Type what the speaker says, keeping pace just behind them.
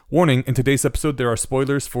Warning, in today's episode there are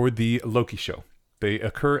spoilers for the Loki show. They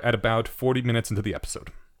occur at about 40 minutes into the episode.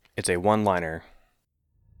 It's a one-liner.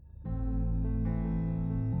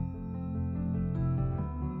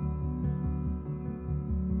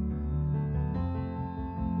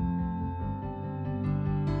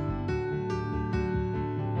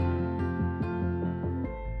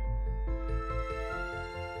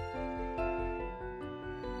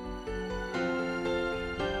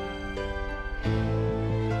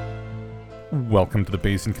 Welcome to the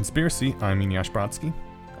Bayesian Conspiracy. I'm Eneasz Brodsky.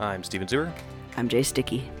 I'm Steven Zuer. I'm Jay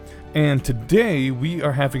Sticky. And today we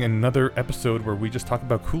are having another episode where we just talk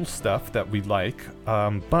about cool stuff that we like.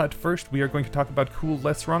 But first we are going to talk about cool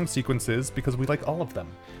less wrong sequences because we like all of them.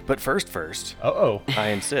 But first, Uh-oh. I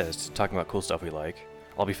insist, talking about cool stuff we like.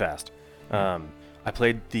 I'll be fast. I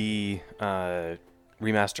played the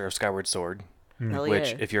remaster of Skyward Sword, Hell which,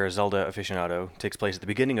 yeah. if you're a Zelda aficionado, takes place at the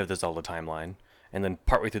beginning of the Zelda timeline. And then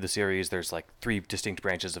partway through the series, there's like 3 distinct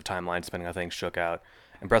branches of timelines, depending on how things shook out.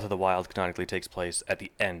 And Breath of the Wild canonically takes place at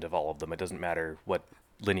the end of all of them. It doesn't matter what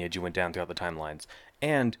lineage you went down throughout the timelines.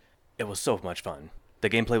 And it was so much fun. The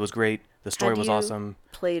gameplay was great. The story was awesome.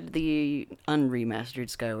 Played the unremastered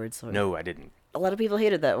Skyward Sword. No, I didn't. A lot of people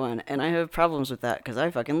hated that one, and I have problems with that because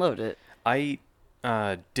I fucking loved it. I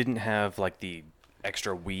didn't have like the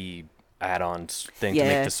extra Wii add-ons thing to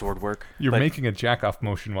make the sword work. You're but making a jack-off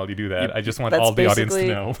motion while you do that. I just want That's all the audience to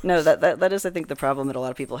basically- know. No, that is, I think, the problem that a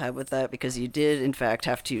lot of people have with that, because you did, in fact,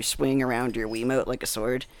 have to swing around your Wiimote like a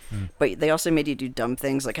sword. But they also made you do dumb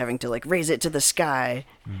things like having to like raise it to the sky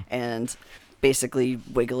and basically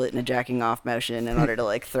wiggle it in a jacking off motion in order to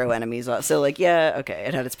like throw enemies off. So like, yeah, okay,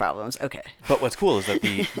 it had its problems. Okay. But what's cool is that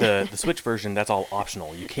the Switch version, that's all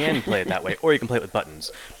optional. You can play it that way, or you can play it with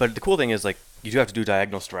buttons. But the cool thing is, like, you do have to do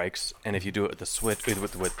diagonal strikes, and if you do it with the Switch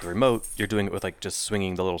with the remote, you're doing it with like just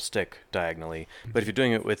swinging the little stick diagonally. But if you're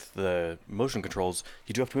doing it with the motion controls,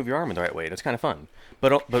 you do have to move your arm in the right way. That's kind of fun.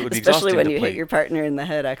 But it would be Especially exhausting when to you play. hit your partner in the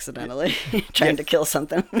head accidentally, trying to kill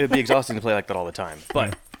something. It would be exhausting to play like that all the time.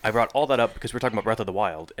 But I brought all that up because we're talking about Breath of the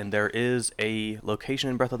Wild, and there is a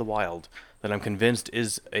location in Breath of the Wild that I'm convinced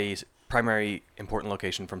is a primary important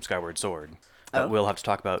location from Skyward Sword that we'll have to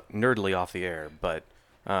talk about nerdily off the air, but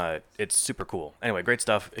it's super cool. Anyway, great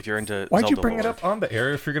stuff if you're into Why'd Zelda you bring it lore. up on the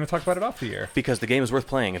air if you're going to talk about it off the air? Because the game is worth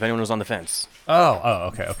playing if anyone was on the fence.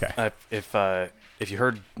 Oh, okay. If you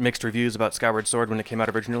heard mixed reviews about Skyward Sword when it came out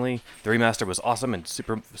originally, the remaster was awesome and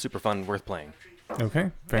super fun, worth playing.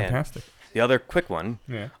 Okay, fantastic. The other quick one,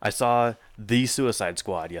 Yeah. I saw The Suicide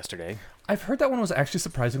Squad yesterday. I've heard that one was actually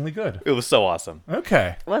surprisingly good. It was so awesome.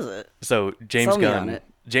 Okay. Was it? So Sell me on it.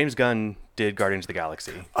 James Gunn did Guardians of the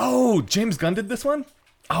Galaxy. Oh, James Gunn did this one?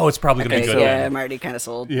 Oh, it's probably going to Okay, be good. yeah, then. I'm already kind of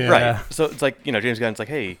sold. Yeah. Right. So it's like, James Gunn's like,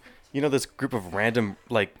 hey, this group of random,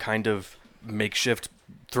 like, kind of makeshift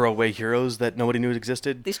throwaway heroes that nobody knew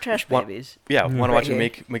existed? These trash Want- babies. Yeah, want to Right watch me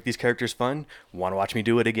here. make these characters fun? Want to watch me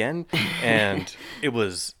do it again? And it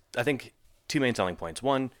was, I think, 2 main selling points.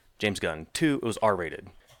 1, James Gunn. 2, it was R-rated.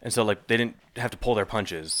 And so, like, they didn't have to pull their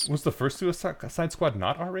punches. Was the first Suicide Squad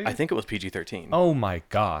not R-rated? I think it was PG-13. Oh my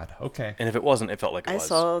god. Okay. And if it wasn't, it felt like it I was.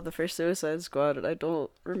 saw the first Suicide Squad, and I don't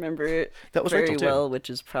remember it That was very Rachel, too. well, which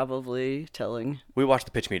is probably telling. We watched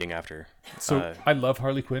the pitch meeting after. So I love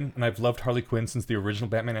Harley Quinn, and I've loved Harley Quinn since the original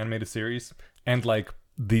Batman animated series. And like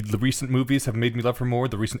the recent movies have made me love her more.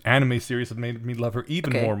 The recent anime series have made me love her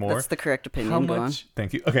even Okay, more. that's the correct opinion. How Go on. much?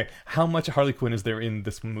 Thank you. Okay, how much Harley Quinn is there in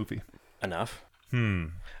this movie? Enough.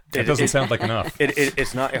 That doesn't sound like enough.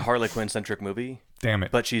 It's not a Harley Quinn centric movie, Damn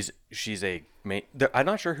it. but she's a main. I'm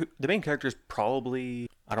not sure who the main character is. Probably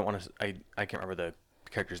I don't want to. I can't remember the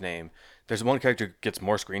character's name. There's one character who gets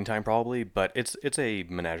more screen time probably, but it's a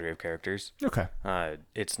menagerie of characters. Okay.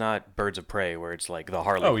 It's not Birds of Prey where it's like the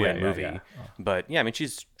Harley Oh, yeah, Quinn yeah, movie, yeah. but yeah, I mean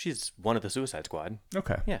she's one of the Suicide Squad.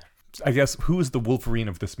 Okay. Yeah. I guess who is the Wolverine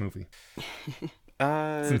of this movie?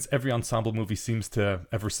 Uh, Since every ensemble movie seems to,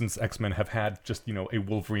 ever since X-Men, have had just, a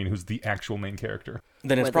Wolverine who's the actual main character.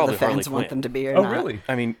 then it's Whether probably the fans Harley want Quinn. them to be or Oh, not. really?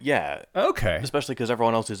 I mean, yeah, Okay. especially because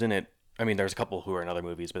everyone else is in it. I mean, there's a couple who are in other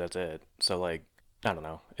movies, but that's it. So like, I don't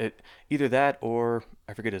know. Either that or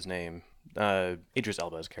I forget his name. Idris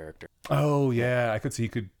Elba's character. Oh, yeah. I could see he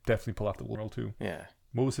could definitely pull off the role, too. Yeah,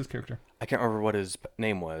 What was his character? I can't remember what his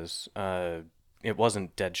name was. It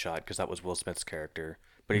wasn't Deadshot because that was Will Smith's character,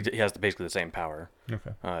 but he has basically the same power.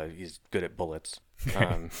 Okay. He's good at bullets.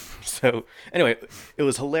 So anyway, it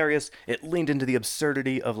was hilarious. It leaned into the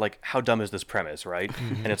absurdity of like, how dumb is this premise, right?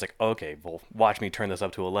 And it's like, okay, well, watch me turn this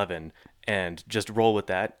up to 11 and just roll with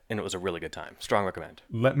that. And it was a really good time. Strong recommend.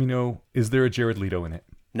 Let me know, is there a Jared Leto in it?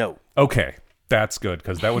 No. Okay. That's good,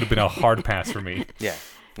 because that would have been a hard pass for me. Yeah.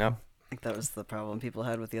 No. think that was the problem people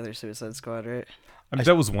had with the other Suicide Squad, right? I mean,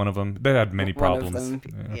 that was one of them. They had many One of problems.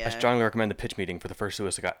 them, Yeah. I strongly recommend the pitch meeting for the first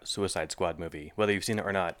Suicide Squad movie. Whether you've seen it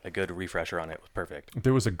or not, a good refresher on it was perfect.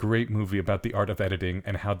 There was a great movie about the art of editing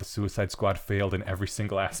and how the Suicide Squad failed in every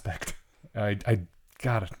single aspect. I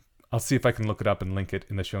got it. I'll see if I can look it up and link it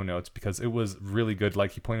in the show notes because it was really good.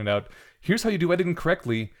 Like he pointed out, here's how you do editing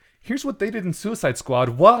correctly. Here's what they did in Suicide Squad.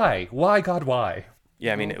 Why? Why, God, why?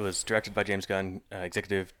 Yeah, I mean, it was directed by James Gunn,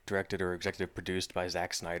 executive directed or executive produced by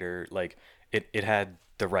Zack Snyder. Like, it had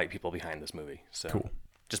the right people behind this movie. So Cool.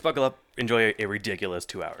 just buckle up, enjoy a ridiculous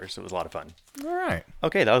 2 hours. It was a lot of fun. All right.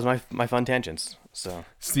 Okay, that was my fun tangents. So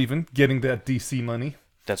Steven, getting that DC money.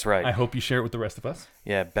 that's right. I hope you share it with the rest of us.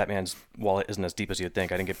 Yeah, Batman's wallet isn't as deep as you'd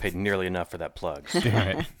think. I didn't get paid nearly enough for that plug.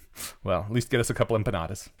 Damn it. Well, at least get us a couple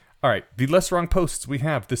empanadas. All right, the less wrong posts we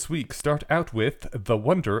have this week start out with The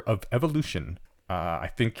Wonder of Evolution. I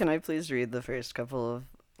think... Can I please read the first couple of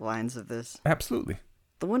lines of this? Absolutely.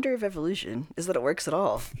 The wonder of evolution is that it works at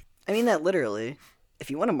all. I mean that literally.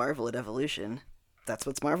 If you want to marvel at evolution, that's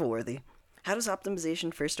what's marvel-worthy. How does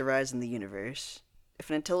optimization first arise in the universe? If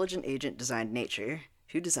an intelligent agent designed nature,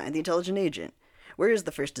 who designed the intelligent agent? Where is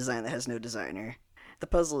the first design that has no designer? The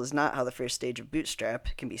puzzle is not how the first stage of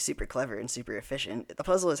Bootstrap can be super clever and super efficient. The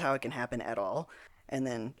puzzle is how it can happen at all. And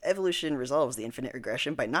then evolution resolves the infinite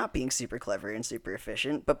regression by not being super clever and super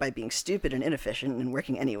efficient, but by being stupid and inefficient and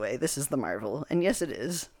working anyway. This is the marvel. And yes, it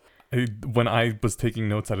is. When I was taking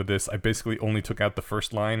notes out of this, I basically only took out the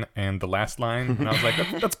first line and the last line. And I was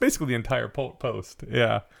like, that's basically the entire post.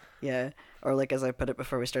 Yeah. Yeah. Or like as I put it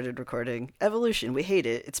before we started recording, evolution, we hate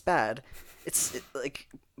it. It's bad.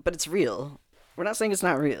 But it's real. We're not saying it's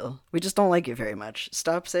not real. We just don't like it very much.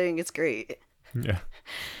 Stop saying it's great. Yeah.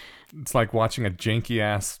 It's like watching a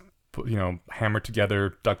janky-ass, hammered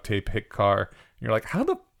together duct tape hit car. You're like, how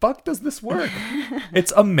the fuck does this work?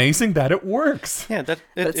 It's amazing that it works. Yeah, But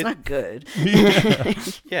it's not good.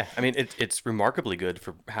 Yeah, I mean, it's remarkably good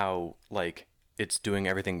for how, like, it's doing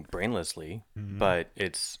everything brainlessly, but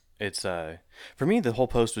it's for me, the whole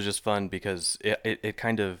post was just fun because it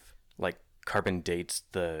kind of, like, carbon dates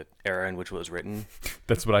the era in which it was written.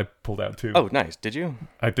 That's what I pulled out too. Oh, nice. Did you?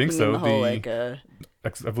 I think You so. mean the whole,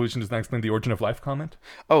 Evolution does not explain the origin of life comment.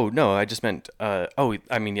 Oh, no, I just meant, I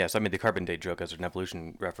mean, yes, I made the carbon date joke as an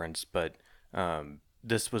evolution reference, but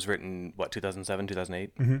this was written, 2007,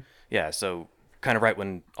 2008? Mm-hmm. Yeah, so kind of right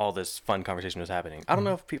when all this fun conversation was happening. I don't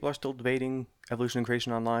know if people are still debating evolution and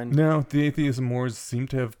creation online. No, the atheism wars seem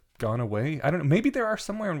to have gone away. I don't know. Maybe there are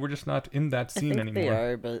somewhere and we're just not in that scene I think anymore. they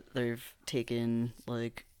are, but they've taken,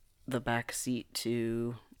 like, the back seat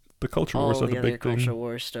to The culture all wars are the the other big culture thing.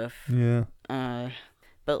 war stuff. Yeah.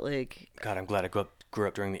 But, like, God, I'm glad I grew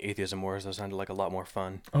up during the atheism wars. That sounded like a lot more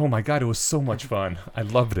fun. Oh my god, it was so much fun. I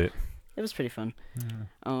loved it. it was pretty fun.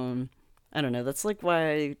 Yeah. I don't know. That's, like,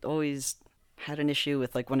 why I always had an issue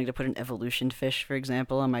with, like, wanting to put an evolution fish, for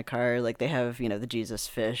example, on my car. Like, they have, the Jesus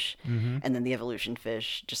fish, and then the evolution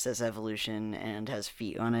fish just says evolution and has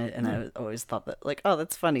feet on it, and I always thought that, like, oh,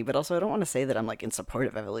 that's funny, but also I don't want to say that I'm, like, in support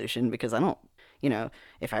of evolution, because I don't,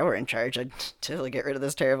 if I were in charge, I'd totally get rid of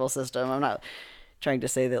this terrible system. I'm not trying to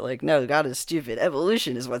say that, like, no, God is stupid.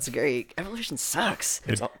 Evolution is what's great. Evolution sucks.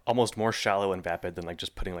 It's almost more shallow and vapid than, like,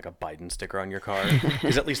 just putting, like, a Biden sticker on your car.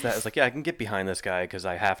 Because at least that is like, yeah, I can get behind this guy because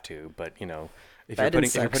I have to, but, if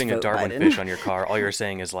you're putting a Darwin fish on your car, all you're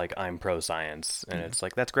saying is, like, I'm pro-science. And it's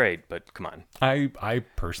like, that's great, but come on. I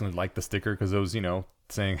personally like the sticker because it was,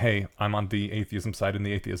 saying, hey, I'm on the atheism side in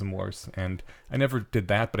the atheism wars. And I never did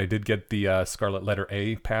that, but I did get the scarlet letter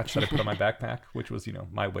A patch that I put on my backpack, which was,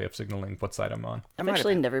 my way of signaling what side I'm on. I've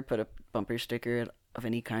actually never put a bumper sticker of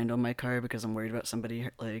any kind on my car because I'm worried about somebody,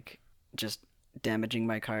 like, just damaging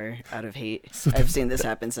my car out of hate. I've seen this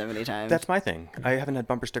happen so many times. That's my thing. I haven't had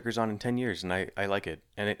bumper stickers on in 10 years, and I like it.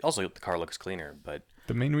 And it also, the car looks cleaner, but...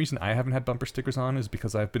 The main reason I haven't had bumper stickers on is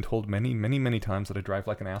because I've been told many, many, many times that I drive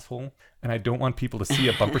like an asshole, and I don't want people to see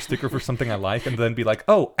a bumper sticker for something I like and then be like,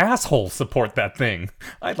 oh, assholes support that thing.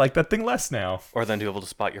 I like that thing less now. Or then to be able to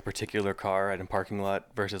spot your particular car at a parking lot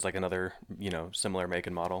versus, like, another, similar make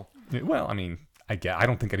and model. Well, I mean, I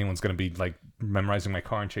don't think anyone's going to be, like, memorizing my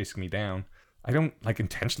car and chasing me down. I don't, like,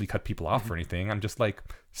 intentionally cut people off or anything. I'm just, like,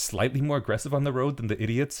 slightly more aggressive on the road than the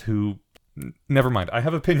idiots who... Never mind. I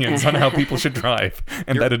have opinions on how people should drive,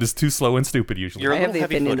 and that it is too slow and stupid usually. You're a I have little the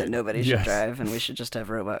opinion that heavy-footed. nobody should Yes. drive, and we should just have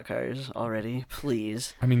robot cars already,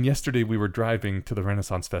 please. I mean, yesterday we were driving to the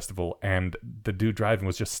Renaissance Festival, and the dude driving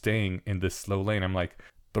was just staying in this slow lane. I'm like,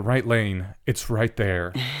 The right lane. It's right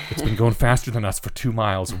there. It's been going faster than us for 2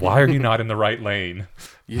 miles. Why are you not in the right lane?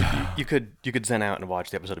 You could zen out and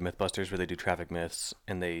watch the episode of Mythbusters where they do traffic myths,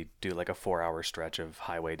 and they do like a 4-hour stretch of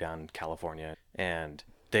highway down California, and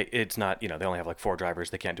it's not, they only have like 4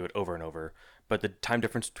 drivers. They can't do it over and over, but the time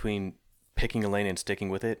difference between picking a lane and sticking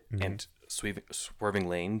with it and swerving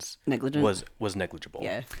lanes was negligible.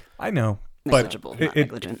 Yeah. I know. Negligible, but not it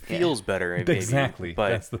negligent. Feels better, maybe, exactly. but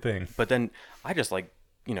That's the thing. But then I just like,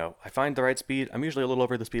 I find the right speed. I'm usually a little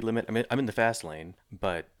over the speed limit. I'm in the fast lane,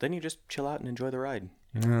 but then you just chill out and enjoy the ride.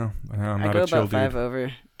 No, I'm I not go a chill about 5 dude.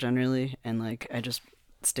 over generally, and like I just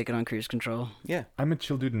stick it on cruise control. Yeah. I'm a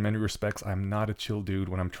chill dude in many respects. I'm not a chill dude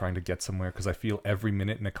when I'm trying to get somewhere because I feel every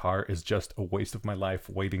minute in a car is just a waste of my life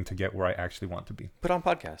waiting to get where I actually want to be. Put on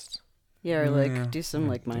podcasts. Yeah, or Yeah, like do some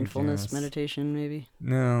like I mindfulness guess. meditation maybe.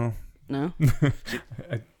 No. No?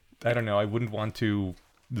 I don't know. I wouldn't want to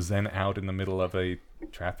zen out in the middle of a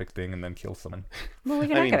traffic thing and then kill someone. Well,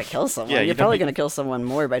 you're not gonna kill someone. yeah, You're probably gonna kill someone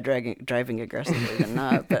more by driving aggressively than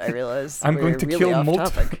not. But I realize I'm we're going to really kill off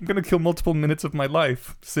multiple. topic. I'm going to kill multiple minutes of my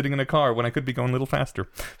life sitting in a car when I could be going a little faster.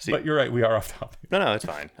 See- But you're right. We are off topic. No, it's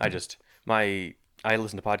fine. I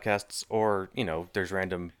listen to podcasts, or there's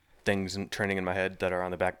random things turning in my head that are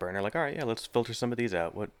on the back burner. Like, all right, yeah, let's filter some of these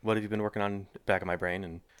out. What have you been working on back of my brain?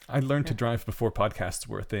 And I learned to drive before podcasts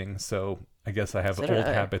were a thing, so I guess I have So did old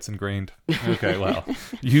I. habits ingrained. Okay, well,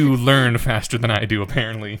 you learn faster than I do,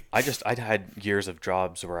 apparently. I had years of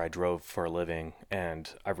jobs where I drove for a living,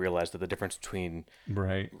 and I realized that the difference between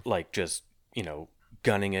Right. like just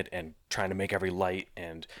gunning it and trying to make every light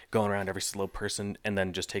and going around every slow person and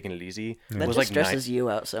then just taking it easy That was just like stresses you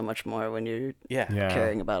out so much more when you're yeah.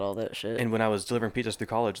 caring about all that shit. And when I was delivering pizzas through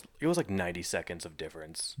college, it was like 90 seconds of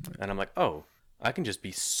difference, and I'm like, oh, I can just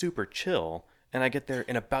be super chill, and I get there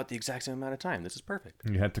in about the exact same amount of time. This is perfect.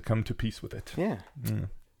 You had to come to peace with it. Yeah.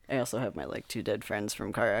 I also have my like 2 dead friends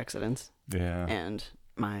from car accidents, Yeah. and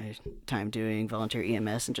my time doing volunteer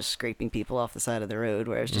EMS and just scraping people off the side of the road,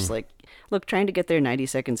 where I was just like, look, trying to get there 90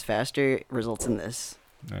 seconds faster results in this.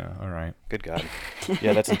 Yeah, all right. Good God.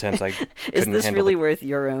 Yeah, that's intense. I Is couldn't this handle really it. worth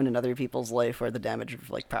your own and other people's life or the damage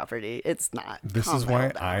of like property? It's not. This Calm is the why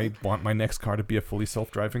hell down. I want my next car to be a fully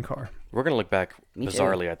self-driving car. We're gonna look back Me too.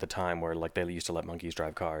 bizarrely at the time where like they used to let monkeys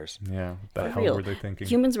drive cars. Yeah, the For hell real. were they thinking?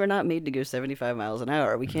 Humans were not made to go 75 miles an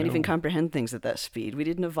hour. We can't even No. comprehend things at that speed. We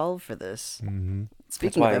didn't evolve for this. Mm-hmm.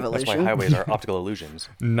 Speaking That's of why evolution, highways are optical illusions.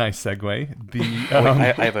 Nice segue. The Oh,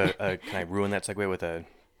 wait, I have a. Can I ruin that segue with a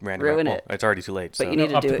random? Ruin well, it. It's already too late. but So. you need to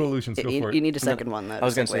do Optical it. illusions, go you, for it. you need a second one that I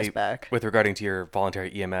was gonna segues say, back. with regarding to your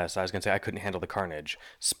voluntary EMS, I was gonna say I couldn't handle the carnage.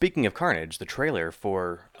 Speaking of carnage, the trailer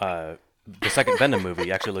for the second Venom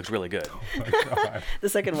movie actually looks really good. The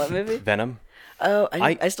second what movie? Venom? Oh,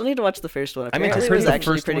 I still need to watch the first one. I mean, Apparently, I it heard was the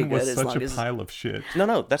actually first pretty one good was as such long a as pile of shit.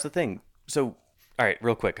 No, that's the thing. So, all right,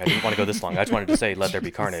 real quick. I didn't want to go this long. I just wanted to say, let there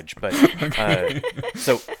be carnage. But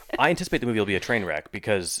so I anticipate the movie will be a train wreck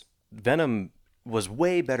because Venom was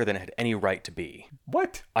way better than it had any right to be.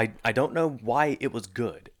 What? I don't know why it was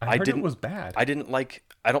good. I heard it didn't was bad. I don't like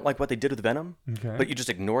what they did with Venom. Okay. But you just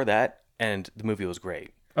ignore that, and the movie was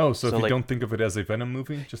great. Oh, so if you like- don't think of it as a Venom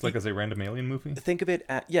movie, just like as a random alien movie? Think of it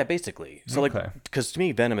yeah, basically. So Okay. like, because to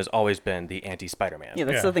me, Venom has always been the anti-Spider-Man. yeah,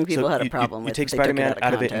 that's Yeah. the thing people So had a you problem with. take they took it Spider-Man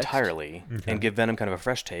out of it context. entirely and give Venom kind of a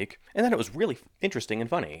fresh take, and then it was really interesting and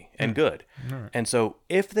funny Hmm. and good. And so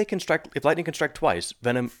if lightning can strike twice,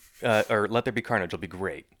 Venom or Let There Be Carnage will be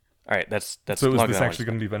great. All right, that's So is longer this than I actually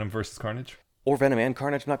going to be Venom versus Carnage? or Venom and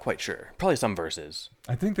Carnage? I'm not quite sure. Probably some verses.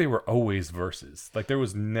 I think they were always versus. Like there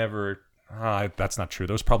was never. That's not true.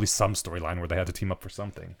 There was probably some storyline where they had to team up for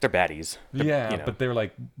something. They're baddies. They're, Yeah, you know. but they're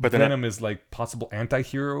like But they're not- Venom is like possible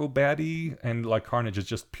anti-hero baddie, and like Carnage is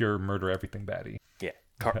just pure murder everything baddie. Yeah,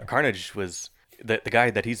 Carnage was the guy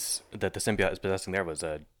that the symbiote is possessing. There was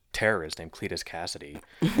a terrorist named Cletus Cassidy,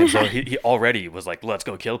 and so he already was like, "Let's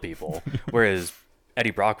go kill people." Whereas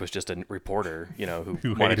Eddie Brock was just a reporter, who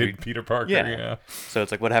Who wanted hated to. Peter Parker? Yeah. Yeah. So it's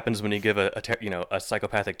like, what happens when you give a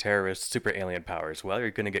psychopathic terrorist super alien powers? Well, you're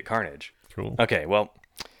going to get Carnage. Cool. Okay, well,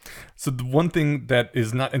 So the one thing that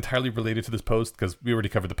is not entirely related to this post, because we already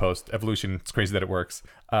covered the post, evolution, it's crazy that it works.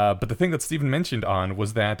 But the thing that Stephen mentioned on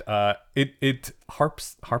was that it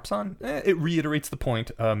harps on, it reiterates the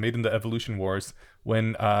point made in the Evolution Wars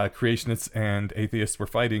when creationists and atheists were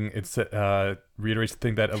fighting. It reiterates the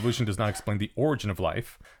thing that evolution does not explain the origin of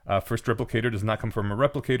life. First replicator does not come from a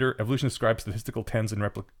replicator. Evolution describes statistical trends in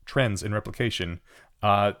replication.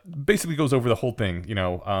 Basically goes over the whole thing,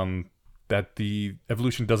 that the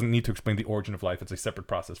evolution doesn't need to explain the origin of life. It's a separate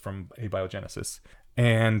process from abiogenesis.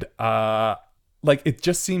 And it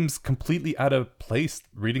just seems completely out of place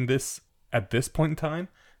reading this at this point in time,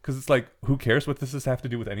 because it's like, who cares what this has have to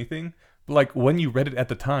do with anything? But like when you read it at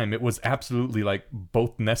the time, it was absolutely like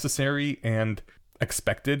both necessary and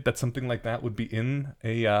expected that something like that would be in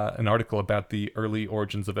a an article about the early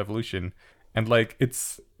origins of evolution. And like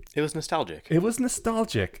It was nostalgic. it was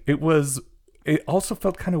nostalgic. It also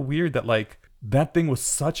felt kind of weird that like that thing was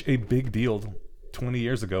such a big deal 20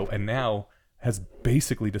 years ago and now has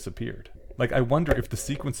basically disappeared. Like I wonder if the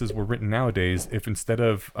sequences were written nowadays, if instead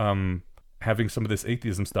of having some of this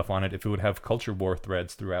atheism stuff on it, if it would have culture war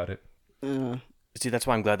threads throughout it. See, that's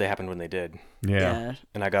why I'm glad they happened when they did. Yeah.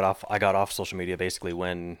 And I got off social media basically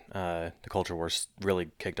when the culture wars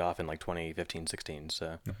really kicked off in like 2015, 16.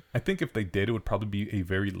 So I think if they did, it would probably be a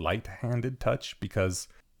very light-handed touch because,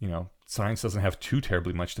 you know, science doesn't have too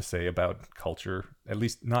terribly much to say about culture, at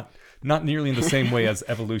least not nearly in the same way as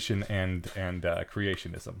evolution and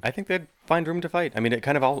creationism. I think they'd find room to fight. I mean, it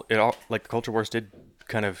all like the culture wars did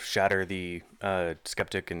kind of shatter the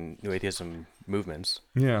skeptic and new atheism movements.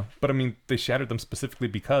 Yeah, but I mean, they shattered them specifically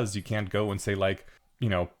because you can't go and say like, you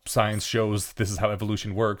know, science shows this is how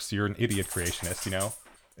evolution works. You're an idiot creationist, you know?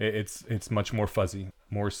 It's much more fuzzy,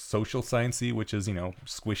 more social sciencey, which is, you know,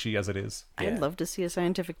 squishy as it is. Yeah. I'd love to see a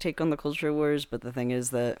scientific take on the culture wars, but the thing is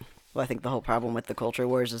that, well, I think the whole problem with the culture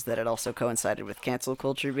wars is that it also coincided with cancel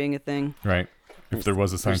culture being a thing. Right. If there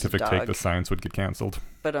was a scientific take, the dog. science would get canceled.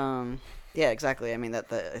 But yeah, exactly. I mean,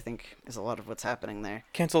 that I think is a lot of what's happening there.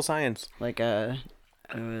 Cancel science. Like I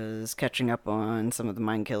was catching up on some of the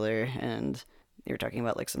Mind Killer, and they were talking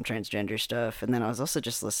about like some transgender stuff, and then I was also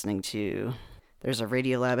just listening to. There's a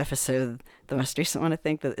Radiolab episode, the most recent one I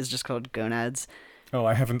think, that is just called Gonads. Oh,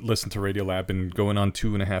 I haven't listened to Radiolab in going on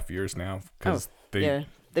 2.5 years now because Yeah,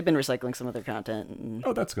 they've been recycling some of their content. And...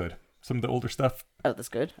 Oh, that's good. Some of the older stuff. Oh, that's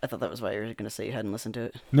good. I thought that was why you were going to say you hadn't listened to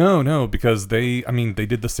it. No, because they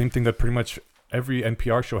did the same thing that pretty much every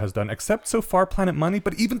NPR show has done, except so far Planet Money.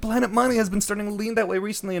 But even Planet Money has been starting to lean that way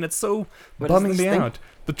recently, and it's so bumming me out.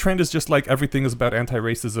 The trend is just like everything is about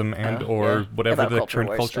anti-racism and whatever about the culture current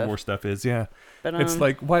war culture stuff. war stuff is. Yeah, But it's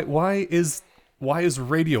like why is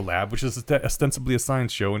Radiolab, which is ostensibly a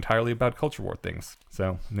science show, entirely about culture war things?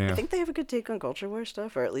 So yeah, I think they have a good take on culture war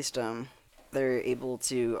stuff, or at least they're able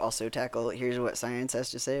to also tackle here's what science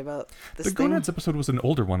has to say about this the thing. Gonads episode was an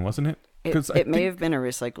older one, wasn't it? It may have been a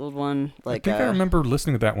recycled one. Like I think I remember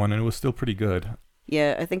listening to that one, and it was still pretty good.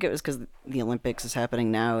 Yeah, I think it was because the Olympics is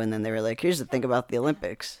happening now, and then they were like, here's the thing about the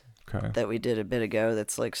Olympics Okay. that we did a bit ago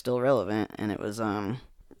that's like still relevant, and it was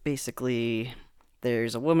basically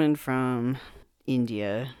there's a woman from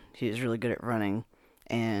India who's really good at running,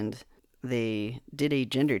 and they did a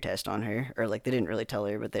gender test on her, or like they didn't really tell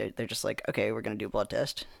her, but they're just like, okay, we're gonna do a blood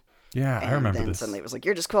test. Yeah, I remember And then this. suddenly it was like,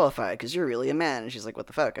 you're disqualified because you're really a man. And she's like, what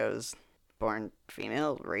the fuck? I was born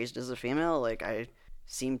female, raised as a female. Like, I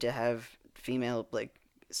seem to have female, like,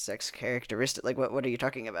 sex characteristic. Like, what are you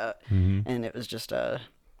talking about? Mm-hmm. And it was just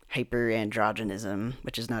hyperandrogenism,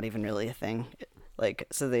 which is not even really a thing. Like,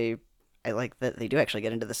 so I like that they do actually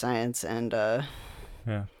get into the science, and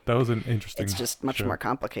Yeah, that was an interesting. it's just much show. more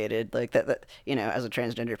complicated. Like, that, you know, as a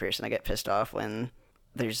transgender person, I get pissed off when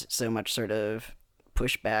there's so much sort of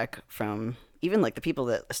pushback from even like the people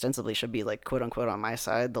that ostensibly should be like quote unquote on my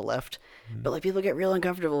side, the left, but like people get real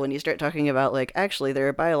uncomfortable when you start talking about like actually there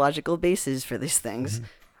are biological bases for these things,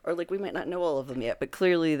 or like we might not know all of them yet, but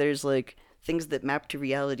clearly there's like things that map to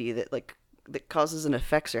reality that like that causes and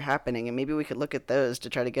effects are happening, and maybe we could look at those to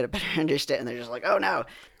try to get a better understanding. They're just like, oh no,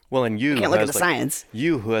 Well, and you can't look at has, the like, science.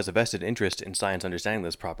 You who has a vested interest in science understanding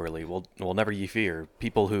this properly will never ye fear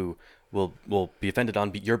people who will be offended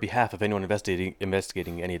on your behalf of anyone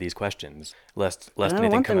investigating any of these questions, lest I don't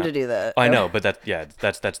anything want come them out. to do that. I know, but that's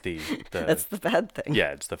the That's the bad thing.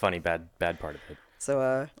 yeah, it's the funny bad part of it.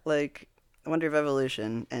 So, like, Wonder of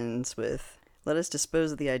Evolution ends with, let us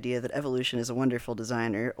dispose of the idea that evolution is a wonderful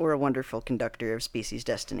designer or a wonderful conductor of species'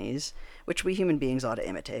 destinies, which we human beings ought to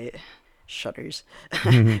imitate. Shudders.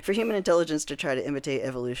 For human intelligence to try to imitate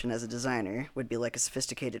evolution as a designer would be like a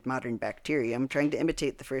sophisticated modern bacterium trying to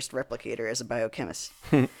imitate the first replicator as a biochemist.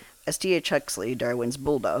 As T.H. Huxley, Darwin's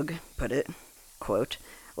bulldog, put it, quote,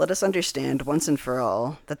 let us understand once and for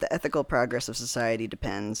all that the ethical progress of society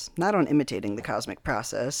depends not on imitating the cosmic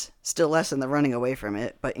process, still less in the running away from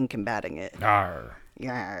it, but in combating it. Arr,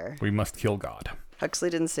 Yarr. we must kill God. Huxley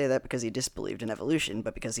didn't say that because he disbelieved in evolution,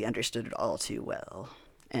 but because he understood it all too well.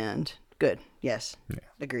 And good, yes, Yeah.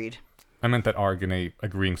 agreed. I meant that arg in a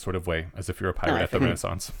agreeing sort of way, as if you're a pirate I at the figured.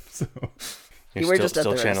 Renaissance. So, You You're were still, just at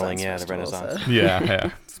still the channeling, Renaissance the Festival, Renaissance. so-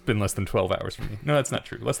 yeah, it's been less than 12 hours for me. No, that's not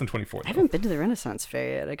true. Less than 24. I Though. haven't been to the Renaissance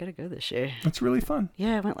Fair yet. I gotta go this year. It's really fun.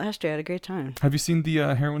 Yeah, I went last year. I had a great time. Have you seen the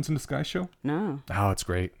Heroines in Disguise show? No. Oh, it's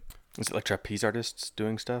great. Is it like trapeze artists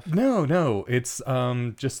doing stuff? No, it's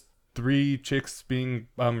just three chicks being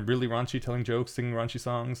really raunchy, telling jokes, singing raunchy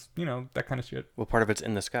songs, that kind of shit. Well, part of it's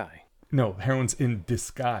in the sky. No, heroines in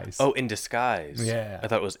disguise. Oh, in disguise. Yeah. I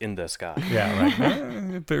thought it was in the sky.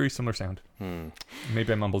 Yeah, right. Very similar sound.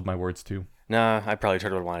 Maybe I mumbled my words too. Nah, I probably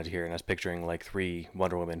heard what I wanted to hear, and I was picturing like 3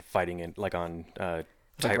 Wonder Women fighting in like on Like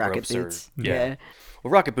tight rocket ropes or boots. yeah.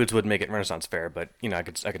 Well, rocket boots would make it Renaissance fair, but I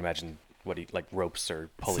could imagine like ropes or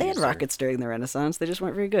pulleys. They had or- rockets during the Renaissance. They just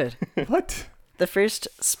weren't very good. What? The first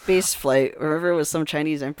space flight, remember, was some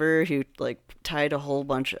Chinese emperor who like tied a whole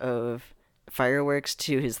bunch of fireworks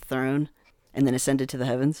to his throne and then ascended to the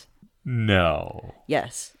heavens? No.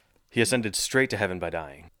 Yes. He ascended straight to heaven by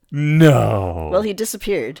dying. No. Well, he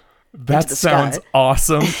disappeared. That the sounds sky.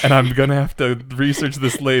 awesome, and I'm gonna have to research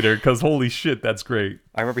this later because holy shit, that's great.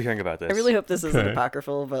 I remember hearing about this. I really hope this isn't Okay.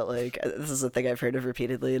 apocryphal, but like this is a thing I've heard of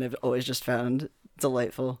repeatedly and I've always just found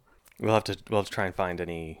delightful. We'll have to try and find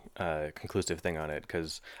any conclusive thing on it,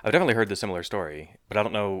 because I've definitely heard the similar story, but I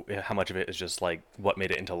don't know how much of it is just like what made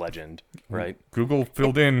it into legend, right? Google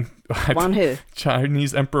filled in Wan Hu.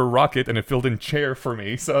 Chinese Emperor Rocket, and it filled in chair for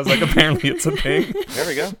me. So I was like, apparently it's a thing. There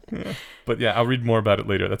we go. But yeah, I'll read more about it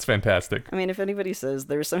later. That's fantastic. I mean, if anybody says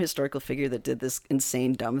there was some historical figure that did this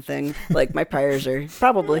insane dumb thing, like my priors are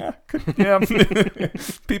probably. Yeah,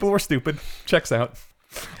 people were stupid. Checks out.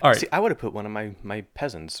 All right. See, I would have put one of my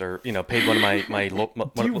peasants, or paid one of my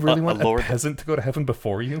Do you really want a peasant to go to heaven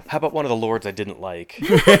before you? How about one of the lords I didn't like?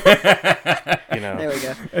 There we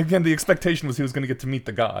go. Again, the expectation was he was going to get to meet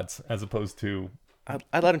the gods, as opposed to.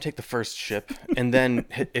 I'd let him take the first ship, and then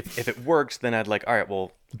if it worked, then I'd like, all right,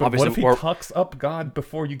 well, But obviously, what if he pucks up God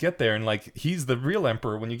before you get there, and like he's the real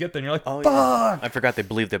emperor when you get there, and you're like, oh, fuck. yeah. I forgot they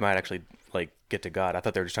believed they might actually like get to God. I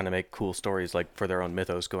thought they were just trying to make cool stories like for their own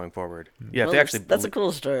mythos going forward. Yeah, if Well, they actually that's a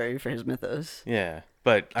cool story for his mythos. yeah.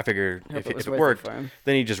 But I figure I hope if it was it worth it worked, for him.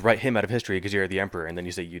 then you just write him out of history because you're the emperor, and then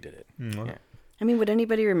you say you did it. Yeah. I mean, would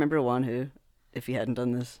anybody remember Wan Hu if he hadn't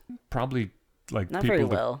done this? Probably like Not people very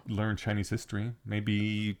that well. learn Chinese history.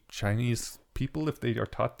 Maybe Chinese people if they are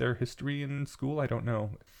taught their history in school. I don't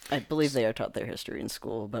know. I believe they are taught their history in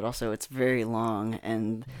school, but also it's very long,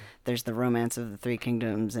 and there's the romance of the Three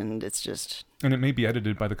Kingdoms, and it's just And it may be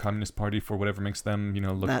edited by the Communist Party for whatever makes them,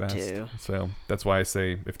 look That best. too. So that's why I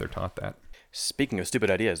say if they're taught that. Speaking of stupid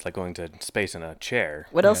ideas, like going to space in a chair.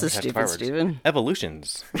 what else is attached to stupid, fireworks. Steven?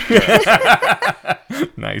 Evolutions.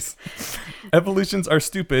 Nice. Evolutions are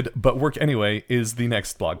stupid, but work anyway is the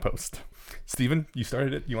next blog post. Steven, you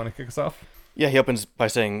started it. You want to kick us off? Yeah, he opens by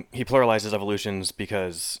saying he pluralizes evolutions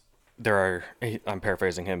because there are, I'm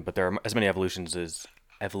paraphrasing him, but there are as many evolutions as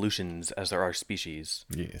there are species.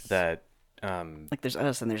 Yes. That, Like there's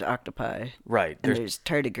us and there's octopi right. and There's there's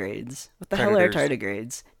tardigrades. What the hell are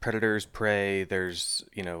tardigrades? predators, prey, there's,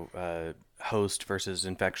 host versus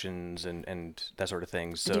infections and that sort of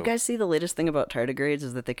thing. So Did you guys see the latest thing about tardigrades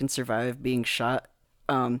is that they can survive being shot?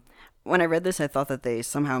 When I read this, I thought that they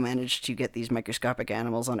somehow managed to get these microscopic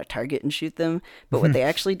animals on a target and shoot them. But what they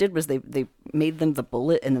actually did was they made them the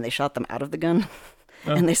bullet and then they shot them out of the gun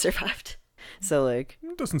and they survived. So, like,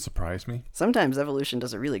 It doesn't surprise me. sometimes evolution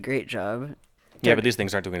does a really great job. yeah, but these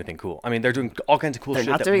things aren't doing anything cool. I mean, they're doing all kinds of cool They're shit.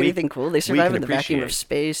 not that doing we- anything cool. They we survive can in the vacuum of appreciate.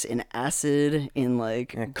 space, in acid, in,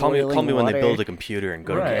 like, Yeah, call me boiling when they water. build a computer and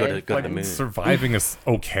go to Like, the moon. surviving is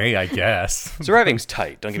okay, I guess. Surviving's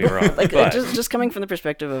tight. Don't get me wrong. Like, but just coming from the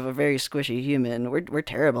perspective of a very squishy human, we're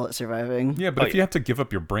terrible at surviving. Yeah, but Oh, if you have to give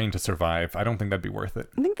up your brain to survive, I don't think that'd be worth it.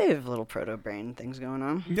 I think they have little proto-brain things going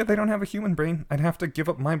on. Yeah, they don't have a human brain. I'd have to give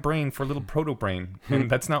up my brain for a little proto brain, and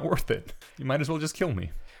that's not worth it. You might as well just kill me.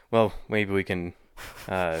 well, maybe we can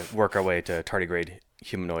work our way to tardigrade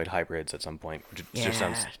humanoid hybrids at some point, which just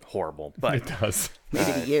sounds Yeah. horrible. But It does.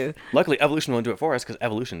 Maybe to you. luckily, evolution won't do it for us because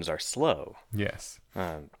evolutions are slow. Yes.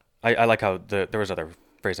 I like how there was other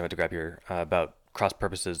phrase I meant to grab here about cross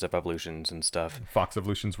purposes of evolutions and stuff. Fox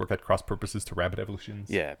evolutions work at cross purposes to rabbit evolutions.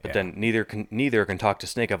 Yeah, but then neither can talk to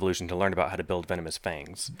snake evolution to learn about how to build venomous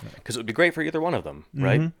fangs, because it would be great for either one of them,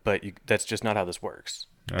 right? But that's just not how this works.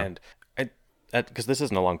 Yeah. And because this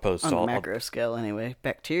isn't a long post, On so the I'll, macro scale, anyway.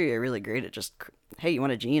 Bacteria are really great at just, hey, you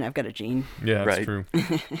want a gene? I've got a gene. Yeah, that's Right. true.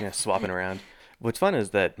 yeah, swapping around. What's fun is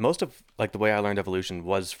that most of like the way I learned evolution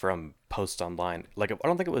was from posts online. Like I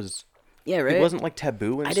don't think it was. Yeah, right? It wasn't like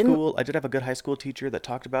taboo in I didn't- school. I did have a good high school teacher that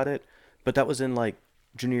talked about it, but that was in like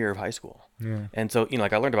junior year of high school. Yeah. And so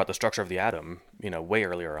like I learned about the structure of the atom, way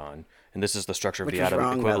earlier on, and this is the structure of Which the was atom wrong,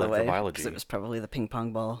 by the equivalent way, for 'cause biology. it was probably the ping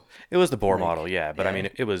pong ball. It was the Bohr like, model, yeah, but I yeah. mean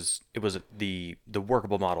it was the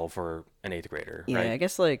workable model for an 8th grader, Yeah, right? I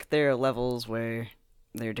guess, like, there are levels where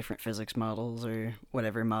there are different physics models or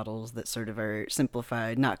whatever models that sort of are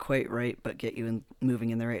simplified, not quite right, but get you moving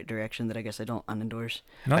in the right direction that I guess I don't unendorse.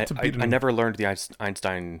 Not to beat I never learned the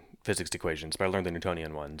Einstein physics equations, but I learned the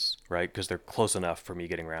Newtonian ones, right? Because they're close enough for me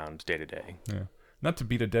getting around day to day. Yeah. Not to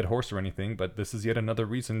beat a dead horse or anything, but this is yet another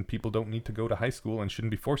reason people don't need to go to high school and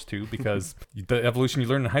shouldn't be forced to, because the evolution you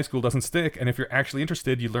learn in high school doesn't stick, and if you're actually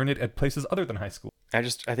interested, you learn it at places other than high school. I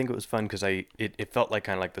think it was fun because it felt like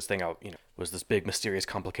kind of like this thing was this big, mysterious,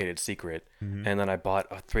 complicated secret. Mm-hmm. And then I bought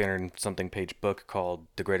a 300-something page book called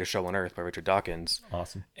The Greatest Show on Earth by Richard Dawkins.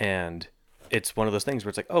 Awesome. And it's one of those things where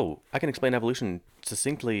it's like, oh, I can explain evolution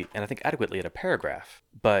succinctly and I think adequately in a paragraph.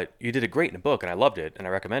 But you did it great in a book, and I loved it, and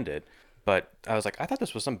I recommend it. But I was like, I thought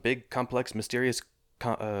this was some big, complex, mysterious,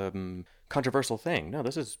 controversial thing. No,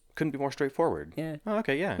 couldn't be more straightforward. Yeah. Oh,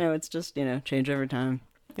 okay, yeah. No, it's just, change over time.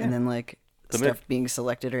 Yeah. And then, like, The stuff being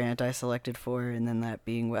selected or anti-selected for, and then that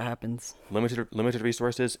being what happens. Limited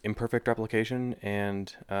resources, imperfect replication,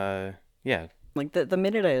 and yeah. Like, the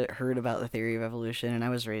minute I heard about the theory of evolution, and I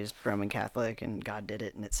was raised Roman Catholic, and God did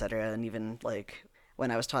it, and etc., and even, like,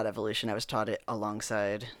 when I was taught evolution, I was taught it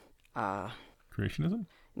alongside... Creationism?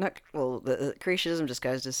 The creationism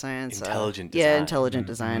disguised as science. Intelligent design. Yeah, intelligent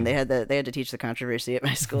design. They had to teach the controversy at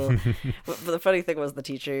my school. But the funny thing was the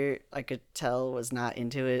teacher, I could tell, was not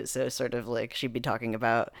into it. So sort of like she'd be talking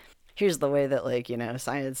about, here's the way that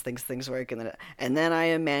science thinks things work, and then I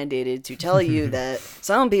am mandated to tell you that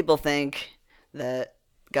some people think that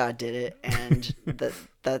God did it, and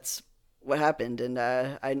that's what happened, and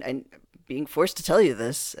I'm being forced to tell you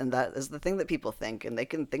this, and that is the thing that people think, and they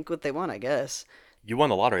can think what they want, I guess. You won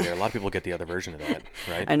the lottery there. A lot of people get the other version of that,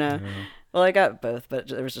 right? I know. Yeah. Well, I got both, but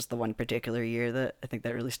there was just the one particular year that I think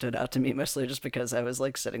that really stood out to me, mostly just because I was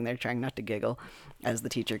like sitting there trying not to giggle, as the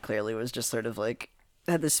teacher clearly was just sort of like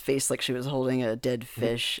had this face like she was holding a dead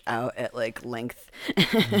fish out at like length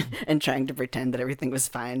and trying to pretend that everything was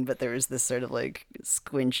fine, but there was this sort of like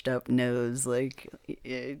squinched up nose, like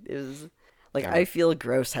it was like I feel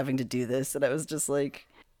gross having to do this, and I was just like,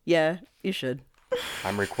 yeah, you should.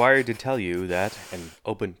 I'm required to tell you that, and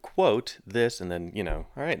open quote this, and then, all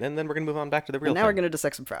right, then we're going to move on back to the real thing. Now we're going to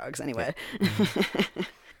dissect some frogs, anyway.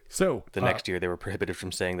 So, the next year they were prohibited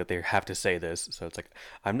from saying that they have to say this, so it's like,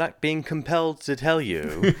 I'm not being compelled to tell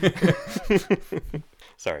you.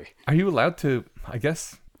 Sorry. Are you allowed to, I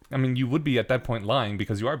guess, you would be at that point lying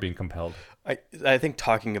because you are being compelled. I think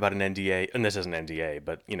talking about an NDA, and this isn't an NDA,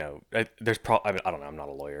 but, there's I don't know, I'm not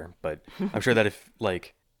a lawyer, but I'm sure that if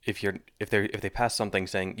they pass something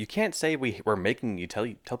saying you can't say we're making you tell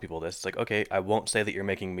people this, it's like, okay, I won't say that you're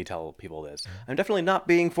making me tell people this. I'm definitely not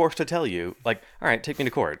being forced to tell you. Like, all right, take me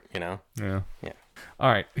to court. Yeah. Yeah.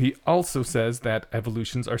 All right. He also says that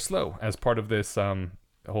evolutions are slow as part of this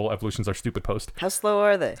whole evolutions are stupid post. How slow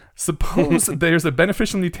are they? Suppose there's a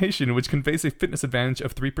beneficial mutation which conveys a fitness advantage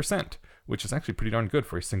of 3%, which is actually pretty darn good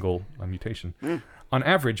for a single mutation. On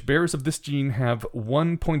average, bearers of this gene have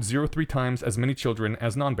 1.03 times as many children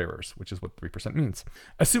as non-bearers, which is what 3% means.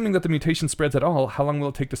 Assuming that the mutation spreads at all, how long will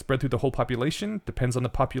it take to spread through the whole population? Depends on the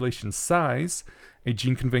population size. A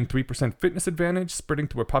gene conveying 3% fitness advantage spreading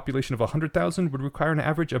through a population of 100,000 would require an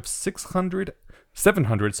average of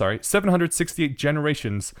 768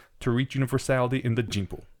 generations to reach universality in the gene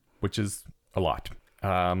pool, which is a lot.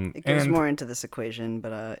 It goes more into this equation,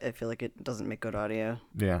 but I feel like it doesn't make good audio.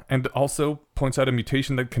 Yeah, and also points out a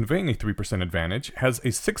mutation that conveying a 3% advantage has a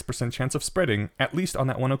 6% chance of spreading, at least on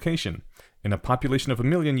that one occasion. In a population of 1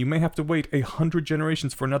 million, you may have to wait 100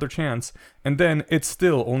 generations for another chance, and then it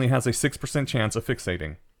still only has a 6% chance of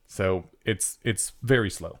fixating. So it's very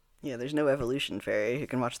slow. Yeah, there's no evolution fairy who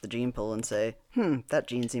can watch the gene pool and say, that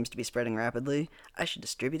gene seems to be spreading rapidly. I should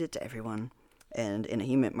distribute it to everyone. And in a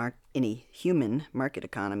human market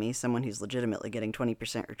economy, someone who's legitimately getting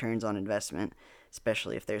 20% returns on investment,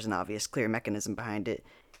 especially if there's an obvious clear mechanism behind it,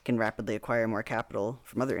 can rapidly acquire more capital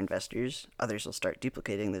from other investors. Others will start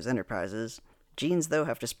duplicating those enterprises. Genes, though,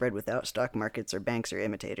 have to spread without stock markets or banks or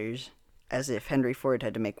imitators. As if Henry Ford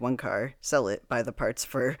had to make one car, sell it, buy the parts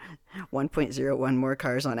for 1.01 more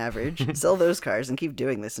cars on average, sell those cars, and keep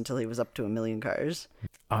doing this until he was up to 1 million cars.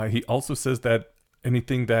 He also says that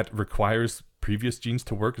anything that requires previous genes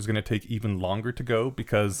to work is going to take even longer to go,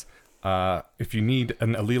 because if you need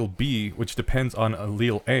an allele B, which depends on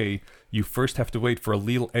allele A, you first have to wait for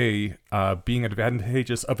allele A being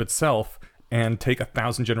advantageous of itself and take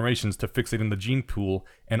 1,000 generations to fixate in the gene pool,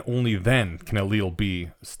 and only then can allele B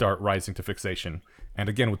start rising to fixation. And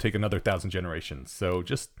again, will take another 1,000 generations. So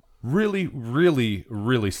just really, really,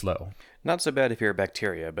 really slow. Not so bad if you're a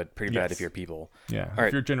bacteria, but pretty bad if you're people. Yeah, All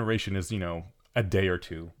if your generation is, a day or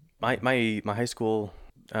two. My high school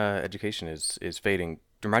education is fading.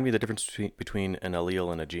 Remind me of the difference between an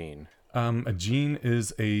allele and a gene. A gene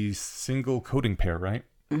is a single coding pair, right?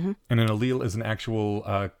 Mm-hmm. And an allele is an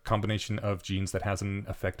actual combination of genes that has an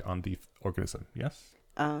effect on the organism. Yes?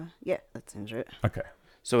 Yeah, that seems right. Okay.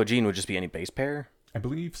 So a gene would just be any base pair? I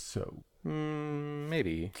believe so.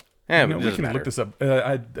 Maybe. No, Yeah, we can look this up.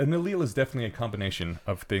 An allele is definitely a combination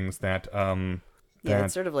of things that... Yeah,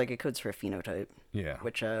 it's sort of like it codes for a phenotype. Yeah.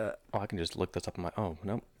 Which, Oh, I can just look this up on my... Oh,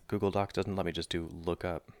 no. Google Docs doesn't let me just do look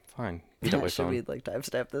up. Fine. Be that way, should phone. we, like,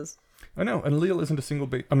 timestamp this? Oh, no. An allele isn't a single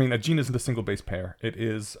base... I mean, a gene isn't a single base pair. It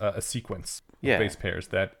is a sequence of base pairs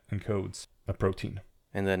that encodes a protein.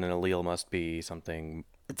 And then an allele must be something...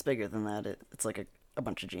 It's bigger than that. It's like a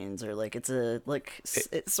bunch of genes, or like it's a like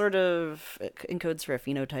it sort of encodes for a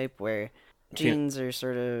phenotype where genes are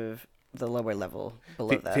sort of the lower level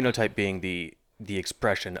below that. Phenotype being the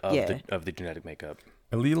expression of the genetic makeup.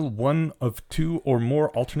 Allele, one of two or more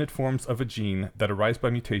alternate forms of a gene that arise by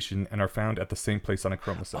mutation and are found at the same place on a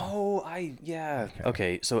chromosome. Oh,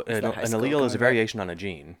 Okay, so an that high school allele is a concept. variation on a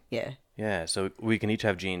gene. Yeah. Yeah, so we can each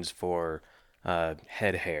have genes for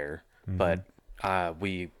head hair, but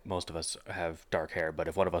most of us have dark hair. But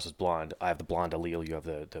if one of us is blonde, I have the blonde allele, you have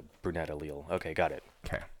the brunette allele. Okay, got it.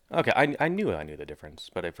 Okay, I knew the difference,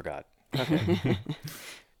 but I forgot. Okay.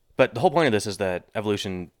 But the whole point of this is that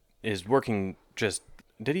evolution is working just...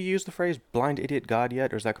 Did he use the phrase blind idiot god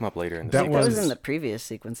yet, or does that come up later in the That sequence? That was in the previous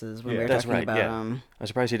sequences when we were That's talking right, about yeah. I'm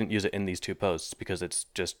surprised he didn't use it in these two posts, because it's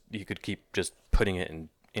just, you could keep just putting it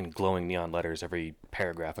in glowing neon letters every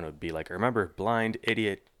paragraph, and it would be like, remember, blind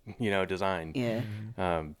idiot, design. Yeah.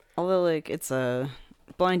 Although, like, it's a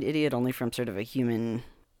blind idiot only from sort of a human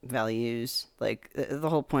values. Like, the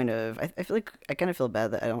whole point of... I feel like... I kind of feel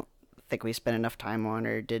bad that I don't think we spent enough time on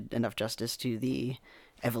or did enough justice to the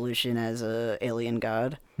evolution as a alien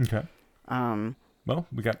god. Okay. Well,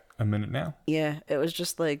 we got a minute now. Yeah, it was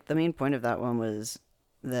just like the main point of that one was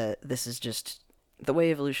that this is just the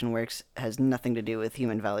way evolution works has nothing to do with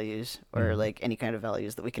human values or like any kind of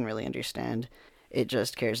values that we can really understand. It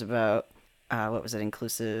just cares about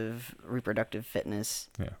inclusive reproductive fitness.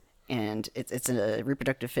 Yeah. And it's a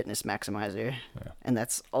reproductive fitness maximizer, and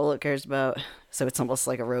that's all it cares about. So it's almost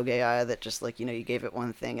like a rogue AI that just like, you gave it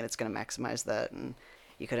one thing and it's going to maximize that, and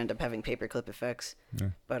you could end up having paperclip effects.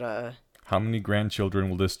 Yeah. But how many grandchildren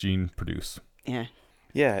will this gene produce? Yeah.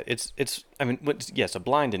 Yeah, it's. I mean, yes, a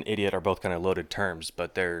blind and idiot are both kind of loaded terms,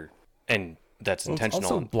 but that's intentional.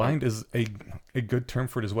 Also, blind is a good term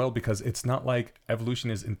for it as well, because it's not like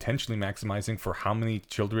evolution is intentionally maximizing for how many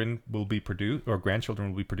children will be produced or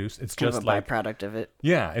grandchildren will be produced. It's kind just of a like byproduct of it.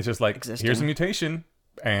 Yeah, it's just like existing. Here's a mutation,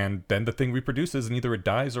 and then the thing reproduces, and either it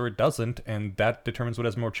dies or it doesn't, and that determines what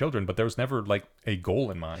has more children. But there was never like a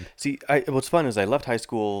goal in mind. See, what's fun is I left high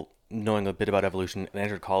school knowing a bit about evolution and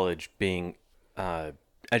entered college being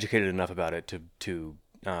educated enough about it to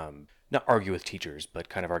not argue with teachers, but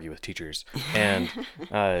kind of argue with teachers. And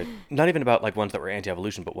not even about like ones that were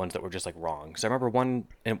anti-evolution, but ones that were just like wrong. So I remember one,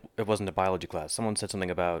 and it wasn't a biology class, someone said something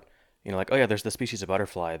about, like, oh yeah, there's the species of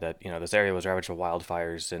butterfly that, this area was ravaged by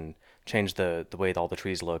wildfires and changed the way that all the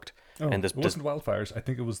trees looked. Oh, and it wasn't wildfires. I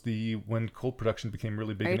think it was when coal production became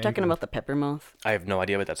really big. Are you talking about the pepper moth? I have no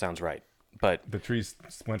idea, but that sounds right. But the trees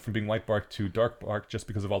went from being white bark to dark bark just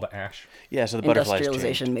because of all the ash. Yeah, so the butterflies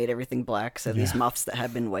Industrialization changed. made everything black, so these moths that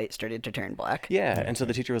had been white started to turn black. Yeah, and so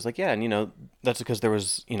the teacher was like, yeah, and that's because there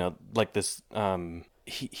was, like this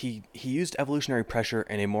he used evolutionary pressure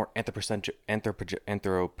in a more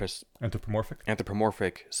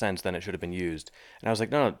anthropomorphic sense than it should have been used. And I was like,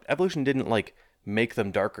 no, evolution didn't like make them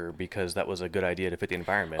darker because that was a good idea to fit the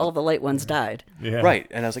environment. All the light ones died. Yeah. Right.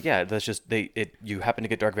 And I was like, yeah, that's just you happen to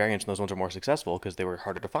get dark variants and those ones are more successful because they were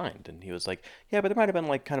harder to find. And he was like, yeah, but there might have been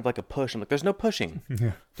like kind of like a push. I'm like, there's no pushing.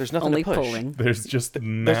 Yeah. There's nothing Only to push. pulling. There's just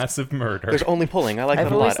massive murder. There's only pulling. I like I've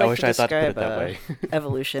that a always lot. I liked wish to I thought to put it describe that way.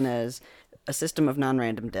 evolution as a system of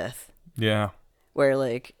non-random death. Yeah. Where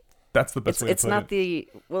like that's the best way to put it's not it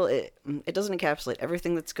doesn't encapsulate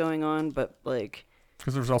everything that's going on, but like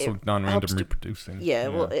because there's also non-random reproducing. Yeah,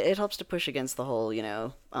 well, it helps to push against the whole,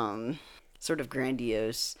 sort of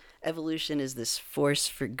grandiose evolution is this force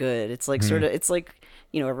for good. It's like it's like,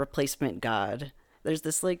 a replacement god. There's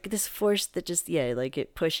this like this force that just like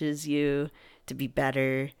it pushes you to be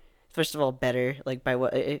better. First of all, better, like by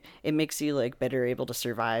what it makes you like better able to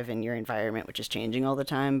survive in your environment, which is changing all the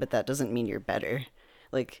time, but that doesn't mean you're better.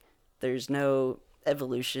 Like there's no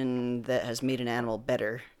evolution that has made an animal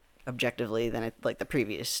better objectively than like the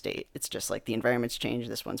previous state. It's just like the environment's changed.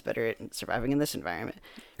 This one's better at surviving in this environment.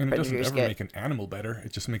 And it doesn't ever make an animal better.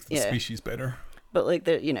 It just makes the species better. But like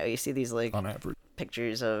you see these like on average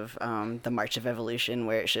pictures of the March of Evolution,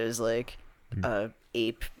 where it shows like a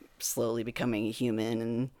ape slowly becoming a human,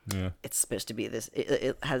 and it's supposed to be this.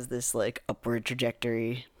 It has this like upward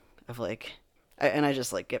trajectory of like. And I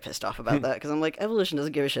just like get pissed off about that because I'm like, evolution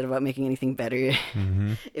doesn't give a shit about making anything better.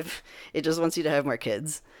 If it just wants you to have more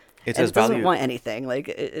kids, it doesn't want anything. Like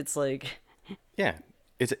it's like, yeah,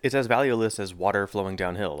 it's as valueless as water flowing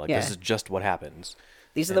downhill. Like this is just what happens.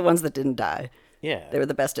 These are the ones that didn't die. Yeah, they were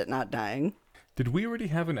the best at not dying. Did we already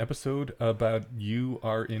have an episode about you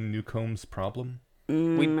are in Newcomb's problem?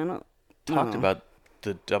 We talked about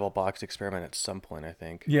the double box experiment at some point, I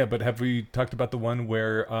think. Yeah, but have we talked about the one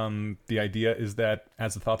where the idea is that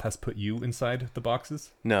Azathoth has put you inside the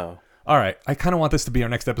boxes? No. All right, I kind of want this to be our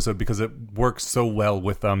next episode because it works so well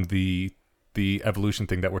with the evolution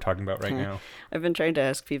thing that we're talking about right now. I've been trying to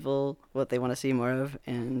ask people what they want to see more of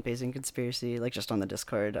in Bayesian Conspiracy, like just on the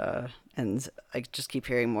Discord, and I just keep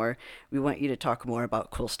hearing more. We want you to talk more about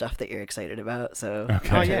cool stuff that you're excited about, so I'm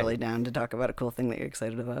totally down to talk about a cool thing that you're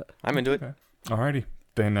excited about. I'm into it. Okay. Alrighty.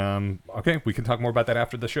 Then, okay, we can talk more about that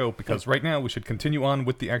after the show, because right now we should continue on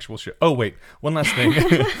with the actual show. Oh, wait, one last thing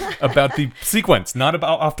about the sequence, not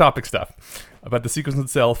about off-topic stuff. About the sequence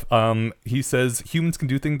itself, he says humans can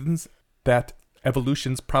do things that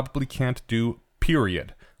evolutions probably can't do,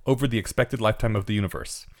 period, over the expected lifetime of the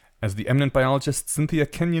universe. As the eminent biologist Cynthia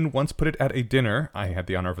Kenyon once put it at a dinner I had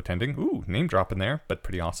the honor of attending. Ooh, name drop in there, but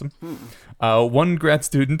pretty awesome. One grad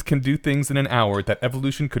student can do things in an hour that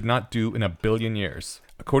evolution could not do in 1 billion years.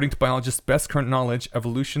 According to biologists' best current knowledge,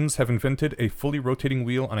 evolutions have invented a fully rotating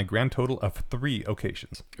wheel on a grand total of 3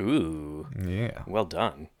 occasions. Ooh. Yeah. Well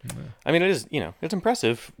done. Yeah. I mean, it is, it's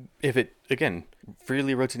impressive if it, again,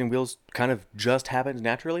 freely rotating wheels kind of just happens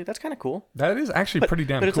naturally. That's kind of cool. That is actually pretty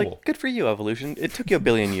damn cool. But it's like, good for you, evolution. It took you 1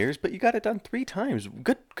 billion years, but you got it done 3 times.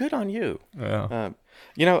 Good on you. Yeah.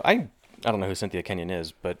 I don't know who Cynthia Kenyon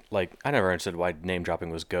is, but like I never understood why name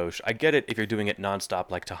dropping was gauche. I get it if you're doing it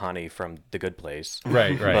nonstop like Tahani from The Good Place.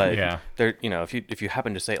 Right, but yeah. There, if you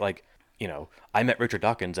happen to say like, I met Richard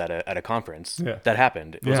Dawkins at a conference. Yeah. That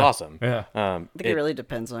happened. It was awesome. Yeah. I think it really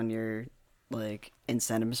depends on your like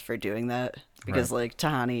incentives for doing that, because like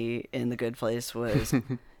Tahani in The Good Place was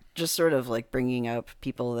just sort of like bringing up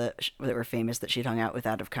people that were famous that she'd hung out with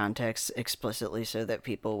out of context explicitly, so that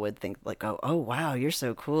people would think like, oh wow, you're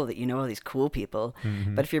so cool that you know all these cool people.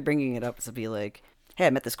 But if you're bringing it up to be like, hey, I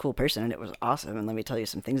met this cool person and it was awesome, and let me tell you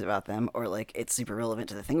some things about them, or like it's super relevant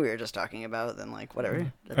to the thing we were just talking about, then like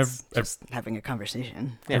whatever. That's just having a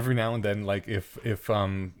conversation. Yeah. Every now and then, like if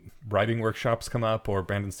writing workshops come up or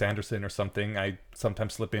Brandon Sanderson or something, I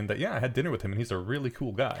sometimes slip in that I had dinner with him and he's a really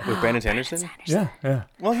cool guy. With Brandon Sanderson? Yeah.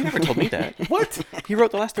 Well, he never told me that. What? He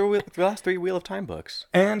wrote the last three Wheel of Time books,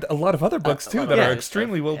 and a lot of other books too that are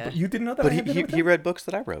extremely well. Yeah. You didn't know that? But he read books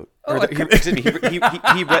that I wrote.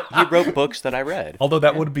 He wrote books that I read. Although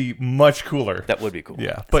that would be much cooler. That would be cool.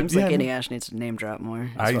 Yeah, but seems like Annie Ash needs to name drop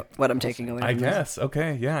more. What I'm taking away. I guess.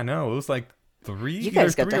 Okay. Yeah. No, it was like 3. You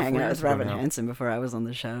guys got to hang out with Robin Hanson before I was on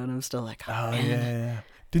the show, and I'm still like, oh yeah.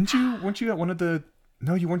 Weren't you at one of the?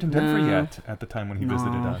 No, you weren't in Denver yet at the time when he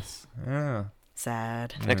visited us. Yeah.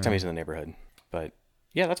 Sad. Next time he's in the neighborhood. But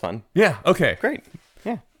yeah, that's fun. Yeah. Okay. Great.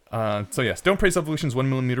 Yeah. So yes, don't praise evolutions 1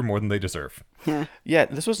 millimeter more than they deserve. Yeah,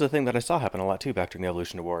 this was the thing that I saw happen a lot too back during the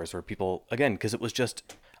Evolution Wars, where people, again, because it was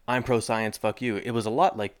just, I'm pro science, fuck you. It was a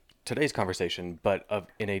lot like today's conversation, but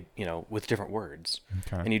with different words.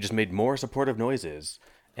 Okay. And you just made more supportive noises.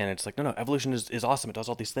 And it's like, no, evolution is awesome. It does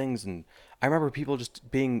all these things. And I remember people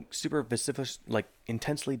just being super vociferous, like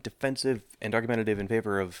intensely defensive and argumentative in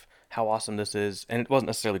favor of how awesome this is. And it wasn't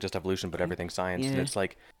necessarily just evolution, but everything science. Yeah. And it's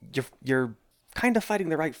like, you're kind of fighting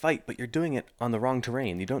the right fight, but you're doing it on the wrong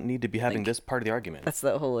terrain. You don't need to be having this part of the argument. That's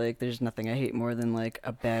that whole like, there's nothing I hate more than like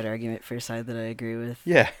a bad argument for a side that I agree with.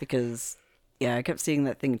 Yeah. Because I kept seeing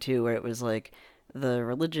that thing too, where it was like the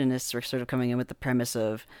religionists were sort of coming in with the premise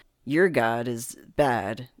of your God is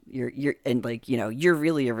bad. You're and like, you're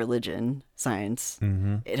really a religion, science.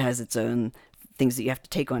 Mm-hmm. It has its own things that you have to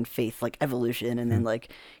take on faith, like evolution, and then like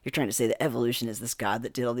you're trying to say that evolution is this God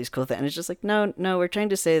that did all these cool things, and it's just like no, we're trying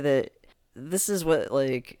to say that this is what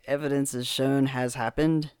like evidence has shown has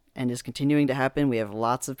happened and is continuing to happen. We have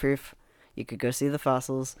lots of proof. You could go see the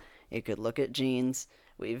fossils. You could look at genes.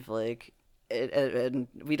 We've like and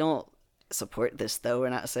we don't support this though. We're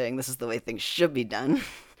not saying this is the way things should be done.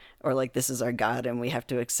 Or like this is our God and we have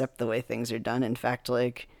to accept the way things are done. In fact,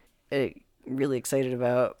 like really excited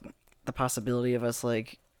about the possibility of us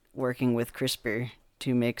like working with CRISPR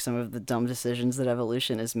to make some of the dumb decisions that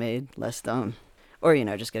evolution has made less dumb. Or,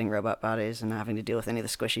 just getting robot bodies and not having to deal with any of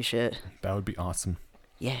the squishy shit. That would be awesome.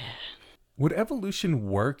 Yeah. Would evolution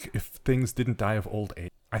work if things didn't die of old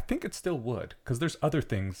age? I think it still would, because there's other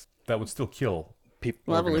things that would still kill. People,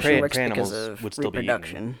 Well, evolution prey works animals because of would still be eaten.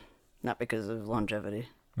 reproduction, not because of longevity.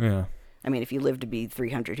 Yeah. I mean, if you live to be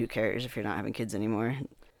 300, who cares if you're not having kids anymore?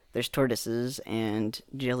 There's tortoises and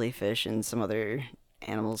jellyfish and some other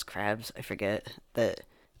animals, crabs, I forget, that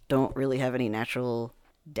don't really have any natural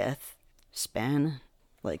death span.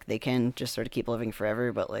 Like, they can just sort of keep living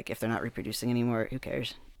forever, but, like, if they're not reproducing anymore, who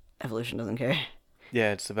cares? Evolution doesn't care.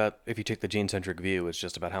 Yeah, it's about, if you take the gene-centric view, it's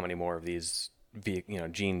just about how many more of these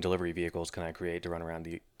gene delivery vehicles can I create to run around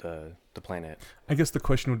the planet. I guess the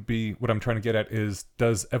question would be, what I'm trying to get at is,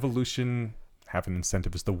 does evolution have an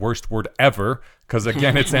incentive is the worst word ever, because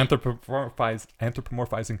again, it's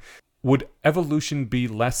anthropomorphizing. Would evolution be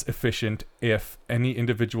less efficient if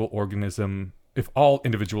all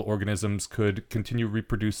individual organisms could continue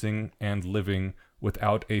reproducing and living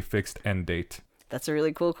without a fixed end date? That's a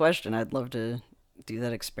really cool question. I'd love to do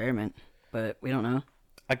that experiment, but we don't know.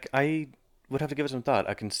 I would have to give it some thought.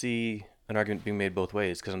 I can see an argument being made both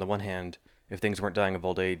ways, because on the one hand, if things weren't dying of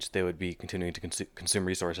old age, they would be continuing to consume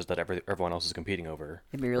resources that everyone else is competing over.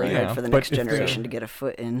 It'd be really Yeah, hard for the but next if they're- generation to get a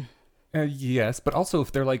foot in. Yes, but also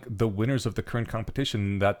if they're like the winners of the current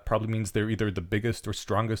competition, that probably means they're either the biggest or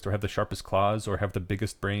strongest or have the sharpest claws or have the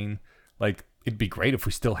biggest brain. Like, it'd be great if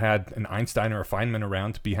we still had an Einstein or a Feynman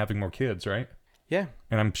around to be having more kids, right? Yeah.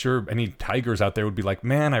 And I'm sure any tigers out there would be like,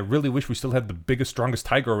 man, I really wish we still had the biggest, strongest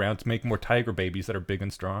tiger around to make more tiger babies that are big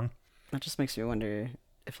and strong. That just makes me wonder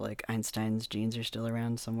if, like, Einstein's genes are still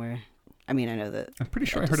around somewhere. I mean, I know that I'm pretty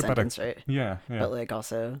sure I they're heard about descendants, right? Yeah. But, like,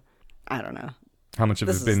 also, I don't know. How much of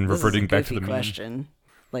This it's been this reverting is a back to goofy the mean? question.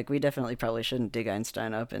 Like, we definitely probably shouldn't dig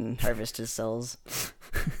Einstein up and harvest his cells,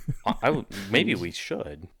 Maybe we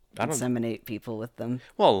should. I don't. inseminate people with them.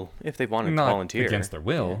 Well, if they wanted to Not volunteer against their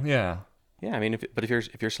will, yeah. Yeah, I mean,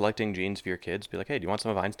 if you're selecting genes for your kids, be like, hey, do you want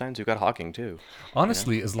some of Einstein's? We've got Hawking too.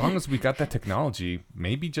 Honestly, as long as we got that technology,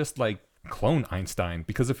 maybe just like clone Einstein.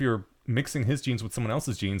 Because if you're mixing his genes with someone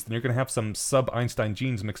else's genes, then you're going to have some sub-Einstein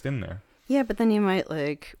genes mixed in there. Yeah, but then you might,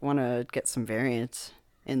 like, want to get some variants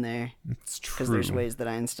in there. It's true. Because there's ways that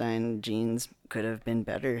Einstein genes could have been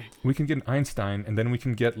better. We can get an Einstein, and then we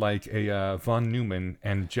can get like a von Neumann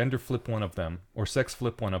and gender flip one of them, or sex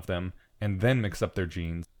flip one of them, and then mix up their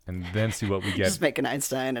genes, and then see what we get. Just make an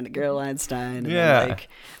Einstein and a girl Einstein. And Yeah. Then, like,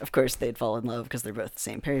 of course, they'd fall in love because they're both the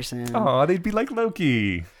same person. Oh, they'd be like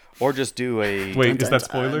Loki. Or just do a. Wait, Dun, is that dun,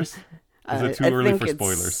 spoilers? Is it too I early think for it's-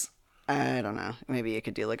 spoilers? I don't know. Maybe you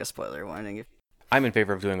could do, like, a spoiler warning. If I'm in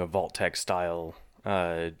favor of doing a Vault-Tec style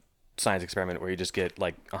science experiment where you just get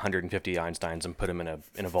like 150 Einsteins and put them in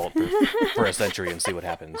a vault for a century and see what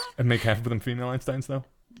happens. And make half of them female Einsteins, though?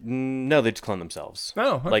 No, they just clone themselves.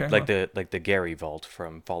 Oh, okay. Like the Gary Vault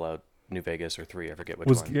from Fallout New Vegas or 3, I forget which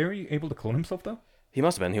Was one. Gary able to clone himself, though? He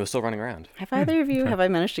must have been. He was still running around. Have either of you, have I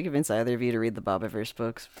managed to convince either of you to read the Bobiverse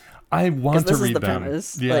books? I Because want to this is read the them.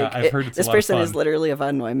 premise. Yeah, Like, I've heard it's this a lot of person is fun. literally a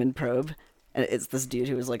von Neumann probe, and it's this dude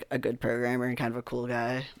who is like a good programmer and kind of a cool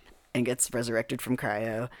guy, and gets resurrected from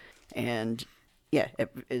cryo, and yeah, it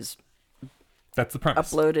is That's the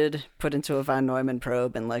premise. uploaded, put into a von Neumann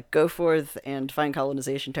probe, and like go forth and find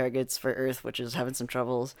colonization targets for Earth, which is having some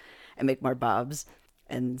troubles, and make more Bobs,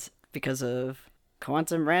 and because of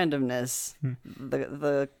quantum randomness,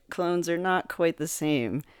 the clones are not quite the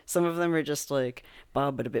same. Some of them are just like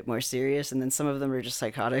Bob but a bit more serious, and then some of them are just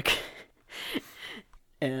psychotic.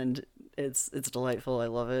 And it's delightful. I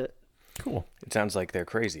love it. Cool. It sounds like they're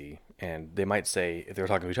crazy, and they might say, if they were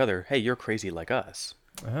talking to each other, hey, you're crazy like us.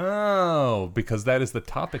 Oh, because that is the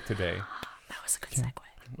topic today. That was a good segue.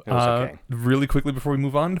 It was okay. Really quickly before we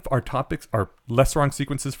move on, our topics, our less wrong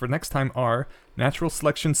sequences for next time are natural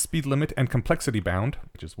selection, speed limit, and complexity bound,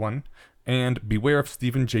 which is one, and beware of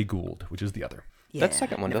Stephen Jay Gould, which is the other. That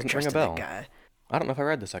second one never doesn't ring a trusted that bell. guy. I don't know if I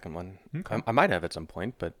read the second one. Okay. I might have at some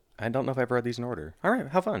point, but I don't know if I've read these in order. All right,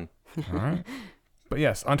 have fun. All right. But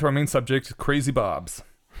yes, onto our main subject, Crazy Bobs.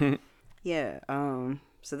 Yeah,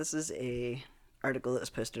 so this is a article that was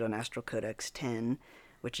posted on Astral Codex 10,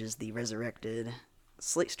 which is the resurrected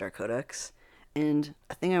Slate Star Codex. And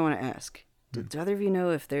a thing I want to ask, do either of you know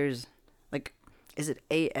if there's, like, is it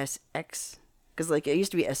ASX? Because, like, it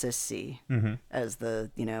used to be SSC as the,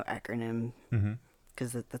 acronym,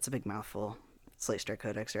 because that's a big mouthful. Slate Star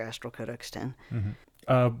Codex or Astral Codex 10.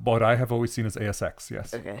 What I have always seen as ASX,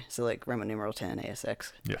 yes. Okay, so, like, Roman numeral 10,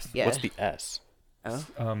 ASX. Yes. Yeah. What's the S? Oh?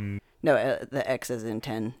 Um. No, the X as in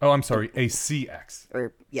 10. Oh, I'm sorry, ACX.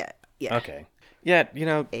 Or, yeah. Okay. Yeah,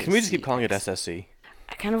 can we just keep calling it ACX. SSC?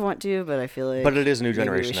 I kind of want to, but I feel like... But it is a new maybe we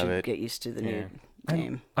generation of should it. Get used to the Yeah. new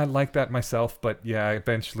name. I like that myself, but yeah,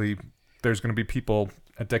 eventually there's going to be people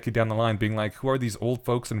a decade down the line being like, who are these old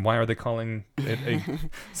folks and why are they calling it a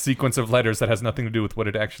sequence of letters that has nothing to do with what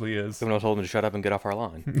it actually is? Someone told them to shut up and get off our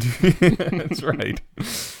lawn. That's right.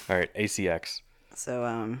 All right, ACX.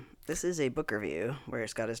 So, this is a book review where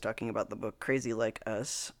Scott is talking about the book Crazy Like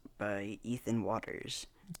Us by Ethan Waters.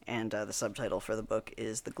 And the subtitle for the book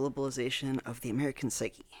is The Globalization of the American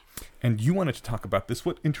Psyche. And you wanted to talk about this.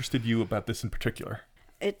 What interested you about this in particular?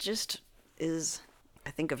 It just is,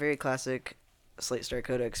 I think, a very classic Slate Star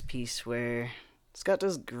Codex piece where Scott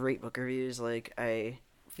does great book reviews. Like, I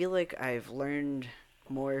feel like I've learned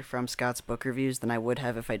more from Scott's book reviews than I would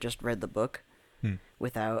have if I just read the book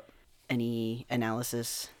without any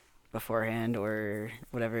analysis beforehand or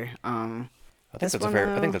whatever. I think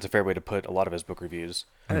that's a fair way to put a lot of his book reviews.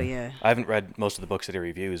 Oh, yeah. I haven't read most of the books that he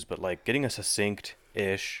reviews, but like getting a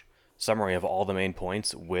succinct-ish summary of all the main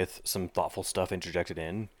points with some thoughtful stuff interjected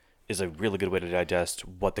in is a really good way to digest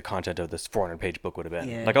what the content of this 400-page book would have been.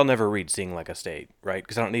 Yeah. Like, I'll never read Seeing Like a State, right?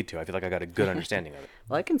 Because I don't need to. I feel like I got a good understanding of it.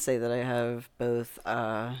 Well, I can say that I have both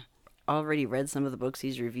already read some of the books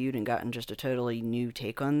he's reviewed and gotten just a totally new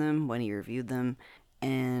take on them when he reviewed them.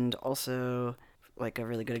 And also, like, a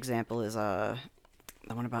really good example is the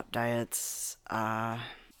one about diets,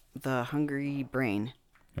 The Hungry Brain.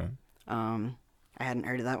 Yeah. I hadn't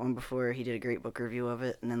heard of that one before. He did a great book review of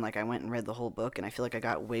it, and then like I went and read the whole book, and I feel like I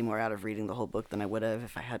got way more out of reading the whole book than I would have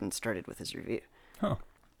if I hadn't started with his review. Huh.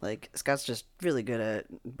 Like, Scott's just really good at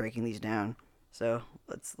breaking these down. So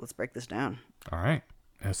let's break this down. All right.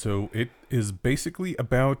 So it is basically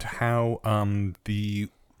about how the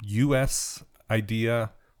U.S.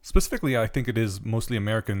 idea, specifically I think it is mostly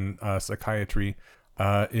American psychiatry,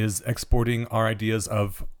 is exporting our ideas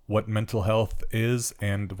of what mental health is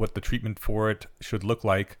and what the treatment for it should look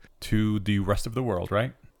like to the rest of the world,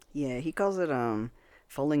 right? Yeah, he calls it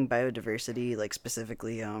falling biodiversity, like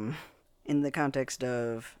specifically in the context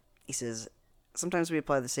of, he says, sometimes we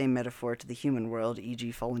apply the same metaphor to the human world,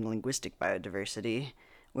 e.g. falling linguistic biodiversity,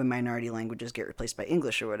 when minority languages get replaced by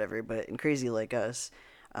English or whatever, but in Crazy Like Us,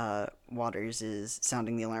 Waters is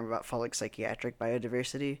sounding the alarm about falling psychiatric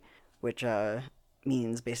biodiversity, which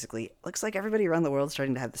means basically, looks like everybody around the world is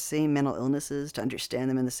starting to have the same mental illnesses, to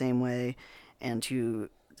understand them in the same way, and to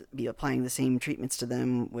be applying the same treatments to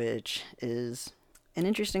them, which is an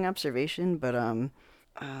interesting observation, but hang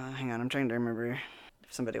on, I'm trying to remember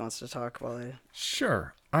if somebody wants to talk while I...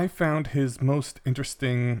 Sure. I found his most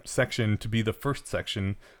interesting section to be the first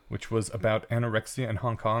section, which was about anorexia in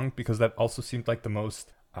Hong Kong, because that also seemed like the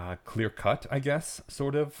most clear-cut, I guess,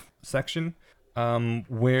 sort of section,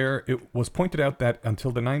 where it was pointed out that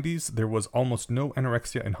until the 90s, there was almost no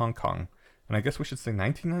anorexia in Hong Kong. And I guess we should say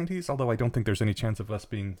 1990s, although I don't think there's any chance of us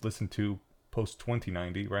being listened to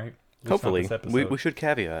post-2090, right? Hopefully. We should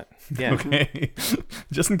caveat. Yeah. Okay.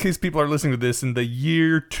 Just in case people are listening to this in the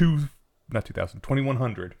year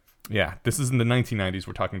 2100. Yeah, this is in the 1990s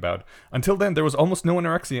we're talking about. Until then, there was almost no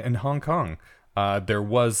anorexia in Hong Kong. There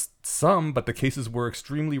was some, but the cases were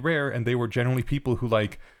extremely rare, and they were generally people who,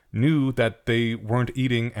 like, knew that they weren't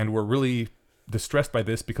eating and were really distressed by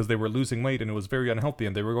this because they were losing weight and it was very unhealthy,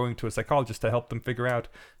 and they were going to a psychologist to help them figure out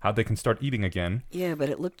how they can start eating again. Yeah, but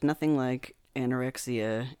it looked nothing like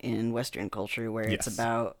anorexia in Western culture, where it's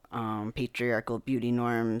about patriarchal beauty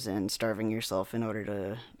norms and starving yourself in order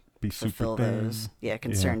to Be fulfill super thin. those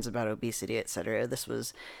concerns about obesity, etc. This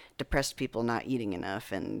was depressed people not eating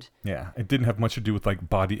enough, and Yeah, it didn't have much to do with, like,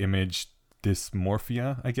 body image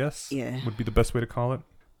dysmorphia, I guess. Yeah. Would be the best way to call it.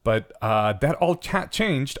 But that all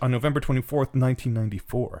changed on November 24th,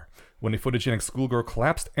 1994, when a photogenic schoolgirl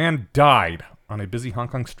collapsed and died on a busy Hong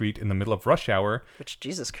Kong street in the middle of rush hour. which,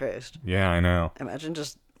 Jesus Christ, Yeah, I know. imagine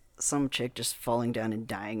just some chick just falling down and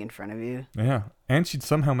dying in front of you. Yeah, and she'd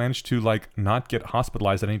somehow managed to, like, not get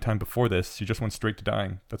hospitalized at any time before this. She just went straight to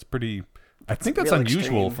dying. That's pretty... I think that's real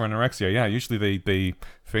unusual extreme. for anorexia. Yeah, usually they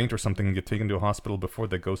faint or something and get taken to a hospital before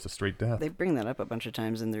that goes to straight death. They bring that up a bunch of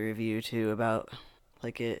times in the review too, about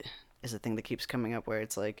like it is a thing that keeps coming up where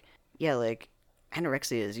it's like, yeah, like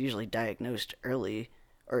anorexia is usually diagnosed early,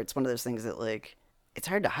 or it's one of those things that like it's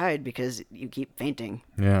hard to hide because you keep fainting,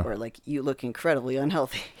 Yeah. or like you look incredibly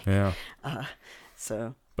unhealthy. Yeah.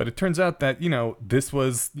 So But it turns out that, you know, this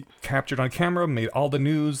was captured on camera, made all the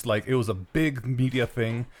news, like it was a big media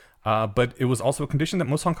thing, but it was also a condition that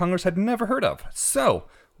most Hong Kongers had never heard of. So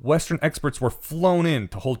Western experts were flown in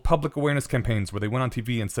to hold public awareness campaigns where they went on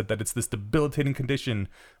TV and said that it's this debilitating condition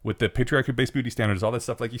with the patriarchy-based beauty standards, all that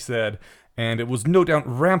stuff like you said, and it was no doubt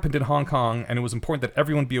rampant in Hong Kong, and it was important that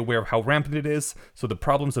everyone be aware of how rampant it is so the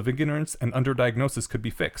problems of ignorance and underdiagnosis could be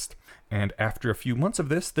fixed. And after a few months of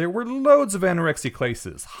this, there were loads of anorexia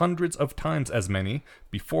cases, hundreds of times as many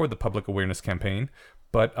before the public awareness campaign,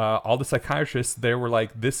 But all the psychiatrists there were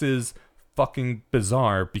like, this is fucking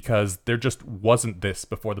bizarre because there just wasn't this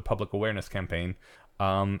before the public awareness campaign.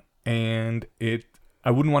 And I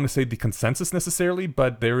wouldn't want to say the consensus necessarily,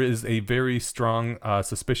 but there is a very strong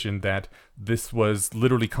suspicion that this was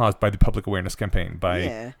literally caused by the public awareness campaign,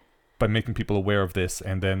 by making people aware of this,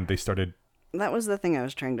 and then they started. That was the thing I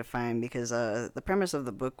was trying to find, because the premise of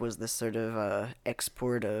the book was this sort of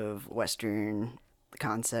export of Western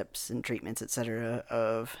concepts and treatments, etc.,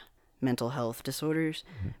 of mental health disorders.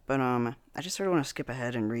 But I just sort of want to skip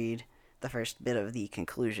ahead and read the first bit of the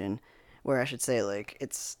conclusion, where I should say, like,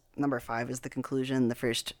 it's number 5 is the conclusion. The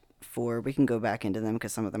first 4, we can go back into them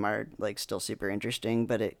because some of them are, like, still super interesting,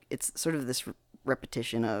 but it's sort of this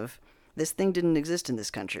repetition of, this thing didn't exist in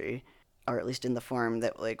this country, or at least in the form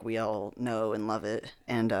that, like, we all know and love it,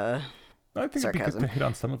 and I think sarcasm. it'd be good to hit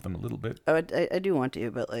on some of them a little bit. Oh, I do want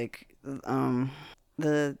to, but, like,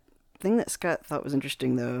 the thing that Scott thought was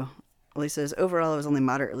interesting, though, well, he says, overall, I was only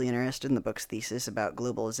moderately interested in the book's thesis about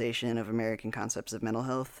globalization of American concepts of mental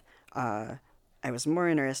health. I was more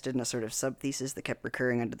interested in a sort of sub-thesis that kept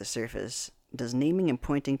recurring under the surface. Does naming and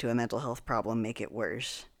pointing to a mental health problem make it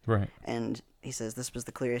worse? Right. And he says this was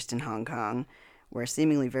the clearest in Hong Kong, where a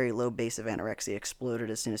seemingly very low base of anorexia exploded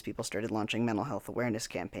as soon as people started launching mental health awareness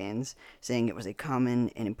campaigns, saying it was a common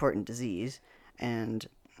and important disease. And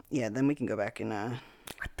yeah, then we can go back and I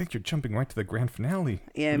think you're jumping right to the grand finale.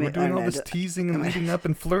 Yeah, we're doing all this teasing and leading up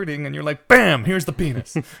and flirting, and you're like, bam, here's the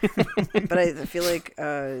penis. But I feel like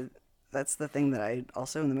that's the thing that I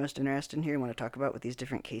also am the most interested in here and want to talk about with these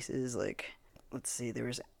different cases. Like, let's see, there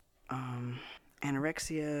was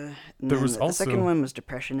anorexia. And there was the also, second one was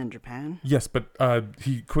depression in Japan. Yes, but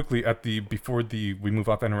he quickly before we move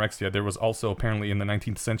off anorexia, there was also apparently in the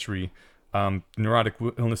 19th century neurotic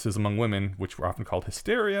illnesses among women, which were often called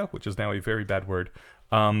hysteria, which is now a very bad word.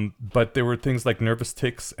 But there were things like nervous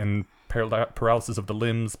tics and paralysis of the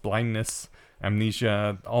limbs, blindness,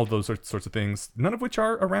 amnesia, all those sorts of things, none of which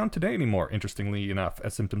are around today anymore, interestingly enough,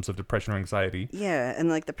 as symptoms of depression or anxiety. Yeah, and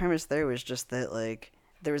like the premise there was just that, like,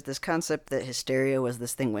 there was this concept that hysteria was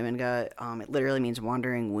this thing women got. It literally means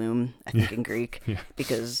wandering womb, I think, in Greek,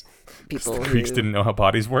 because people the Greeks didn't know how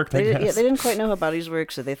bodies worked, I guess. Yeah, they didn't quite know how bodies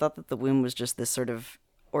work, so they thought that the womb was just this sort of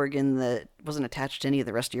organ that wasn't attached to any of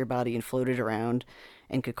the rest of your body and floated around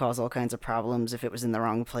and could cause all kinds of problems if it was in the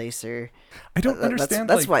wrong place. Or I don't understand.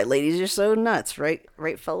 That's why ladies are so nuts, right,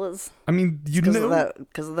 fellas? I mean,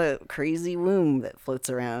 because of the crazy womb that floats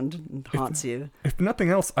around and haunts you. If nothing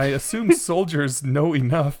else, I assume soldiers know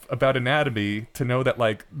enough about anatomy to know that,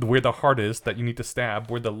 like, where the heart is that you need to stab,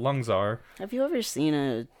 where the lungs are. Have you ever seen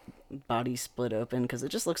a body split open? Because it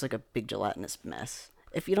just looks like a big gelatinous mess.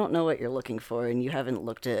 If you don't know what you're looking for and you haven't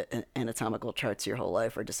looked at anatomical charts your whole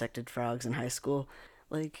life or dissected frogs in high school,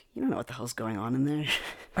 like, you don't know what the hell's going on in there.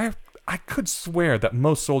 I could swear that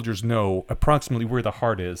most soldiers know approximately where the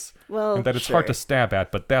heart is. Well, and that it's hard to stab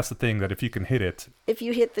at, but that's the thing, that if you can hit it. If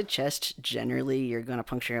you hit the chest, generally, you're going to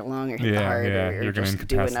puncture it lung or hit the heart or you're just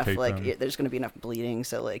do enough, like, them. There's going to be enough bleeding,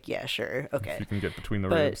 so, like, yeah, sure, okay. If you can get between the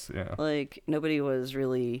ribs, yeah. Like, nobody was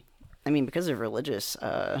really, I mean, because of religious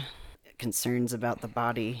concerns about the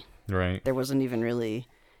body, right? There wasn't even really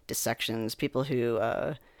dissections. People who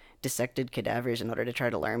dissected cadavers in order to try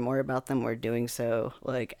to learn more about them were doing so,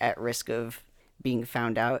 like, at risk of being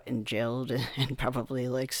found out and jailed and probably,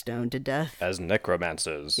 like, stoned to death. As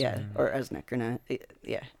necromancers. Yeah, or as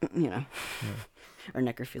yeah, you know, or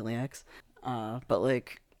necrophiliacs. But,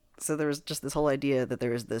 like, so there was just this whole idea that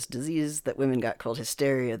there was this disease that women got called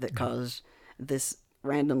hysteria that caused this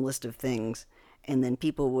random list of things, and then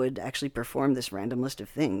people would actually perform this random list of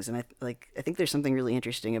things. And I think there's something really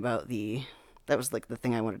interesting about that was, like, the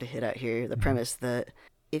thing I wanted to hit at here, the premise that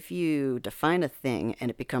if you define a thing and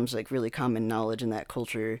it becomes, like, really common knowledge in that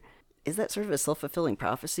culture, is that sort of a self-fulfilling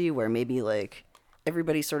prophecy where maybe, like,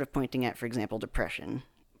 everybody's sort of pointing at, for example, depression,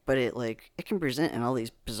 but it can present in all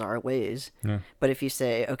these bizarre ways. Yeah. But if you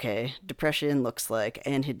say, okay, depression looks like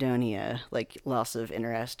anhedonia, like loss of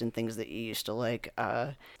interest in things that you used to like,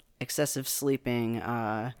 excessive sleeping,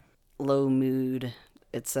 low mood,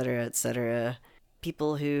 etc.,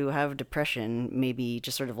 people who have depression maybe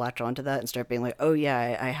just sort of latch onto that and start being like, oh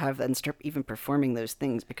yeah, I have that, and start even performing those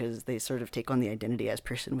things because they sort of take on the identity as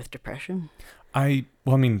person with depression. I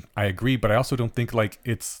agree, but I also don't think, like,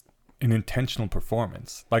 it's an intentional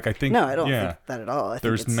performance. Like, I think... No, I don't think that at all. I think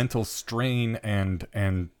there's mental strain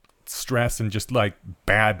and stress and just, like,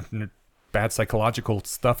 bad psychological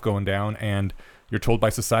stuff going down, and you're told by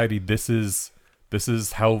society this is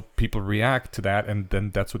how people react to that, and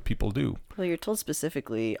then that's what people do. Well, you're told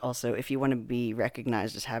specifically also, if you want to be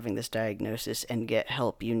recognized as having this diagnosis and get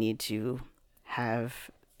help, you need to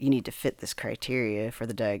you need to fit this criteria for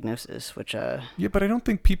the diagnosis, which Yeah, but I don't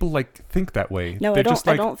think people like think that way. No, They're I don't- just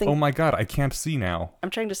like, I don't think- oh my god, I can't see now. I'm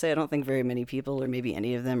trying to say I don't think very many people, or maybe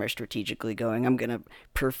any of them, are strategically going, I'm going to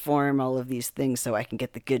perform all of these things so I can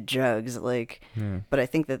get the good drugs. Like, but I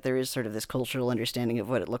think that there is sort of this cultural understanding of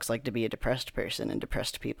what it looks like to be a depressed person, and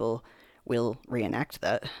depressed people will reenact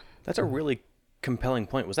that. That's a really compelling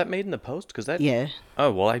point. Was that made in the post? Because that. Yeah.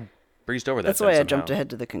 Oh well, I breezed over that. That's then why I somehow. jumped ahead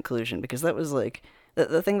to the conclusion, because that was like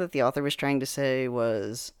the thing that the author was trying to say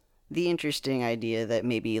was the interesting idea that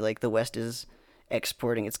maybe like the West is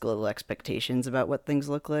exporting its global expectations about what things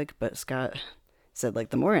look like, but Scott said like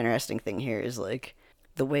the more interesting thing here is like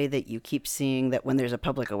the way that you keep seeing that when there's a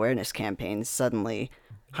public awareness campaign, suddenly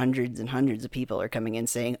hundreds and hundreds of people are coming in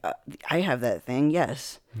saying, I have that thing,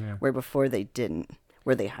 yes. Yeah. Where before they didn't.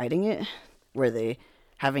 Were they hiding it? Were they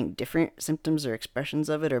having different symptoms or expressions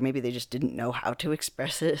of it? Or maybe they just didn't know how to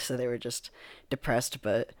express it, so they were just depressed,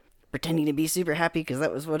 but pretending to be super happy because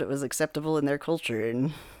that was what it was acceptable in their culture.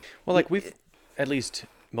 And Well, like we've, at least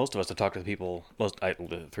most of us have talked to the people,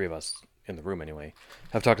 the three of us in the room anyway,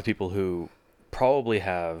 have talked to people who probably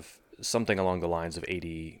have something along the lines of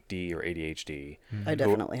ADD or ADHD. I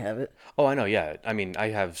definitely have it. Oh, I know, yeah. I mean, I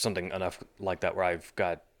have something enough like that where I've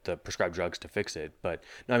got the prescribed drugs to fix it. But,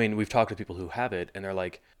 no, I mean, we've talked to people who have it, and they're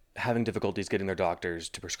like having difficulties getting their doctors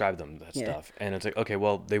to prescribe them that stuff. And it's like, okay,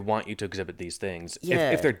 well, they want you to exhibit these things. Yeah.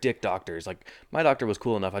 If they're dick doctors. Like, my doctor was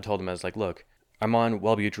cool enough. I told him, I was like, look, I'm on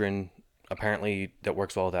Wellbutrin. Apparently, that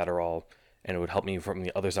works well with Adderall, and it would help me from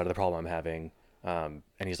the other side of the problem I'm having. And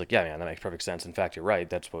he's like, yeah, man, that makes perfect sense. In fact, you're right.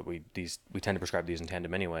 That's what we tend to prescribe these in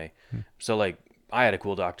tandem anyway. So, like, I had a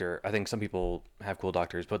cool doctor. I think some people have cool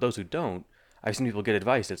doctors, but those who don't, I've seen people get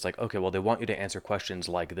advice. It's like, okay, well, they want you to answer questions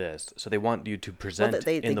like this. So they want you to present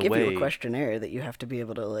They in the give way. you a questionnaire that you have to be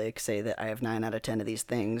able to like say that I have 9 out of 10 of these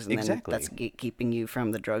things, and Exactly. then that's gatekeeping you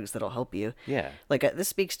from the drugs that'll help you. Yeah. Like this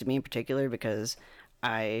speaks to me in particular because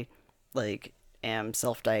I like am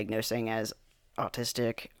self-diagnosing as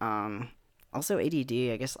autistic. Also ADD.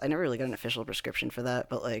 I guess I never really got an official prescription for that,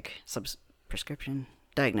 but like prescription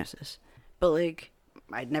diagnosis. But like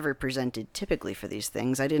I'd never presented typically for these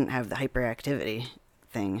things. I didn't have the hyperactivity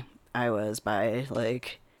thing. I was by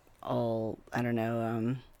like all I don't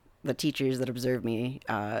know the teachers that observed me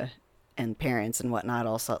and parents and whatnot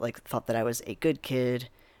all thought that I was a good kid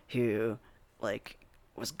who like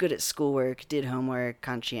was good at schoolwork, did homework,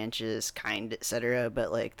 conscientious, kind, etc.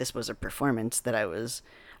 But like this was a performance that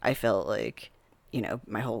I felt like, you know,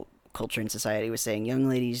 my whole culture and society was saying young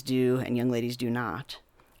ladies do and young ladies do not,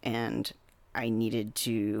 and I needed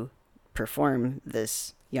to perform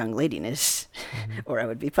this young ladiness or I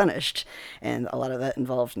would be punished. And a lot of that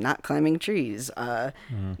involved not climbing trees.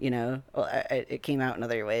 You know, well, it came out in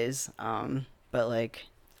other ways. But like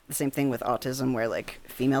the same thing with autism where like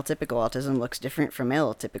female typical autism looks different from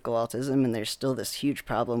male typical autism. And there's still this huge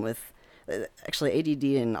problem with actually ADD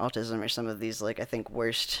and autism are some of these like I think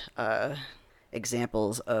worst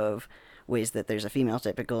examples of ways that there's a female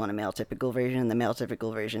typical and a male typical version. The male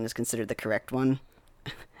typical version is considered the correct one.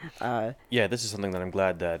 Yeah, this is something that I'm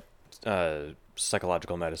glad that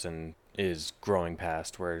psychological medicine is growing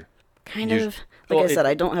past, where Kind Us- of. Like well, I it- said,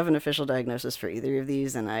 I don't have an official diagnosis for either of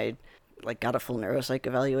these, and I like got a full neuropsych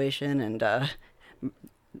evaluation, and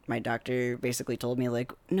my doctor basically told me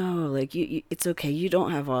like, no, like you it's okay, you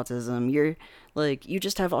don't have autism. You're like you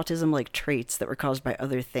just have autism like traits that were caused by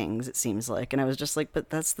other things. It seems like, and I was just like, but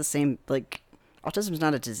that's the same. Like, autism's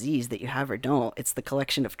not a disease that you have or don't. It's the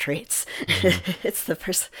collection of traits. It's the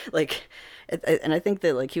person like, and I think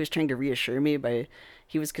that like he was trying to reassure me by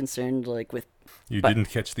he was concerned like with You But- didn't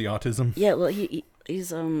catch the autism? yeah, well,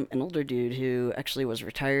 he's an older dude who actually was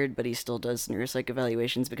retired, but he still does neuropsych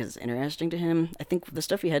evaluations because it's interesting to him. I think the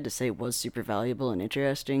stuff he had to say was super valuable and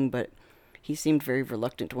interesting, but he seemed very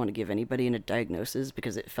reluctant to want to give anybody a diagnosis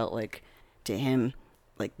because it felt like, to him,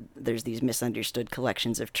 like there's these misunderstood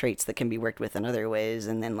collections of traits that can be worked with in other ways,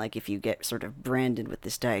 and then like if you get sort of branded with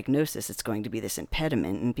this diagnosis, it's going to be this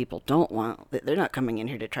impediment, and people don't want. They're not coming in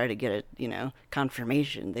here to try to get a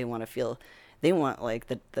confirmation. They want to feel. They want like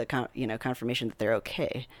the confirmation that they're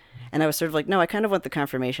okay, and I was sort of like, no, I kind of want the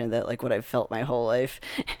confirmation that like what I've felt my whole life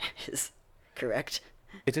is correct.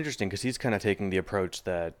 it's interesting because he's kind of taking the approach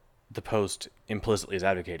that the Post implicitly is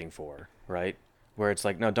advocating for, right? Where it's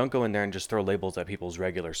like, no, don't go in there and just throw labels at people's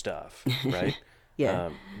regular stuff, right? Yeah.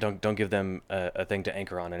 Don't give them a thing to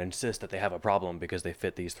anchor on and insist that they have a problem because they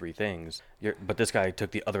fit these three things. But this guy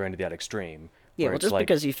took the other end of that extreme, Yeah, where well, it's just like,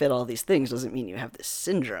 because you fit all these things doesn't mean you have this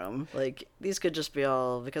syndrome. Like, these could just be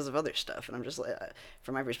all because of other stuff. And I'm just like,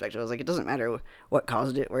 from my perspective, I was like, it doesn't matter what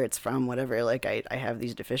caused it, where it's from, whatever. Like, I have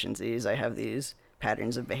these deficiencies, I have these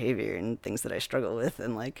patterns of behavior and things that I struggle with.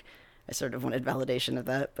 And, like, I sort of wanted validation of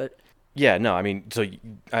that. But yeah, no, I mean, so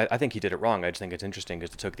I think he did it wrong. I just think it's interesting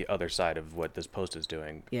because it took the other side of what this post is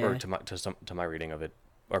doing, or Yeah. to my reading of it,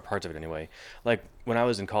 or parts of it anyway. Like when I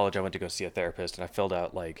was in college, I went to go see a therapist, and I filled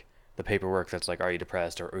out like the paperwork that's like, are you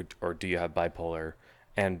depressed, or do you have bipolar?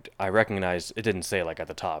 And I recognized it didn't say like at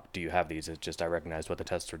the top, do you have these? It's just I recognized what the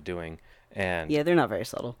tests were doing, and yeah, they're not very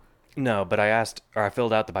subtle. no, but I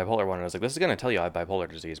filled out the bipolar one, and I was like, this is gonna tell you I have bipolar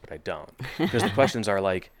disease, but I don't, because the questions are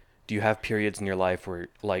like, do you have periods in your life where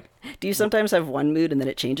like Do you sometimes have one mood and then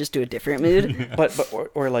it changes to a different mood?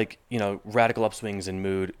 or like, you know, radical upswings in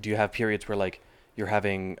mood? Do you have periods where like you're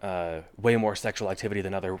having way more sexual activity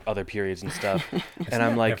than other periods and stuff? And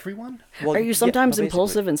I'm like, everyone? well, Are you yeah, sometimes well, basically.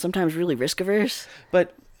 impulsive and sometimes really risk averse?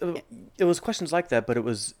 But it was questions like that, but it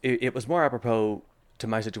was more apropos to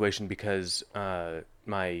my situation because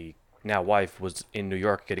my now wife was in New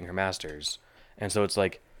York getting her master's, and so it's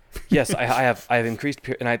like, yes, I have increased,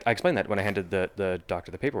 and I explained that when I handed the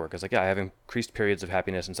doctor the paperwork. I was like, yeah, I have increased periods of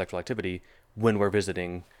happiness and sexual activity when we're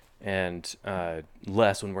visiting, and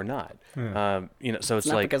less when we're not. You know, so it's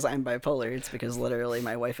Not like, because I'm bipolar, it's because literally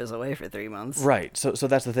my wife is away for 3 months. right. So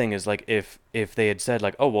that's the thing is like if they had said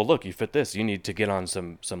like, oh well, look, you fit this, you need to get on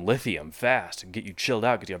some lithium fast and get you chilled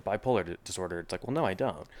out because you have bipolar disorder. It's like, well, no, I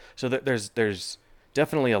don't. So there's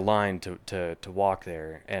definitely a line to walk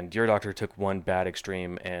there, and your doctor took one bad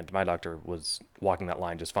extreme, and my doctor was walking that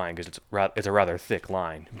line just fine because it's a rather thick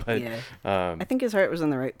line. But Yeah. um, I think his heart was in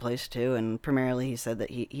the right place too, and primarily he said that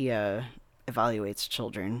he evaluates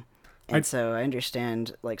children. And so I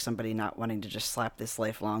understand like somebody not wanting to just slap this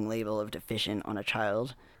lifelong label of deficient on a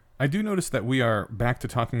child. I do notice that we are back to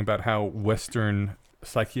talking about how Western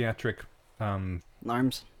psychiatric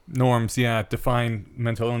Norms. norms, define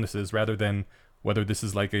mental illnesses rather than whether this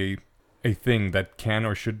is like a thing that can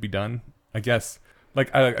or should be done. I guess,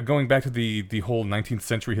 like going back to the whole 19th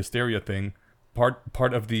century hysteria thing,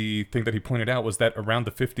 part of the thing that he pointed out was that around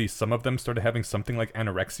the 50s, some of them started having something like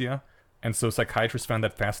anorexia. And so psychiatrists found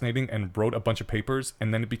that fascinating and wrote a bunch of papers,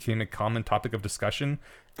 and then it became a common topic of discussion.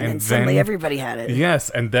 And then suddenly everybody had it. Yes,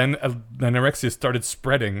 and then anorexia started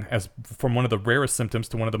spreading as from one of the rarest symptoms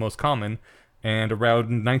to one of the most common. And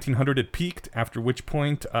around 1900 it peaked, after which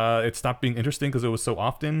point it stopped being interesting because it was so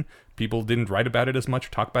often. People didn't write about it as much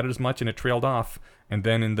or talk about it as much, and it trailed off. And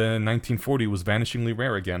then in the 1940s it was vanishingly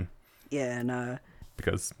rare again. Yeah, and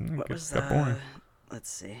Because what it was got boring.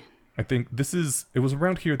 Let's see. I think it was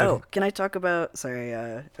around here that... Oh, can I talk about... Sorry,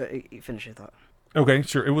 you finish your thought. Okay,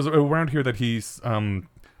 sure. It was around here that he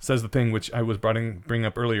says the thing which I was bringing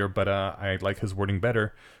up earlier, but I like his wording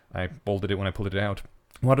better. I bolded it when I pulled it out.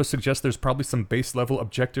 Watto suggests there's probably some base-level,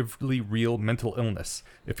 objectively real mental illness.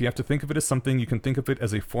 If you have to think of it as something, you can think of it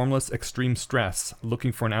as a formless, extreme stress,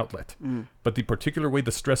 looking for an outlet. But the particular way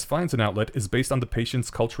the stress finds an outlet is based on the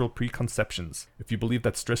patient's cultural preconceptions. If you believe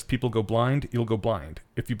that stressed people go blind, you'll go blind.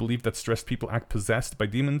 If you believe that stressed people act possessed by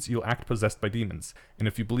demons, you'll act possessed by demons. And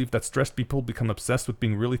if you believe that stressed people become obsessed with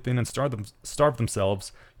being really thin and starve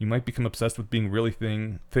themselves, you might become obsessed with being really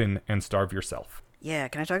thin and starve yourself. Yeah,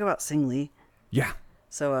 can I talk about Sing Lee? Yeah.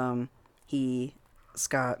 So,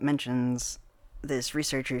 Scott mentions this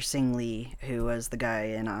researcher, Sing Lee, who was the guy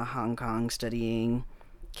in Hong Kong studying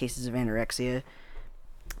cases of anorexia.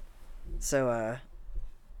 So,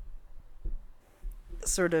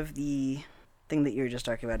 sort of the thing that you were just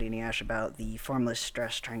talking about, Eneash, about the formless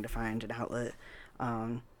stress trying to find an outlet.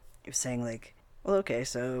 You're saying, like, well, okay,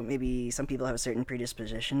 so maybe some people have a certain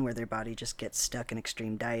predisposition where their body just gets stuck in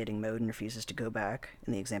extreme dieting mode and refuses to go back,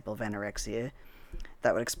 in the example of anorexia.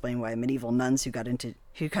 That would explain why medieval nuns who got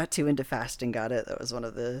too into fasting got it. That was one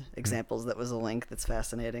of the examples that was a link that's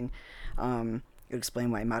fascinating. It would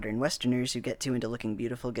explain why modern Westerners who get too into looking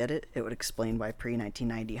beautiful get it. It would explain why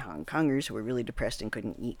pre-1990 Hong Kongers who were really depressed and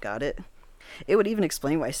couldn't eat got it. It would even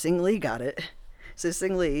explain why Sing Lee got it. So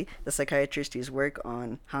Sing Lee, the psychiatrist whose work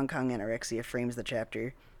on Hong Kong anorexia frames the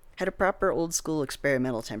chapter, had a proper old-school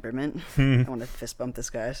experimental temperament. I want to fist bump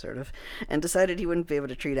this guy, sort of. And decided he wouldn't be able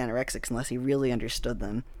to treat anorexics unless he really understood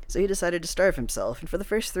them. So he decided to starve himself, and for the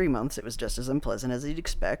first 3 months it was just as unpleasant as you'd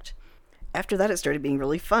expect. After that it started being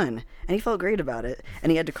really fun, and he felt great about it,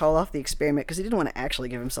 and he had to call off the experiment because he didn't want to actually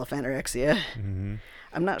give himself anorexia.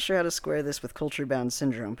 I'm not sure how to square this with culture-bound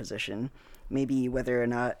syndrome position. Maybe whether or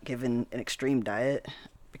not given an extreme diet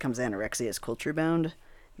becomes anorexia is culture-bound.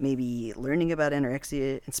 Maybe learning about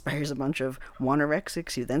anorexia inspires a bunch of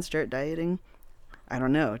wanorexics who then start dieting. I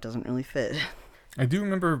don't know. It doesn't really fit. I do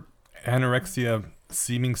remember anorexia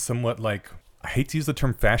seeming somewhat like, I hate to use the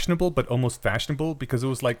term fashionable, but almost fashionable, because it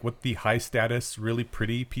was like what the high status, really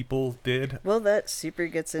pretty people did. Well, that super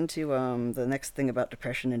gets into the next thing about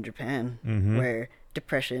depression in Japan, where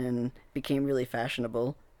depression became really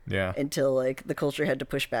fashionable. Yeah. Until like the culture had to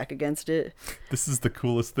push back against it. This is the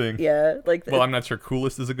coolest thing. Yeah, like well, I'm not sure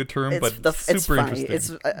coolest is a good term, but it's super funny.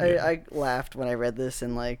 interesting. I laughed when I read this,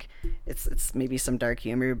 and like it's maybe some dark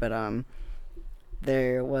humor, but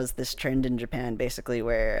there was this trend in Japan basically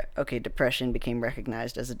where depression became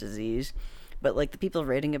recognized as a disease, but like the people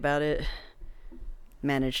writing about it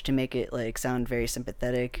managed to make it like sound very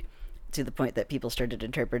sympathetic, to the point that people started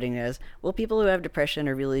interpreting it as, well, people who have depression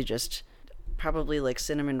are really just probably like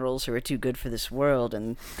cinnamon rolls who are too good for this world,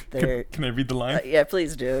 and they're Can I read the line? yeah,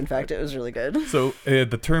 please do. In fact, it was really good. So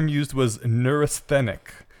the term used was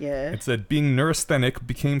neurasthenic. Yeah. It said being neurasthenic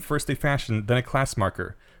became first a fashion, then a class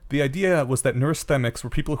marker. The idea was that neurasthenics were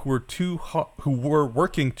people who were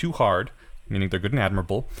working too hard, meaning they're good and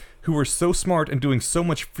admirable, who were so smart and doing so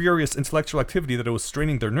much furious intellectual activity that it was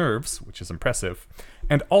straining their nerves, which is impressive,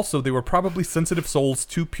 and also they were probably sensitive souls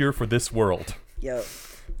too pure for this world. Yep.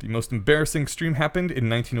 The most embarrassing extreme happened in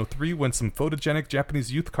 1903 when some photogenic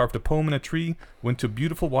Japanese youth carved a poem in a tree, went to a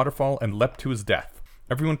beautiful waterfall, and leapt to his death.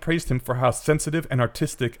 Everyone praised him for how sensitive and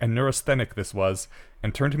artistic and neurasthenic this was,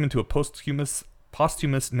 and turned him into a posthumous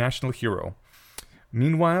national hero.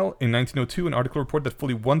 Meanwhile, in 1902, an article reported that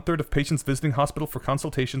fully 1/3 of patients visiting hospital for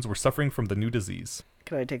consultations were suffering from the new disease.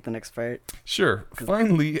 Can I take the next part? Sure.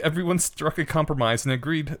 Finally, everyone struck a compromise and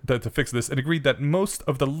agreed to fix this, and agreed that most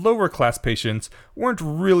of the lower class patients weren't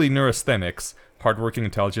really neurasthenics, hardworking,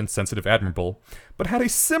 intelligent, sensitive, admirable, but had a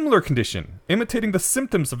similar condition, imitating the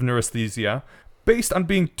symptoms of neurasthenia, based on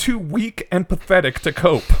being too weak and pathetic to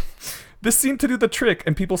cope. This seemed to do the trick,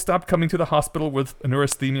 and people stopped coming to the hospital with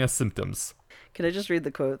neurasthenia symptoms. Can I just read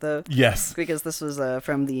the quote, though? Yes. Because this was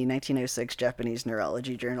from the 1906 Japanese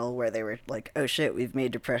Neurology Journal, where they were like, oh shit, we've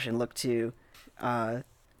made depression look too,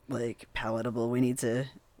 like, palatable. We need to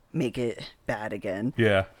make it bad again.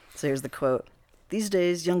 Yeah. So here's the quote. These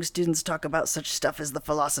days, young students talk about such stuff as the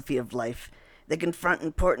philosophy of life. They confront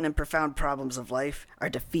important and profound problems of life, are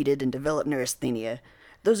defeated, and develop neurasthenia.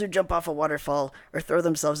 Those who jump off a waterfall or throw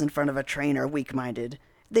themselves in front of a train are weak-minded.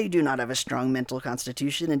 They do not have a strong mental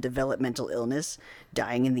constitution and develop mental illness,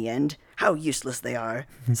 dying in the end. How useless they are.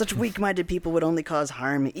 Such weak-minded people would only cause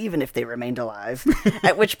harm even if they remained alive.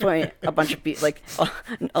 At which point, a bunch of people, like,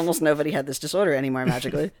 almost nobody had this disorder anymore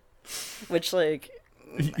magically. Which, like,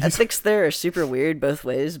 ethics there are super weird both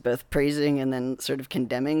ways, both praising and then sort of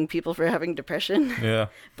condemning people for having depression. Yeah.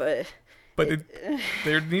 But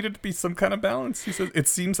there needed to be some kind of balance. He says, it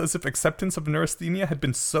seems as if acceptance of neurasthenia had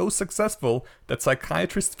been so successful that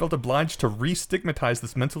psychiatrists felt obliged to re-stigmatize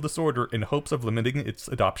this mental disorder in hopes of limiting its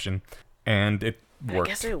adoption. And it worked.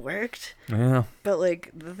 I guess it worked. Yeah. But, like,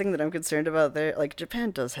 the thing that I'm concerned about there, like, Japan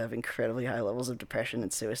does have incredibly high levels of depression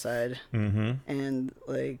and suicide. Mm-hmm. And,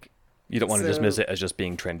 like... You don't want to dismiss it as just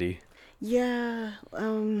being trendy. Yeah,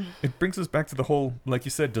 It brings us back to the whole, like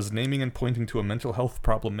you said, does naming and pointing to a mental health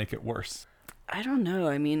problem make it worse? I don't know.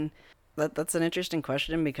 I mean, that's an interesting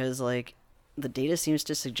question because, like, the data seems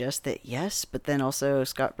to suggest that yes, but then also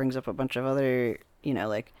Scott brings up a bunch of other, you know,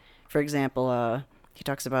 like, for example, he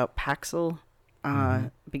talks about Paxil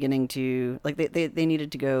beginning to, like, they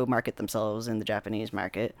needed to go market themselves in the Japanese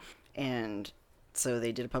market, and so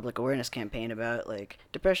they did a public awareness campaign about, like,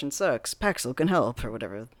 depression sucks, Paxil can help, or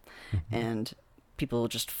whatever. And people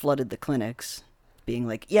just flooded the clinics, being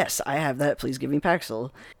like, yes, I have that, please give me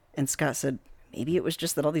Paxil. And Scott said, maybe it was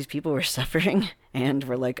just that all these people were suffering, and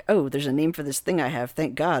were like, oh, there's a name for this thing I have,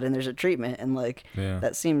 thank God, and there's a treatment. And, like,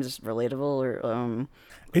 that seems relatable, or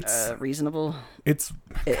it's reasonable. It's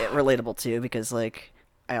relatable, too, because, like,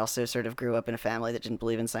 I also sort of grew up in a family that didn't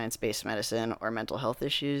believe in science-based medicine or mental health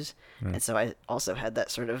issues. And so I also had that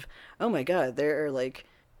sort of, oh my God, there are, like,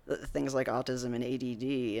 things like autism and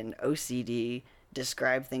ADD and OCD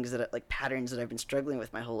describe things that, like, patterns that I've been struggling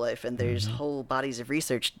with my whole life. And there's whole bodies of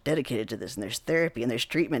research dedicated to this, and there's therapy and there's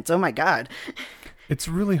treatments. Oh my God. It's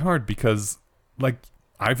really hard because, like,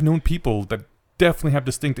 I've known people that definitely have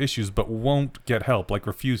distinct issues but won't get help, like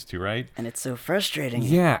refuse to, right? And it's so frustrating.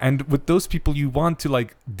 Yeah, and with those people, you want to,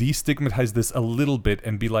 like, destigmatize this a little bit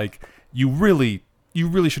and be like, you really you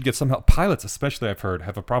really should get some help. Pilots, especially, I've heard,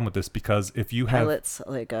 have a problem with this because if you have Pilots,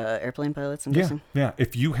 like airplane pilots, I'm yeah, guessing. yeah.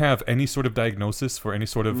 If you have any sort of diagnosis for any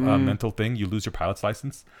sort of mental thing, you lose your pilot's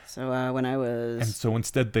license. So when I was... And so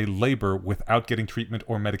instead they labor without getting treatment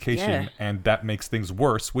or medication, Yeah. and that makes things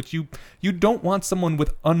worse, which you don't want someone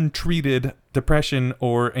with untreated depression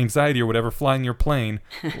or anxiety or whatever flying your plane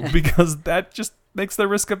because that just makes the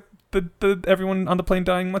risk of the everyone on the plane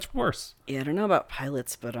dying much worse. Yeah, I don't know about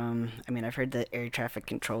pilots, but I mean, I've heard that air traffic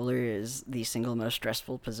controller is the single most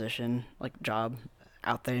stressful position, like job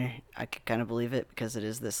out there. I could kind of believe it because it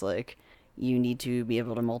is this like you need to be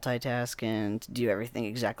able to multitask and do everything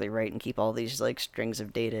exactly right and keep all these like strings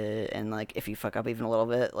of data, and like if you fuck up even a little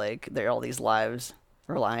bit, like there are all these lives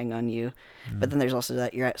relying on you. But then there's also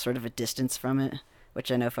that you're at sort of a distance from it,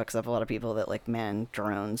 which I know fucks up a lot of people that like man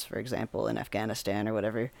drones, for example, in Afghanistan or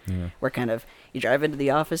whatever. Yeah. Where kind of you drive into the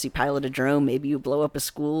office, you pilot a drone, maybe you blow up a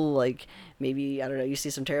school, like maybe, I don't know, you see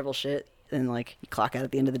some terrible shit, and like you clock out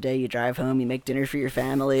at the end of the day, you drive home, you make dinner for your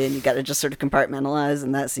family, and you got to just sort of compartmentalize,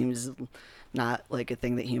 and that seems not like a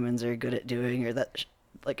thing that humans are good at doing, or that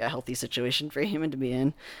like a healthy situation for a human to be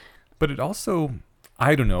in. But it also,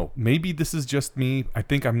 I don't know, maybe this is just me. I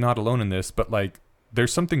think I'm not alone in this, but like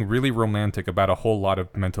there's something really romantic about a whole lot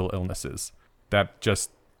of mental illnesses that just,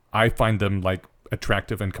 I find them like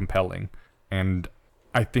attractive and compelling. And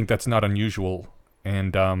I think that's not unusual.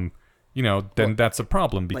 And, you know, then Well, that's a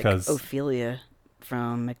problem because... Like Ophelia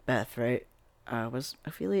from Macbeth, right? Was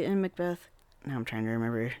Ophelia in Macbeth? Now I'm trying to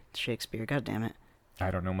remember Shakespeare. God damn it. I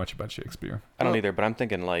don't know much about Shakespeare. I don't Well- either, but I'm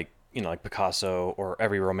thinking like, you know, like Picasso or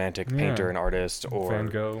every romantic painter Yeah. and artist, or Van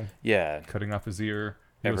Gogh yeah, cutting off his ear.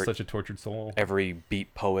 He was Every- such a tortured soul. every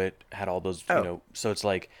beat poet had all those, Oh. you know. So it's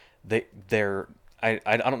like they're. I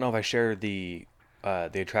don't know if I share the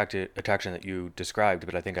attraction that you described,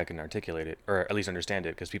 but I think I can articulate it, or at least understand it,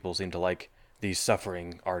 because people seem to like these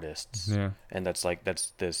suffering artists, Yeah. and that's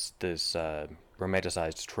this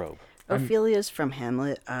romanticized trope. Ophelia's from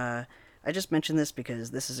Hamlet. I just mentioned this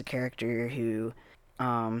because this is a character who,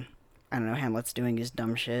 I don't know, Hamlet's doing his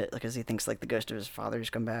dumb shit because he thinks like the ghost of his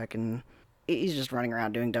father's come back, and he's just running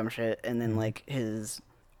around doing dumb shit, and then like his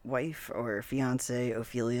wife or fiance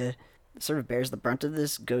Ophelia sort of bears the brunt of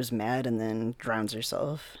this, goes mad, and then drowns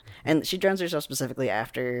herself. And she drowns herself specifically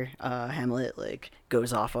after Hamlet like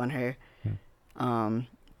goes off on her.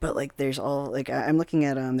 But like there's all like I'm looking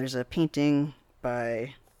at there's a painting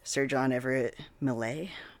by Sir John Everett Millais.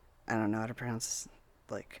 I don't know how to pronounce,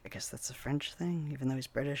 like, I guess that's a French thing, even though he's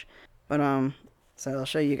British. But so I'll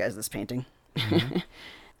show you guys this painting.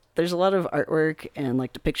 There's a lot of artwork and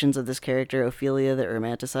like depictions of this character Ophelia that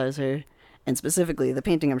romanticize her, and specifically the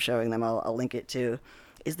painting I'm showing them, I'll link it to,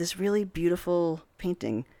 is this really beautiful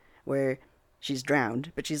painting where she's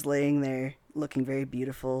drowned, but she's laying there looking very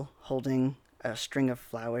beautiful, holding a string of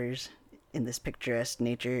flowers in this picturesque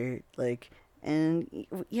nature, like. And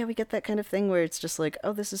yeah, we get that kind of thing where it's just like,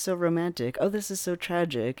 oh, this is so romantic, oh, this is so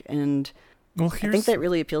tragic, and Well, I think that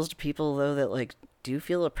really appeals to people though that like do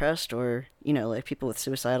feel oppressed, or you know, like people with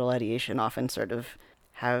suicidal ideation often sort of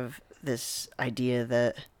have this idea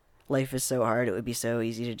that life is so hard, it would be so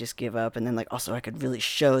easy to just give up, and then like also I could really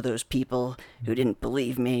show those people who didn't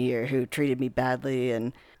believe me or who treated me badly.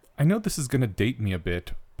 And I know this is going to date me a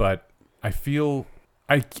bit, but I feel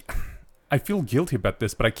guilty about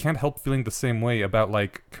this, but I can't help feeling the same way about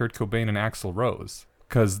like Kurt Cobain and Axl Rose,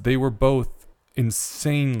 because they were both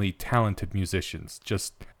insanely talented musicians,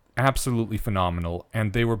 just absolutely phenomenal,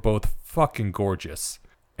 and they were both fucking gorgeous.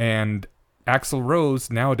 And Axl Rose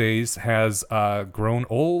nowadays has grown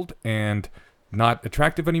old and not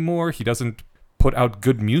attractive anymore. He doesn't put out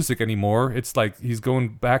good music anymore. It's like he's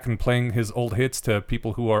going back and playing his old hits to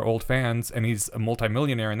people who are old fans, and he's a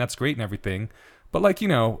multimillionaire, and that's great and everything. But like, you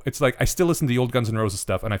know, it's like I still listen to the old Guns N' Roses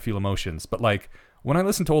stuff and I feel emotions. But like when I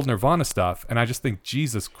listen to old Nirvana stuff and I just think,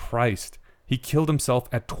 Jesus Christ, he killed himself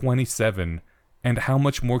at 27, and how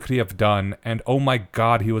much more could he have done? And oh my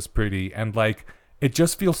God, he was pretty. And like, it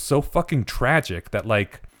just feels so fucking tragic that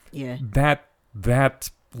like yeah, that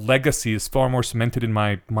legacy is far more cemented in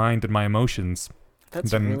my mind and my emotions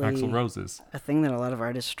that's than really Axl Rose's. a thing that a lot of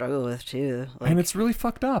artists struggle with too. Like, And it's really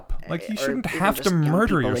fucked up. Like, you or shouldn't even have to just young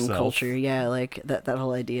murder people in yourself. culture, yeah, like that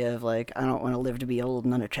whole idea of like I don't want to live to be old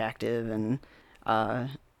and unattractive and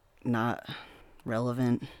not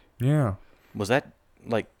relevant. Yeah. Was that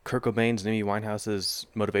like Kurt Cobain's and Amy Winehouse's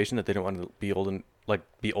motivation that they didn't want to be old and No, I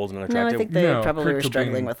unattractive? think they No, probably Kurt were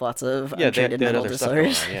struggling Cobain- with lots of Yeah, they had untreated mental other stuff going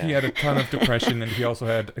disorders. on, yeah. He had a ton of depression, and he also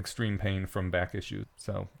had extreme pain from back issues.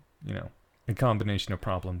 So, you know, a combination of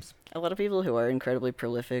problems. A lot of people who are incredibly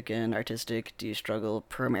prolific and artistic do struggle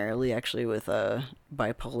primarily actually with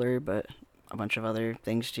bipolar, but a bunch of other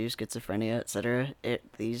things too, schizophrenia, etc.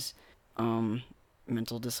 These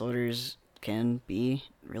mental disorders can be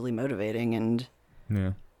really motivating, and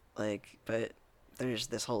Yeah. like, but there's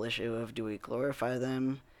this whole issue of, do we glorify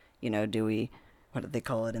them? Do we, what did they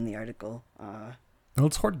call it in the article? Well,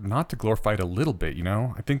 it's hard not to glorify it a little bit,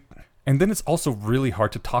 I think. And then it's also really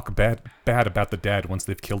hard to talk bad about the dead once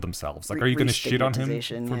they've killed themselves. Like, are you going to shit on him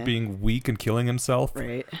for yeah. being weak and killing himself?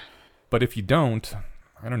 Right. But if you don't,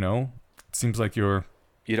 I don't know. It seems like You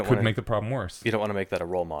don't could want make the problem worse. You don't want to make that a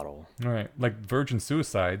role model. All right. Like Virgin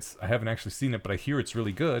Suicides, I haven't actually seen it, but I hear it's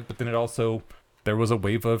really good. But then there was a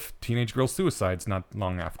wave of teenage girl suicides not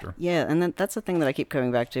long after. Yeah, and that's the thing that I keep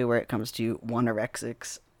coming back to where it comes to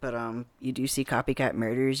anorexics. But you do see copycat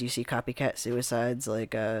murders, you see copycat suicides.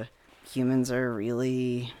 Like, humans are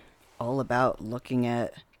really all about looking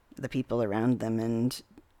at the people around them and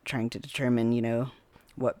trying to determine,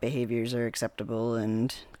 what behaviors are acceptable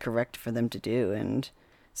and correct for them to do. And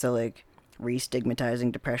so, like,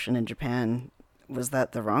 re-stigmatizing depression in Japan, was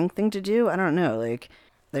that the wrong thing to do? I don't know. Like,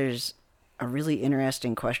 there's a really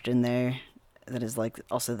interesting question there that is, like,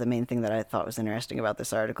 also the main thing that I thought was interesting about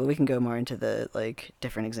this article. We can go more into the, like,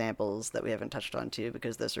 different examples that we haven't touched on too,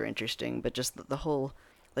 because those are interesting. But just the whole,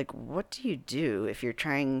 like, what do you do if you're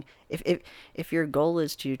trying, if your goal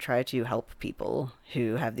is to try to help people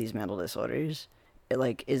who have these mental disorders?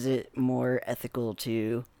 Like, is it more ethical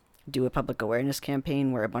to do a public awareness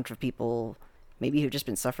campaign where a bunch of people, maybe who've just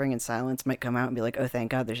been suffering in silence, might come out and be like, oh,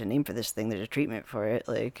 thank God there's a name for this thing, there's a treatment for it,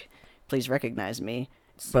 like, please recognize me.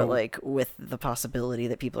 But, like, with the possibility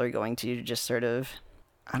that people are going to just sort of,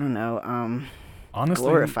 I don't know, honestly,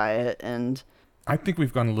 glorify it. And I think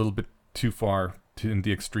we've gone a little bit too far in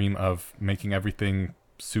the extreme of making everything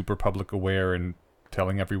super public aware and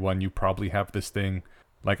telling everyone you probably have this thing.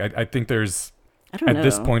 Like, I think there's, at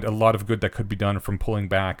this point, a lot of good that could be done from pulling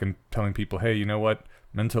back and telling people, hey, you know what?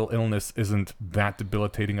 Mental illness isn't that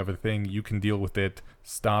debilitating of a thing. You can deal with it.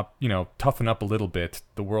 Stop, toughen up a little bit.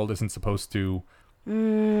 The world isn't supposed to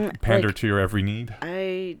pander to your every need.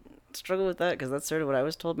 I struggle with that because that's sort of what I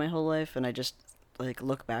was told my whole life, and I just, like,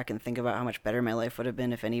 look back and think about how much better my life would have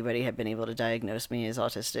been if anybody had been able to diagnose me as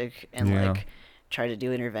autistic and like try to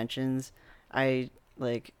do interventions. I,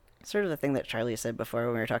 like, sort of the thing that Charlie said before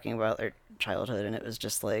when we were talking about our childhood, and it was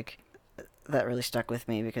just like, that really stuck with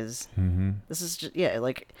me because this is just,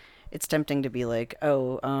 like, it's tempting to be like,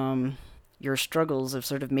 oh, your struggles have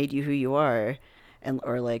sort of made you who you are,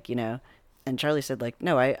 or like, and Charlie said, like,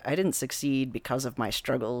 no, I didn't succeed because of my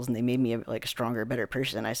struggles and they made me a stronger, better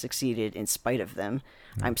person. I succeeded in spite of them.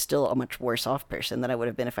 I'm still a much worse off person than I would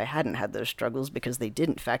have been if I hadn't had those struggles, because they did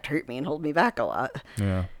in fact hurt me and hold me back a lot.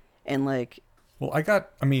 Yeah. And like, well,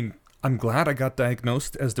 I'm glad I got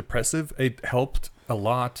diagnosed as depressive. It helped a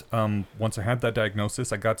lot. Once I had that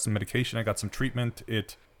diagnosis, I got some medication, I got some treatment.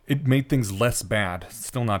 It made things less bad.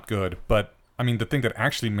 Still not good, but the thing that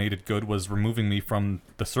actually made it good was removing me from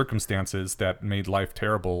the circumstances that made life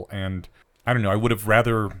terrible. And I don't know, I would have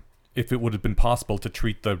rather, if it would have been possible, to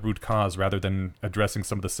treat the root cause rather than addressing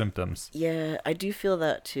some of the symptoms. Yeah, I do feel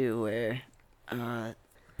that too, where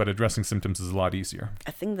but addressing symptoms is a lot easier.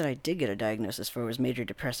 A thing that I did get a diagnosis for was major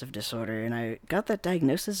depressive disorder, and I got that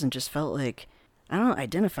diagnosis and just felt like, I don't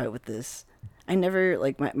identify with this. I never,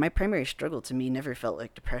 like, my primary struggle to me never felt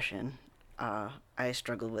like depression. I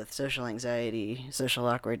struggled with social anxiety, social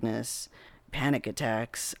awkwardness, panic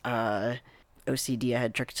attacks, OCD. I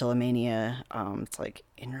had trichotillomania. It's like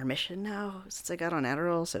in remission now since I got on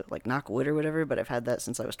Adderall, so like knock wood or whatever, but I've had that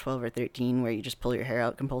since I was 12 or 13, where you just pull your hair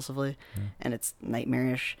out compulsively and it's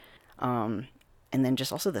nightmarish. And then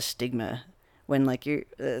just also the stigma when like you're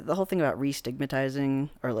the whole thing about re-stigmatizing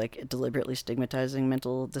or like deliberately stigmatizing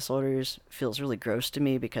mental disorders feels really gross to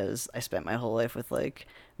me, because I spent my whole life with, like,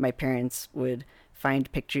 my parents would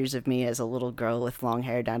find pictures of me as a little girl with long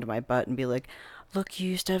hair down to my butt and be like, look, you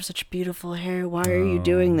used to have such beautiful hair. Why are you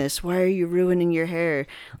doing this? Why are you ruining your hair?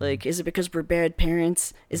 Like, is it because we're bad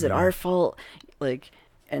parents? Is it our fault? Like,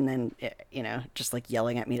 and then, just like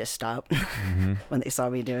yelling at me to stop when they saw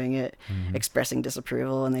me doing it, expressing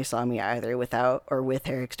disapproval when they saw me either without or with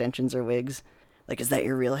hair extensions or wigs. Like, is that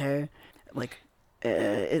your real hair? Like,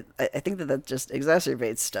 I think that just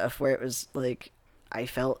exacerbates stuff where it was like, I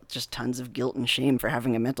felt just tons of guilt and shame for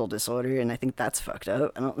having a mental disorder, and I think that's fucked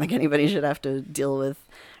up. I don't think anybody should have to deal with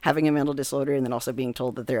having a mental disorder and then also being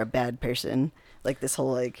told that they're a bad person. Like, this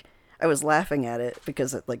whole, like, I was laughing at it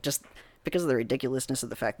because it, like, just because of the ridiculousness of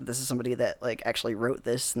the fact that this is somebody that, like, actually wrote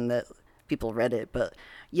this and that people read it. But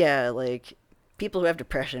yeah, like, people who have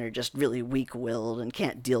depression are just really weak-willed and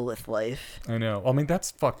can't deal with life. I know. I mean, that's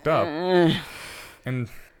fucked up. And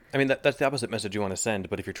I mean, that's the opposite message you want to send,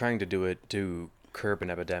 but if you're trying to do it to curb an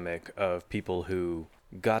epidemic of people who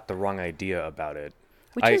got the wrong idea about it.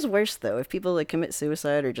 Which is worse, though, if people like commit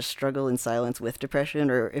suicide or just struggle in silence with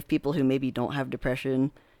depression, or if people who maybe don't have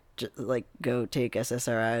depression like go take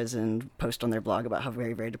SSRIs and post on their blog about how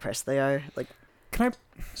very, very depressed they are. Like, Can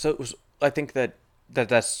I? So I think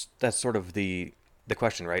that's sort of the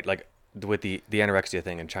question, right? Like with the anorexia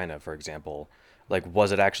thing in China, for example, like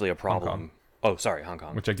was it actually a problem? Oh, sorry, Hong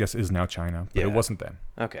Kong. Which I guess is now China, but Yeah. it wasn't then.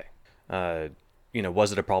 Okay.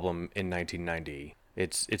 Was it a problem in 1990?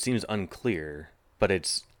 It seems unclear, but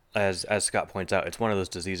it's as Scott points out, it's one of those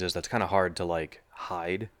diseases that's kind of hard to like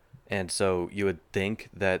hide. And so you would think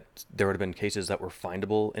that there would have been cases that were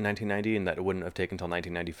findable in 1990 and that it wouldn't have taken until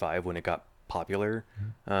 1995 when it got popular.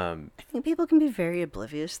 I think people can be very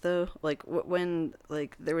oblivious, though. Like when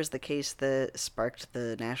like there was the case that sparked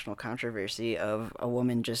the national controversy of a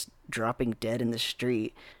woman just dropping dead in the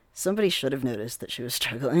street. Somebody should have noticed that she was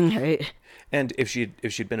struggling, right? And if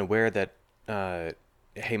she'd been aware that,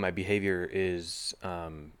 hey, my behavior is,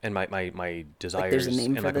 and my desires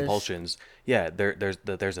name and for my this? compulsions, yeah, there's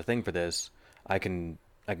a thing for this. I can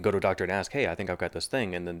go to a doctor and ask, hey, I think I've got this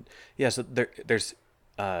thing, and then yeah, so there's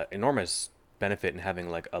enormous benefit in having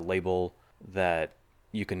like a label that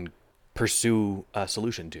you can pursue a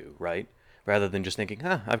solution to, right? Rather than just thinking,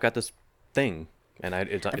 I've got this thing. And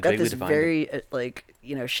it's I've got vaguely this defined. very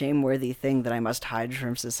shameworthy thing that I must hide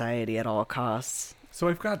from society at all costs. So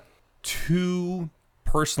I've got two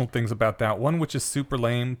personal things about that. One which is super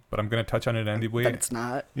lame, but I'm going to touch on it anyway. But it's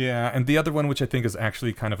not. Yeah, and the other one, which I think is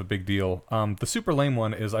actually kind of a big deal. The super lame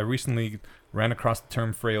one is I recently ran across the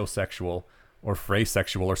term phrasexual or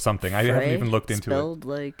phrasexual or something. I haven't even looked into spelled it.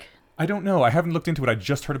 Like I don't know. I haven't looked into it. I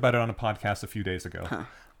just heard about it on a podcast a few days ago. Huh.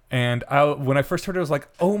 And when I first heard it, I was like,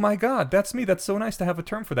 oh my God, that's me. That's so nice to have a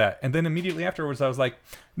term for that. And then immediately afterwards, I was like,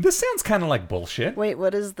 this sounds kind of like bullshit. Wait,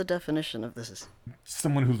 what is the definition of this?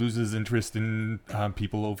 Someone who loses interest in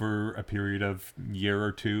people over a period of year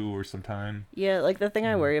or two or some time. Yeah, like the thing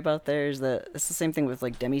I worry about there is that it's the same thing with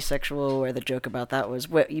like demisexual, where the joke about that was,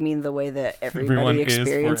 what you mean the way that Everyone everybody is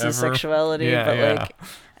experiences forever. sexuality, Yeah, but yeah. like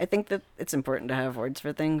I think that it's important to have words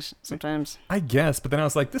for things sometimes. I guess, but then I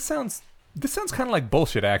was like, this sounds kind of like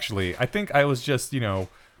bullshit, actually. I think I was just,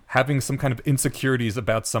 having some kind of insecurities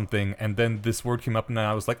about something, and then this word came up, and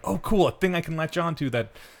I was like, oh, cool, a thing I can latch on to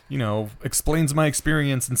that, explains my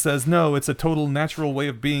experience and says, no, it's a total natural way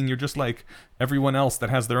of being. You're just like everyone else that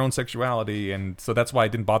has their own sexuality. And so that's why I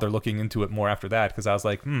didn't bother looking into it more after that, because I was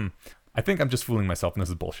like, I think I'm just fooling myself, and this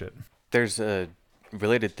is bullshit. There's a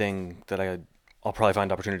related thing that I'll probably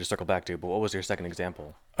find opportunity to circle back to, but what was your second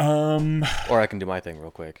example? Or I can do my thing real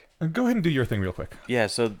quick. Go ahead and do your thing real quick. Yeah,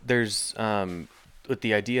 so there's with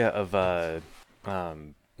the idea of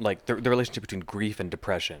like the relationship between grief and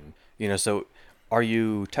depression. So are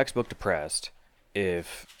you textbook depressed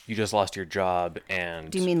if you just lost your job and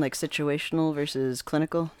Do you mean like situational versus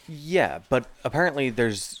clinical? Yeah, but apparently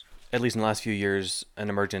there's, at least in the last few years, an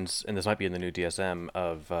emergence, and this might be in the new DSM,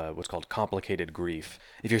 of what's called complicated grief.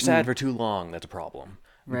 If you're sad for too long, that's a problem.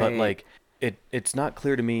 But Right. like it's not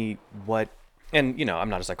clear to me what, and I'm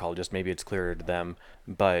not a psychologist, maybe it's clearer to them,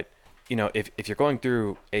 but if you're going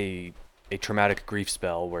through a traumatic grief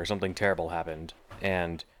spell where something terrible happened,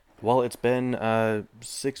 and well, it's been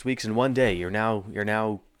 6 weeks and 1 day, you're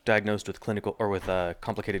now diagnosed with clinical or with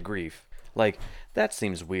complicated grief. Like, that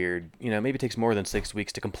seems weird. Maybe it takes more than 6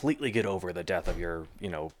 weeks to completely get over the death of your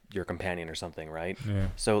companion or something, right? Yeah.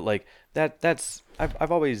 So like that's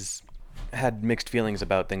I've always had mixed feelings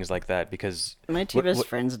about things like that, because My two best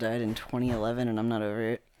friends died in 2011, and I'm not over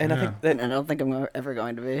it. and I Yeah. think that And I don't think I'm ever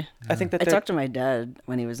going to be. I think that I there- talked to my dad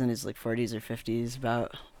when he was in his like 40s or 50s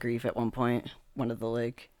about grief at one point. One of the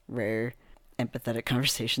like rare empathetic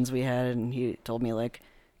conversations we had, and he told me like,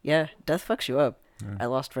 yeah, death fucks you up. I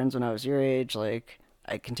lost friends when I was your age. Like,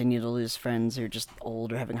 I continue to lose friends who are just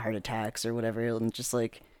old or having heart attacks or whatever, and just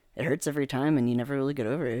like it hurts every time, and you never really get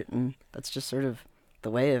over it, and that's just sort of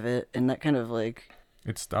the way of it. And that kind of like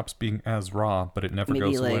It stops being as raw, but it never maybe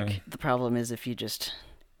goes like away. the problem is if you just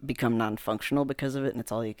become non-functional because of it, and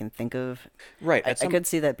it's all you can think of. right. I could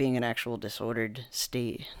see that being an actual disordered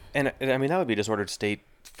state. And I mean, that would be a disordered state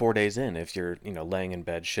 4 days in, if you're, laying in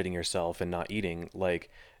bed, shitting yourself and not eating. Like,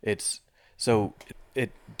 it's so it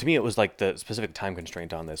to me, it was like the specific time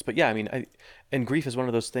constraint on this. But yeah, I mean, and grief is one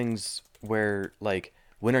of those things where, like,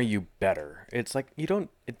 when are you better? It's like,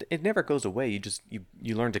 it never goes away.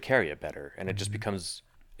 You learn to carry it better, and it just becomes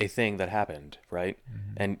a thing that happened, right?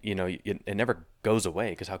 And, it never goes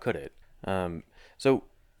away, because how could it? So,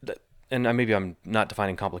 and maybe I'm not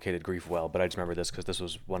defining complicated grief well, but I just remember this because this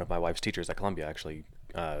was one of my wife's teachers at Columbia actually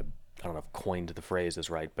I don't know if coined the phrase is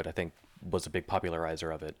right, but I think was a big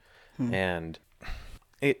popularizer of it. And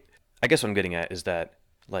I guess what I'm getting at is that,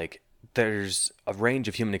 like, there's a range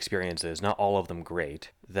of human experiences, not all of them great,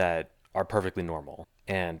 that are perfectly normal.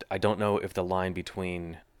 And I don't know if the line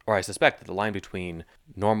between, or I suspect that the line between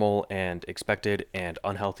normal and expected and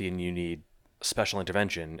unhealthy and you need special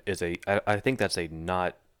intervention is I think that's a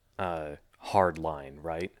not hard line,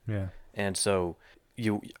 right? Yeah. And so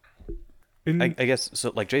In, I guess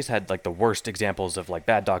so. Like Jace had like the worst examples of like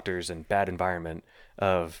bad doctors and bad environment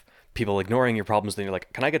of people ignoring your problems. Then you're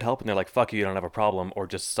like, "Can I get help?" And they're like, "Fuck you, you don't have a problem," or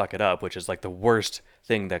just suck it up, which is like the worst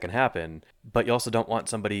thing that can happen. But you also don't want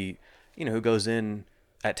somebody, who goes in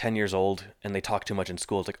at 10 years old and they talk too much in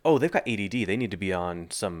school. It's like, oh, they've got ADD. They need to be on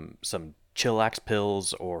some chillax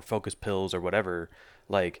pills or focus pills or whatever.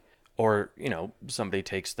 Like, or somebody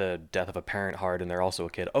takes the death of a parent hard and they're also a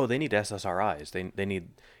kid. Oh, they need SSRIs. They need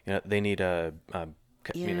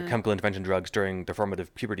chemical intervention drugs during their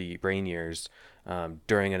formative puberty brain years,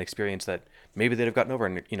 during an experience that maybe they'd have gotten over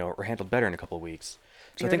and or handled better in a couple of weeks.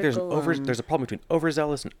 So I think there's a problem between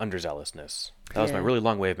overzealous and underzealousness. That was my really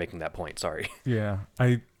long way of making that point. Sorry. Yeah.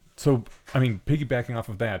 Piggybacking off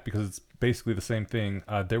of that, because it's basically the same thing.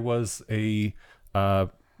 There was a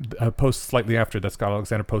post slightly after that Scott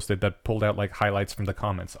Alexander posted that pulled out like highlights from the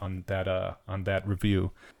comments on that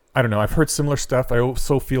review. I don't know. I've heard similar stuff. I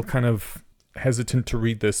also feel kind of hesitant to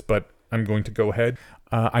read this, but I'm going to go ahead.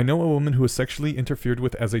 I know a woman who was sexually interfered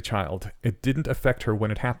with as a child. It didn't affect her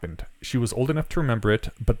when it happened. She was old enough to remember it,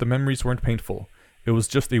 but the memories weren't painful. It was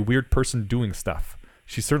just a weird person doing stuff.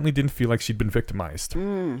 She certainly didn't feel like she'd been victimized.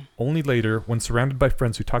 Only later, when surrounded by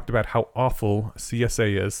friends who talked about how awful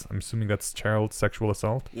CSA is, I'm assuming that's child sexual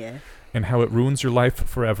assault, and how it ruins your life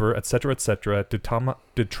forever, etc., did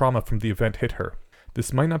trauma from the event hit her.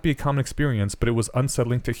 This might not be a common experience, but it was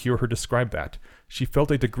unsettling to hear her describe that. She felt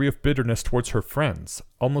a degree of bitterness towards her friends,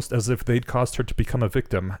 almost as if they'd caused her to become a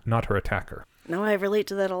victim, not her attacker. No, I relate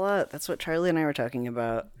to that a lot. That's what Charlie and I were talking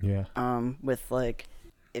about. Yeah. With like,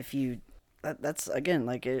 if you, that's again,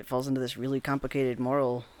 like it falls into this really complicated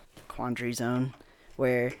moral quandary zone,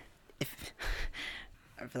 where if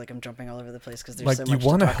I feel like I'm jumping all over the place because there's like so you much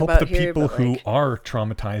want to to talk help about the here, people but, who like, are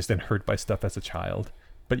traumatized and hurt by stuff as a child.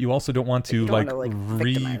 But you also don't want to you don't wanna,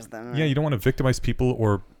 victimize them. Yeah, you don't want to victimize people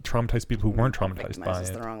or traumatize people who weren't traumatized victimize by is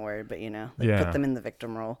it. the wrong word, but Yeah. put them in the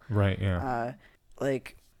victim role. Right, yeah.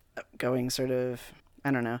 Going sort of,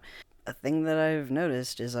 I don't know. A thing that I've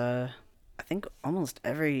noticed is I think almost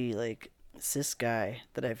every like cis guy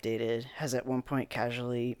that I've dated has at one point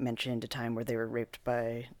casually mentioned a time where they were raped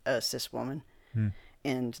by a cis woman.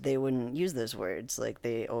 And they wouldn't use those words. Like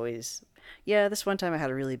they always, this one time I had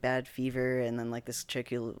a really bad fever, and then like this chick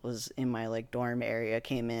who was in my like dorm area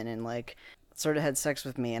came in and like sort of had sex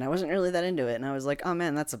with me, and I wasn't really that into it, and I was like, oh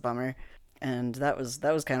man, that's a bummer. And that was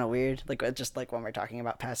kind of weird, like just like when we're talking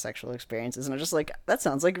about past sexual experiences, and I'm just like, that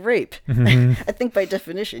sounds like rape. I think by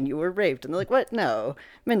definition you were raped. And they're like, what? No,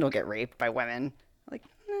 men don't get raped by women. Like,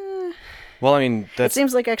 nah. Well, I mean, It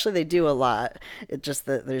seems like actually they do a lot. It's just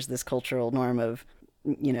that there's this cultural norm of,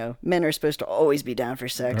 men are supposed to always be down for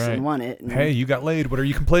sex Right. and want it. And Hey, you got laid. What are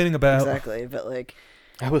you complaining about? exactly, but like,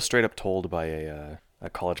 I was straight up told by a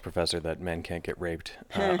college professor that men can't get raped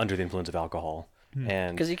under the influence of alcohol.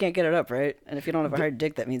 And because you can't get it up, right? And if you don't have a hard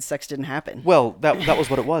dick, that means sex didn't happen. well, that was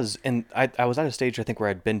what it was. And I was at a stage, I think, where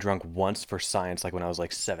I'd been drunk once for science, like when I was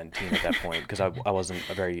like 17 at that point, because I wasn't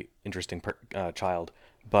a very interesting child.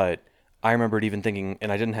 But I remembered even thinking,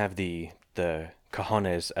 and I didn't have the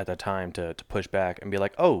cojones at the time to push back and be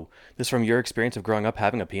like, oh, this from your experience of growing up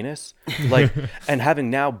having a penis? Like, and having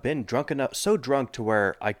now been so drunk to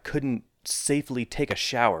where I couldn't safely take a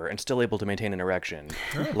shower and still able to maintain an erection.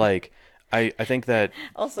 Like, I think that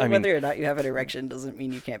Also, whether or not you have an erection doesn't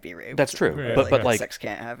mean you can't be raped. that's true. Yeah. But like, sex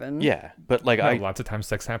can't happen. yeah, but like No, lots of times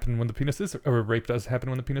sex happen when the penis is, or rape does happen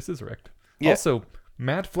when the penis is erect. Yeah. Also,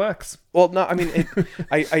 mad flex. well, no, I mean,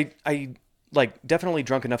 I like definitely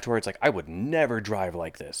drunk enough to where it's like I would never drive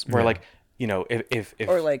like this. Where Yeah. like, if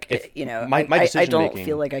Or like, if I decision don't making,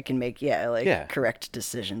 feel like I can make Yeah. correct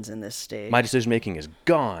decisions in this stage. my decision making is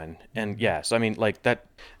gone. And yeah, so I mean like that.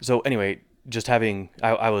 So anyway, just having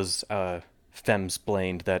I was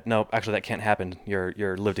femsplained that no, actually that can't happen.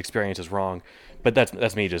 Your lived experience is wrong. But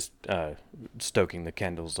that's me just stoking the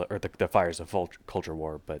candles or the fires of culture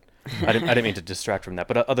war. But I didn't mean to distract from that.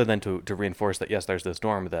 But other than to reinforce that, yes, there's this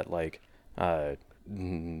norm that like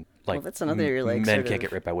that's another, like, men sort can't of-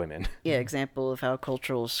 get raped by women. Yeah, example of how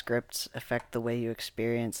cultural scripts affect the way you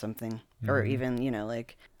experience something. Or even,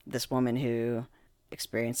 like this woman who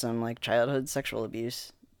experienced some like childhood sexual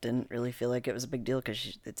abuse didn't really feel like it was a big deal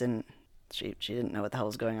because it didn't she didn't know what the hell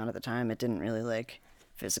was going on at the time. It didn't really like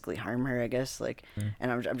physically harm her, I guess. Like,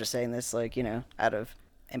 and I'm just saying this like, you know, out of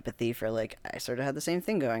empathy for like I sort of had the same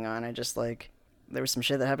thing going on. I just like there was some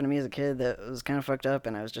shit that happened to me as a kid that was kind of fucked up,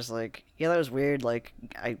 and I was just like, yeah, that was weird. Like,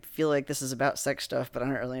 I feel like this is about sex stuff, but I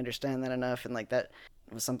don't really understand that enough, and like that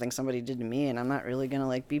was something somebody did to me, and I'm not really gonna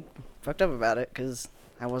like be fucked up about it because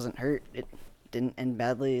I wasn't hurt. It didn't end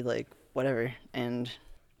badly, like whatever. And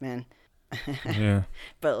man, Yeah.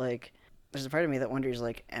 but like, there's a part of me that wonders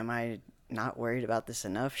like, am I not worried about this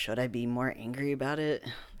enough? Should I be more angry about it?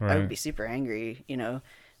 I Right. would be super angry, you know.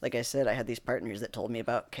 Like I said, I had these partners that told me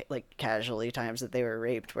about like casually times that they were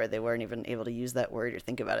raped where they weren't even able to use that word or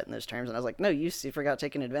think about it in those terms, and I was like, no, you super got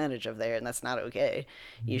taken advantage of there, and that's not okay.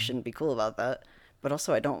 You shouldn't be cool about that. But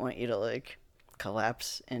also, I don't want you to like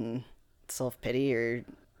collapse in self-pity or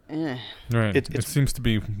Right. It's- It seems to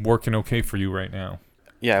be working okay for you right now.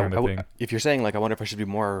 Yeah, kind of thing. if you're saying like I wonder if I should be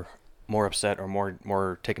more upset or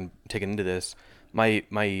more taken into this,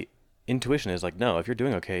 my intuition is like no, if you're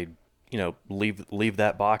doing okay, you know, leave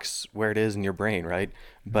that box where it is in your brain, right?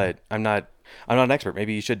 But I'm not an expert.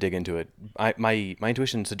 Maybe you should dig into it. My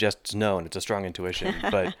intuition suggests no, and it's a strong intuition.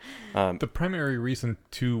 But The primary reason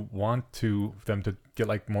to want them to get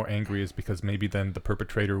like more angry is because maybe then the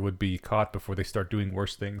perpetrator would be caught before they start doing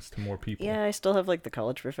worse things to more people. yeah, I still have like the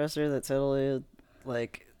college professor that totally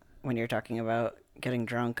like when you're talking about getting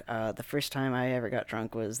drunk. The first time I ever got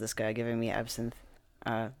drunk was this guy giving me absinthe.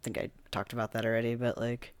 I think I talked about that already, but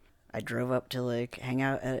like I drove up to like hang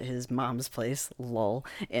out at his mom's place, lol,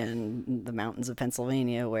 in the mountains of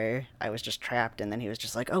Pennsylvania where I was just trapped, and then he was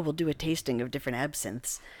just like, oh, we'll do a tasting of different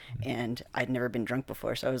absinthes. And I'd never been drunk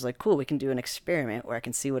before, so I was like, cool, we can do an experiment where I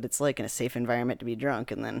can see what it's like in a safe environment to be drunk.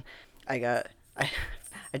 And then I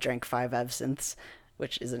drank 5 absinthes,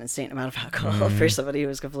 which is an insane amount of alcohol for somebody who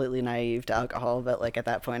was completely naive to alcohol. But like at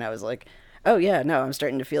that point I was like, oh yeah, no, I'm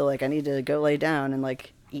starting to feel like I need to go lay down and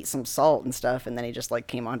like eat some salt and stuff. And then he just like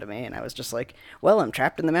came on to me, and I was just like, well, I'm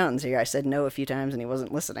trapped in the mountains here. I said no a few times and he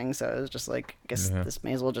wasn't listening, so I was just like, I guess Yeah. this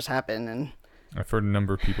may as well just happen. I've heard a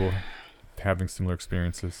number of people having similar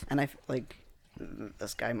experiences. And I like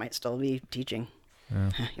this guy might still be teaching. Yeah.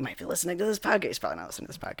 He might be listening to this podcast. He's probably not listening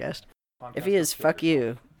to this podcast. If he is, fuck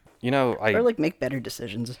you. you know, Or like make better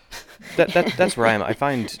decisions. that's where I am. I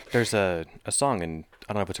find there's a song in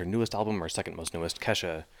I don't know if it's her newest album or second most newest,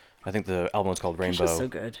 Kesha. I think the album is called Rainbow. She's so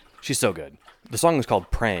good. She's so good. The song is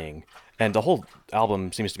called Praying, and the whole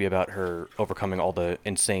album seems to be about her overcoming all the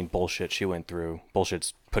insane bullshit she went through.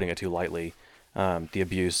 Bullshit's putting it too lightly. The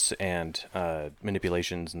abuse and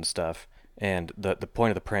manipulations and stuff. And the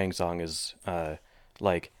point of the Praying song is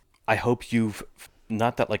like, I hope you've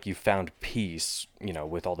not that like you found peace, you know,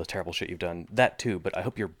 with all the terrible shit you've done. That too, but I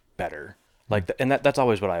hope you're better. Like, and that's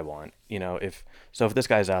always what I want, you know. If this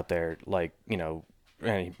guy's out there, like, you know,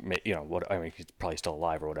 and he may, you know, what I mean, he's probably still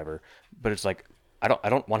alive or whatever. But it's like, I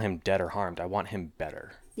don't want him dead or harmed. I want him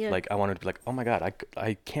better. Yeah. Like, I want him to be like, oh my god,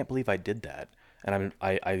 I can't believe I did that. And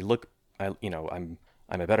I'm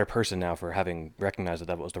a better person now for having recognized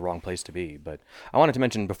that was the wrong place to be. But I wanted to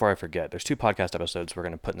mention before I forget, there's 2 podcast episodes we're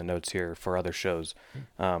going to put in the notes here for other shows.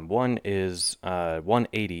 One is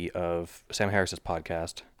 180 of Sam Harris's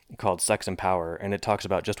podcast called Sex and Power, and it talks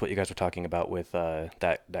about just what you guys were talking about with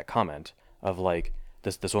that comment of like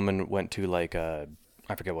this woman went to like I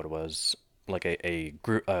forget what it was, like a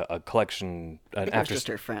group a collection I an think it was after just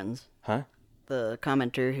her friends. huh The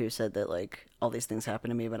commenter who said that like all these things happen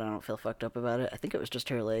to me, but I don't feel fucked up about it. I think it was just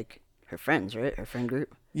her like her friends, right? Her friend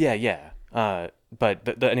group. Yeah.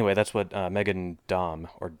 But anyway, that's what Megan Dom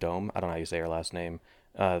or Dome, I don't know how you say her last name,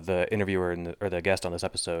 the interviewer or the guest on this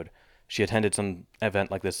episode, she attended some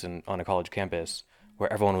event like this on a college campus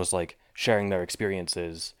where everyone was like sharing their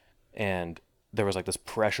experiences, and there was like this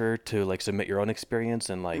pressure to like submit your own experience,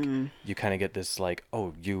 and like you kind of get this like,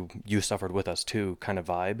 oh, you suffered with us too kind of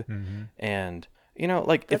vibe. And you know,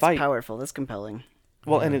 like That's if I powerful. That's compelling.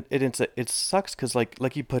 well, and it sucks because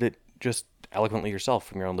like you put it just eloquently yourself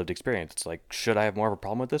from your own lived experience. It's like, should I have more of a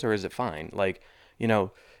problem with this, or is it fine? Like, you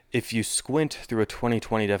know, if you squint through a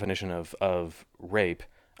 2020 definition of rape,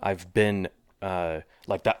 I've been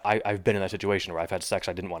like that. I've been in that situation where I've had sex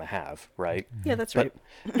I didn't want to have, right? Yeah, that's But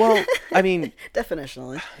right. well, I mean,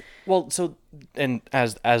 Definitionally. well, so and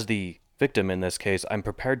as the victim in this case, I'm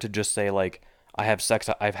prepared to just say like, I've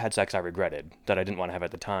had sex I regretted that I didn't want to have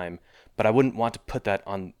at the time, but I wouldn't want to put that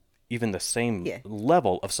on even the same Yeah.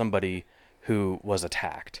 level of somebody who was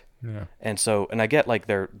attacked. Yeah. And so, and I get like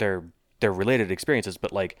they're related experiences,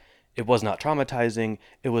 but like it was not traumatizing.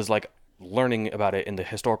 It was like learning about it in the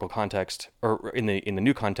historical context or in the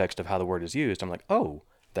new context of how the word is used. I'm like, oh,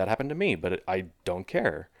 that happened to me, but I don't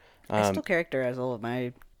care. I still characterize all of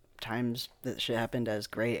my times that shit happened as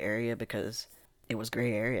gray area because it was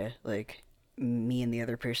gray area. Like, me and the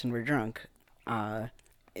other person were drunk. I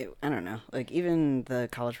don't know. Like, even the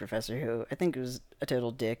college professor, who I think was a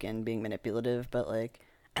total dick and being manipulative, but, like,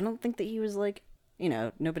 I don't think that he was, like,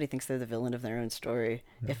 nobody thinks they're the villain of their own story.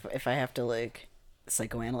 If I have to, like,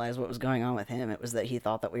 psychoanalyze what was going on with him, it was that he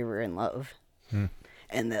thought that we were in love.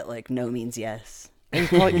 And that, like, no means yes. And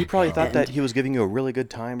he probably thought that he was giving you a really good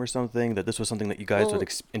time or something, that this was something that you guys would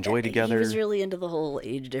enjoy together. He was really into the whole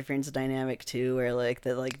age difference dynamic, too, where, like,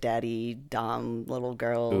 the, like, daddy, dom, little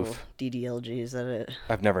girl, Oof. DDLG, is that it?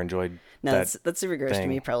 I've never enjoyed No, that. that's super gross to thing.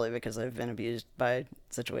 me, probably because I've been abused by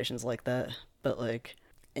situations like that. But, like,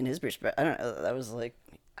 in his perspective, I don't know, that was, like,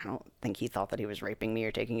 I don't think he thought that he was raping me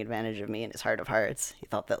or taking advantage of me in his heart of hearts. He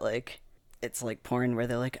thought that, like, it's like porn where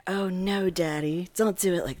they're like, oh no, daddy, don't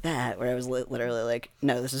do it like that. Where I was literally like,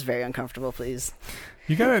 no, this is very uncomfortable, please.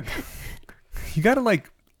 You gotta like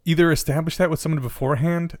either establish that with someone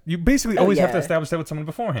beforehand. You basically always have to establish that with someone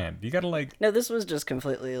beforehand. You gotta like. No, this was just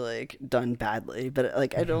completely like done badly. But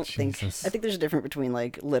like, I don't think. I think there's a difference between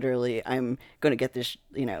like literally, I'm going to get this,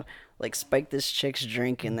 like spike this chick's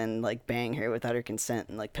drink and then like bang her without her consent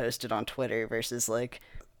and like post it on Twitter versus like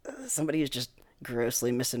somebody who's just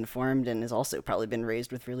grossly misinformed and has also probably been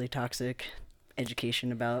raised with really toxic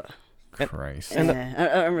education about. Christ. And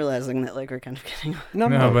I'm realizing that like we're kind of getting. No,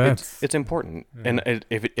 but it's important. Yeah. And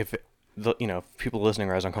if people listening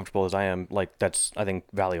are as uncomfortable as I am, like that's I think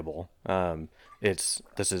valuable. This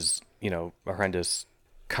is a horrendous.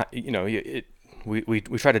 We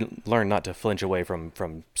try to learn not to flinch away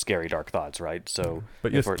from scary dark thoughts, right? So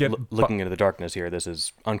but if we're looking into the darkness here, this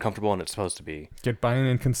is uncomfortable and it's supposed to be. Get buy-in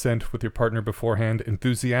and consent with your partner beforehand,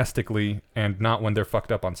 enthusiastically, and not when they're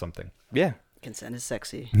fucked up on something. Yeah. Consent is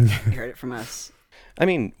sexy. You heard it from us. I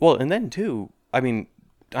mean, well, and then too, I mean,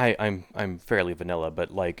 I'm fairly vanilla,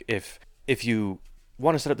 but like if you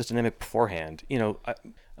want to set up this dynamic beforehand,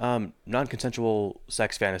 non-consensual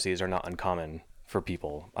sex fantasies are not uncommon for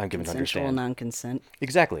people. I'm given to understand. Consensual non-consent.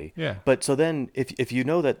 Exactly. Yeah. But so then, if you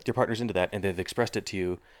know that your partner's into that and they've expressed it to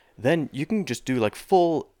you, then you can just do like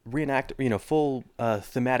full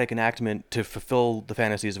thematic enactment to fulfill the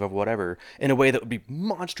fantasies of whatever in a way that would be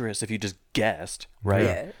monstrous if you just guessed, right?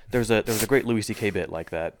 Yeah. There was a great Louis C.K. bit like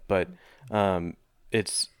that, but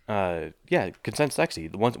it's consent's sexy.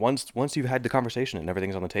 Once you've had the conversation and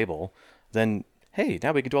everything's on the table, then hey,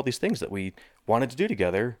 now we can do all these things that we wanted to do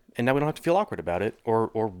together, and now we don't have to feel awkward about it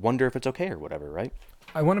or wonder if it's okay or whatever, right?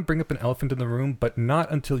 I want to bring up an elephant in the room, but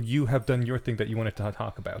not until you have done your thing that you wanted to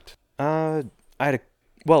talk about.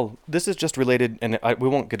 This is just related, and we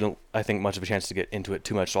won't get, I think, much of a chance to get into it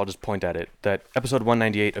too much, so I'll just point at it. That episode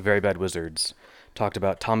 198 of Very Bad Wizards talked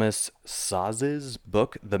about Thomas Szasz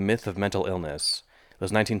book, The Myth of Mental Illness. It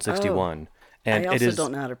was 1961. And I also it is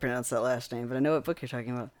don't know how to pronounce that last name, but I know what book you're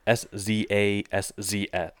talking about.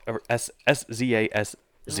 Szaszs, or Szaszz.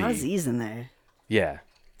 There's a lot of Z's in there. Yeah.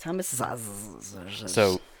 Thomas Zaz.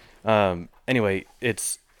 So, anyway,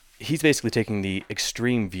 he's basically taking the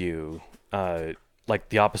extreme view, like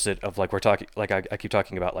the opposite of like we're talking, like I keep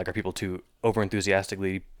talking about, like are people too over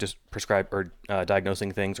enthusiastically just prescribe or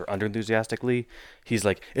diagnosing things or under enthusiastically? He's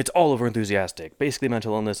like it's all over enthusiastic. Basically,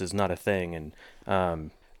 mental illness is not a thing, and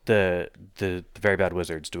the Very Bad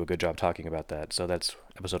Wizards do a good job talking about that. So that's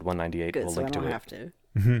episode 198. Good, we'll so link I don't to it. have to.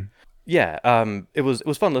 Mm-hmm. Yeah, it was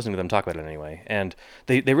fun listening to them talk about it anyway, and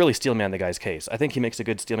they really steelman the guy's case. I think he makes a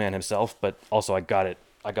good steelman himself, but also I got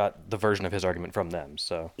the version of his argument from them.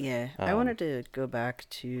 So yeah, I wanted to go back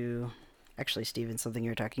to actually, Steven, something you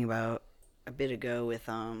were talking about a bit ago with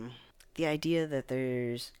the idea that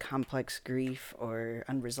there's complex grief or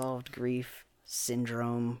unresolved grief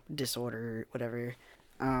syndrome, disorder, whatever.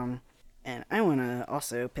 And I want to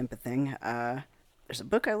also pimp a thing. There's a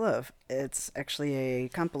book I love. It's actually a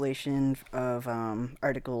compilation of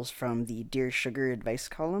articles from the Dear Sugar advice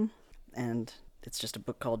column, and it's just a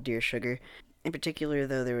book called Dear Sugar. In particular,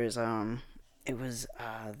 though, there was it was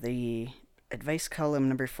the advice column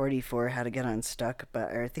number 44, How to Get Unstuck.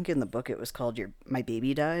 But I think in the book it was called My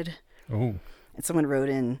Baby Died. Oh. And someone wrote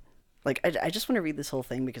in, like, I just want to read this whole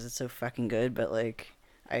thing because it's so fucking good. But like,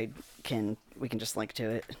 we can just link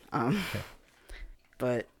to it. Okay.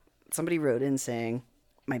 But somebody wrote in saying,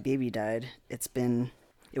 my baby died. It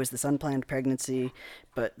was this unplanned pregnancy,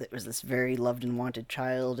 but it was this very loved and wanted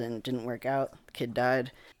child, and it didn't work out. The kid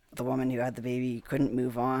died. The woman who had the baby couldn't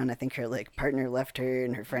move on. I think her partner left her,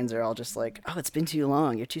 and her friends are all just like, oh, it's been too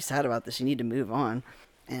long. You're too sad about this. You need to move on.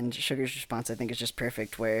 And Sugar's response, I think, is just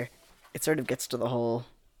perfect, where it sort of gets to the whole,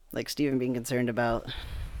 like, Steven being concerned about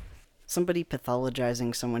somebody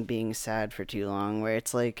pathologizing someone being sad for too long, where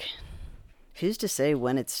it's like, who's to say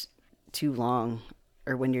when it's too long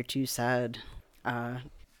or when you're too sad?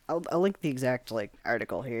 I'll link the exact like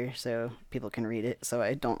article here so people can read it, so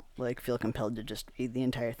I don't like feel compelled to just read the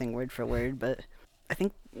entire thing word for word. But I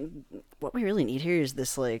think what we really need here is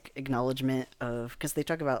this like acknowledgement of, because they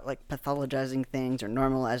talk about like pathologizing things or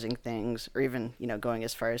normalizing things, or even going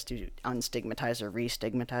as far as to unstigmatize or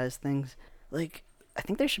re-stigmatize things. Like, I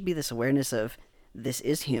think there should be this awareness of, this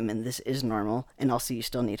is human, this is normal, and also you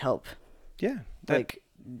still need help. Yeah, that Like,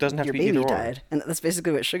 doesn't have your to be baby either or. died, and that's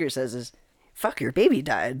basically what Sugar says is, fuck, your baby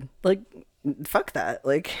died. Like, fuck that.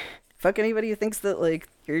 Like, fuck anybody who thinks that like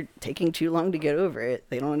you're taking too long to get over it.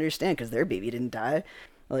 They don't understand because their baby didn't die.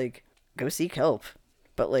 Like, go seek help,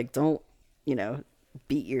 but like, don't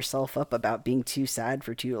beat yourself up about being too sad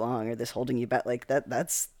for too long, or this holding you back. Like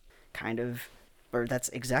that's kind of, or that's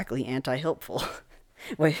exactly anti-helpful.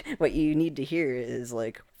 What you need to hear is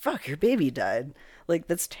like, fuck, your baby died. Like,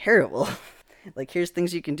 that's terrible. Like, here's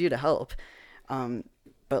things you can do to help.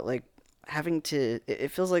 But like, having to, it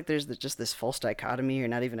feels like there's just this false dichotomy, or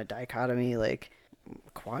not even a dichotomy, like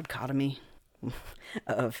quadcotomy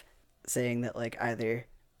of saying that like, either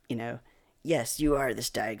yes, you are this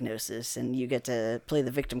diagnosis and you get to play the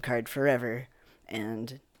victim card forever,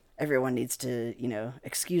 and everyone needs to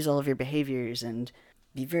excuse all of your behaviors and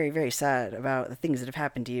be very, very sad about the things that have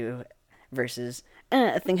happened to you, versus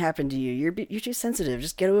a thing happened to you, you're too sensitive,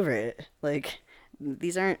 just get over it. Like,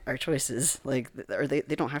 these aren't our choices, like, or they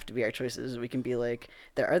don't have to be our choices. We can be like,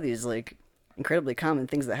 there are these like incredibly common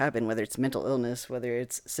things that happen, whether it's mental illness, whether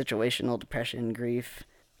it's situational depression, grief,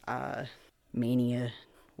 mania,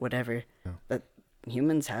 whatever. Yeah. That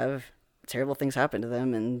humans have terrible things happen to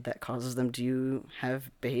them, and that causes them to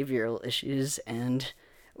have behavioral issues, and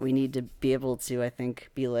we need to be able to, I think,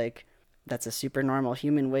 be like, that's a super normal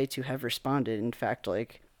human way to have responded. In fact,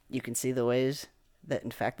 like, you can see the ways that,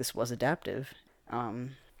 in fact, this was adaptive. I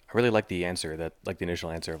really like the answer, that like the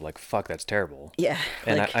initial answer of like, fuck, that's terrible. Yeah.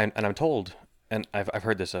 And Like, I'm told, and I've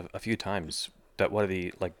heard this a few times, that one of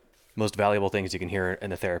the like most valuable things you can hear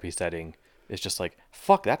in a therapy setting is just like,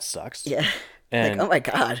 fuck, that sucks. yeah. And Like, oh my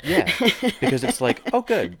God. yeah, because it's like, oh,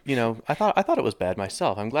 good. I thought it was bad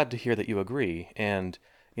myself. I'm glad to hear that you agree. And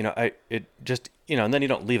it just, and then you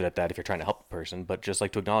don't leave it at that if you're trying to help a person, but just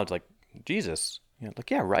like to acknowledge, like, Jesus,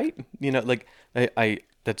 like, yeah, right. Like I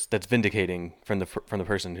that's vindicating from the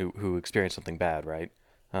person who experienced something bad, right?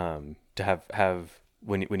 To have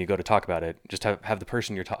when you go to talk about it, just have the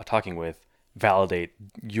person you're talking with validate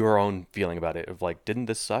your own feeling about it, of like, didn't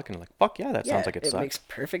this suck? And like, fuck yeah, that sounds like it sucks. Makes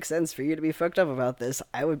perfect sense for you to be fucked up about this.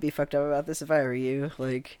 I would be fucked up about this if I were you.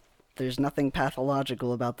 Like, there's nothing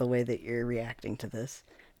pathological about the way that you're reacting to this.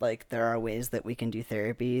 Like, there are ways that we can do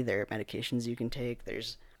therapy. There are medications you can take.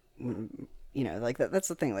 There's, like, that's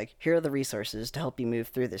the thing. Like, here are the resources to help you move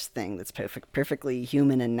through this thing that's perfectly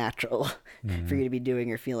human and natural for you to be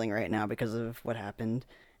doing or feeling right now because of what happened.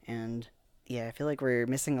 And yeah, I feel like we're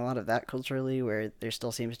missing a lot of that culturally, where there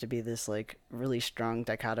still seems to be this like really strong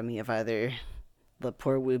dichotomy of either the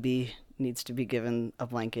poor Wooby needs to be given a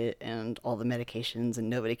blanket and all the medications and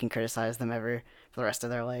nobody can criticize them ever for the rest of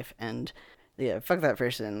their life, and yeah, fuck that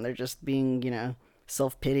person. They're just being,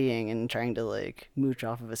 self-pitying and trying to like mooch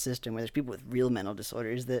off of a system where there's people with real mental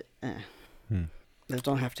disorders that those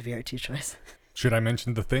don't have to be our two choice. Should I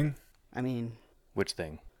mention the thing? I mean, Which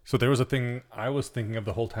thing? So there was a thing I was thinking of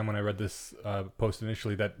the whole time when I read this post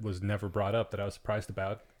initially that was never brought up, that I was surprised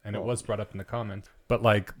about, and it was brought up in the comments. But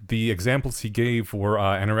like, the examples he gave were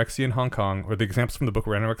anorexia in Hong Kong, or the examples from the book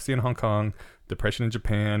were anorexia in Hong Kong, depression in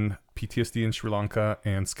Japan, PTSD in Sri Lanka,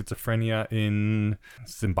 and schizophrenia in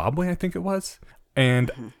Zimbabwe, I think it was.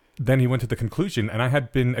 And then he went to the conclusion, and I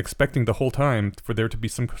had been expecting the whole time for there to be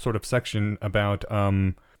some sort of section about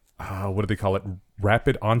what do they call it?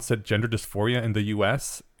 Rapid onset gender dysphoria in the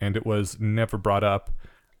U.S., and it was never brought up.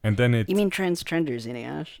 And then it... You mean transtrenders,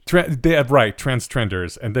 Inash? Right,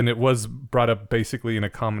 transtrenders. And then it was brought up basically in a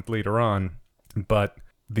comment later on. But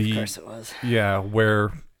Of course it was. Yeah,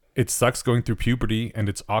 where it sucks going through puberty, and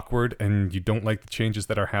it's awkward, and you don't like the changes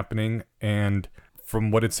that are happening. And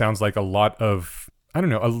from what it sounds like, a lot of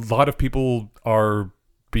people are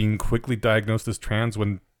being quickly diagnosed as trans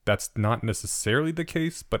when that's not necessarily the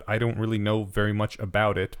case, but I don't really know very much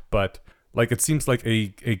about it. But like, it seems like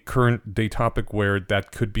a current day topic where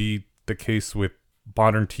that could be the case with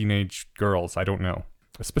modern teenage girls. I don't know.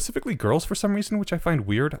 Specifically girls for some reason, which I find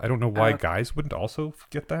weird. I don't know why guys wouldn't also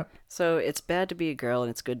get that. So it's bad to be a girl and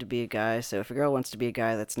it's good to be a guy. So if a girl wants to be a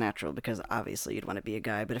guy, that's natural because obviously you'd want to be a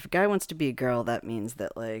guy. But if a guy wants to be a girl, that means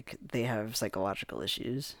that like they have psychological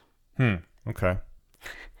issues. Okay.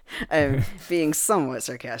 I'm being somewhat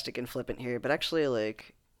sarcastic and flippant here, but actually,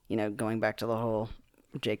 like, going back to the whole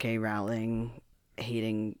J.K. Rowling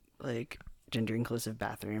hating, like, gender inclusive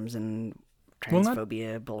bathrooms and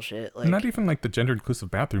transphobia bullshit. Like, not even like the gender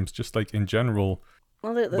inclusive bathrooms, just like in general.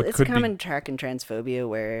 Well, it's a common track in transphobia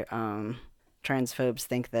where transphobes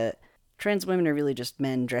think that trans women are really just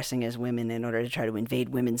men dressing as women in order to try to invade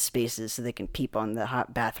women's spaces so they can peep on the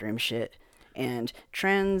hot bathroom shit. And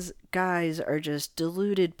trans guys are just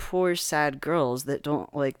deluded, poor, sad girls that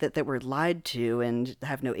don't like that were lied to and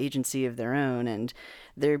have no agency of their own, and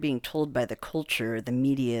they're being told by the culture, the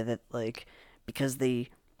media, that like because they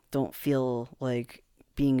don't feel like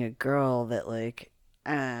being a girl, that like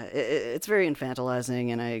it's very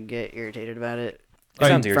infantilizing, and I get irritated about it. It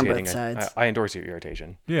sounds from irritating. both sides. I endorse your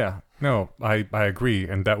irritation. Yeah, no, I agree,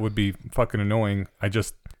 and that would be fucking annoying.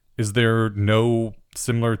 Is there no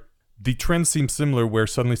similar? The trends seem similar where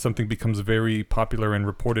suddenly something becomes very popular and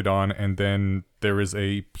reported on, and then there is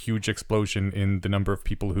a huge explosion in the number of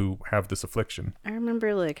people who have this affliction. I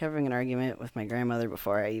remember like having an argument with my grandmother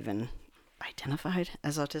before I even identified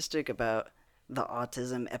as autistic about the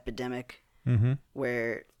autism epidemic,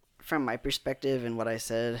 where from my perspective and what I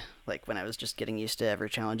said, like when I was just getting used to ever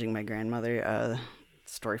challenging my grandmother,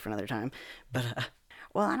 story for another time, but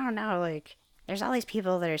well, I don't know, like there's all these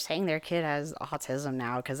people that are saying their kid has autism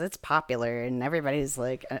now because it's popular and everybody's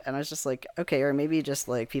like, and I was just like, okay, or maybe just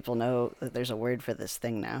like people know that there's a word for this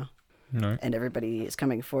thing now. No. And everybody is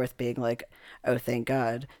coming forth being like, oh, thank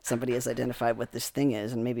God somebody has identified what this thing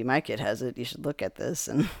is, and maybe my kid has it. You should look at this.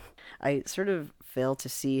 And I sort of fail to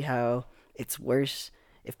see how it's worse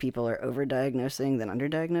if people are overdiagnosing than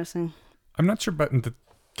underdiagnosing. I'm not sure about in the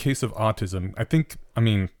case of autism. I think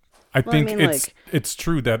it's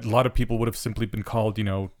true that a lot of people would have simply been called,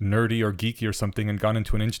 nerdy or geeky or something and gone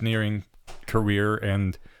into an engineering career,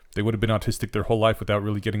 and they would have been autistic their whole life without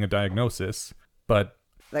really getting a diagnosis. But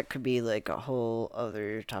that could be like a whole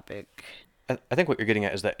other topic. I think what you're getting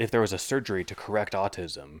at is that if there was a surgery to correct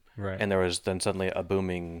autism, right, and there was then suddenly a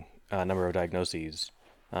booming number of diagnoses,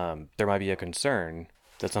 there might be a concern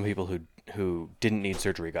that some people who didn't need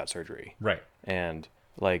surgery got surgery. Right. And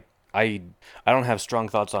like I don't have strong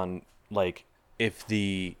thoughts on like if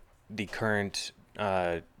the current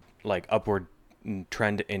like upward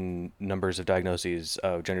trend in numbers of diagnoses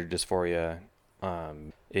of gender dysphoria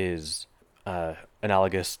is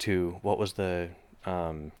analogous to what was the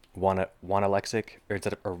wanalexic or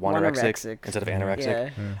wanorexic instead of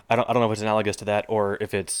anorexic. Yeah. I don't know if it's analogous to that or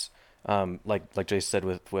if it's like Jace said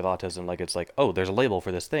with autism, like it's like, oh, there's a label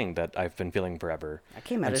for this thing that I've been feeling forever. I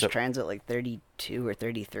came out as trans at like 32 or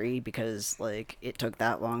 33 because like it took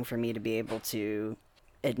that long for me to be able to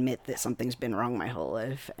admit that something's been wrong my whole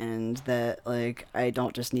life, and that like I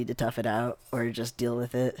don't just need to tough it out or just deal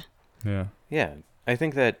with it. Yeah, I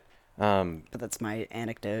think that but that's my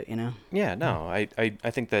anecdote, Yeah, no, I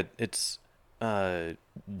think that it's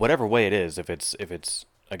whatever way it is, if it's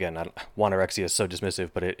again, anorexia is so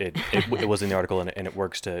dismissive, but it was in the article and it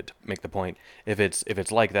works to make the point. If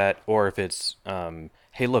it's like that, or if it's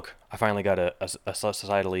hey, look, I finally got a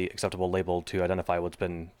societally acceptable label to identify what's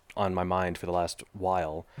been on my mind for the last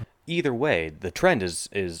while. Either way, the trend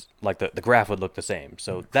is like the graph would look the same.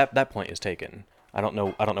 So that point is taken. I don't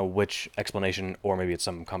know which explanation, or maybe it's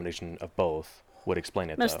some combination of both, would explain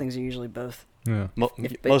it. Most things are usually both. Yeah.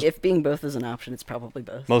 If being both is an option, it's probably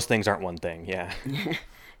both. Most things aren't one thing. Yeah.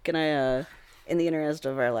 Can I, in the interest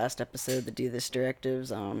of our last episode, the Do This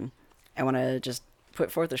directives, I want to just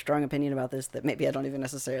put forth a strong opinion about this that maybe I don't even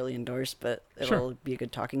necessarily endorse, but it'll be a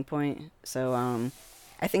good talking point. So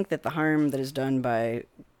I think that the harm that is done by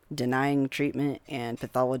denying treatment and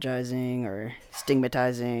pathologizing or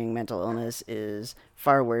stigmatizing mental illness is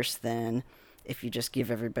far worse than if you just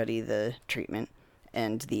give everybody the treatment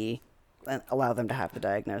and allow them to have the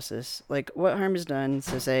diagnosis. Like, what harm is done?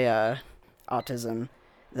 So say autism,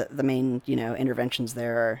 the main interventions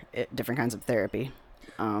there are different kinds of therapy,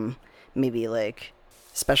 maybe like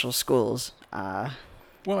special schools.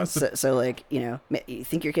 So like you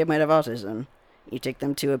think your kid might have autism. You take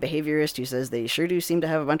them to a behaviorist who says they sure do seem to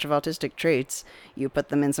have a bunch of autistic traits. You put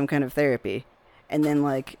them in some kind of therapy. And then,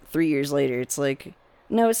 like, 3 years later, it's like,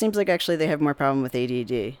 no, it seems like actually they have more problem with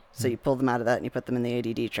ADD. So you pull them out of that and you put them in the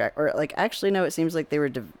ADD track. Or, like, actually, no, it seems like they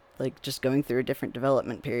were, just going through a different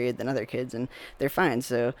development period than other kids, and they're fine,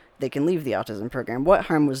 so they can leave the autism program. What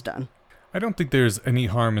harm was done? I don't think there's any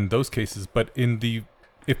harm in those cases, but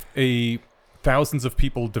if thousands of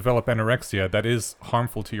people develop anorexia, that is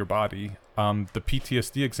harmful to your body. The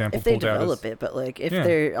PTSD example if they pulled out develop it, but like if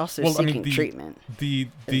they're also seeking treatment. The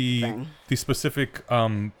specific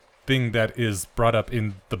thing that is brought up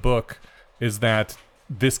in the book is that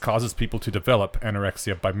this causes people to develop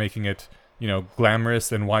anorexia by making it,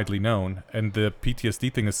 glamorous and widely known. And the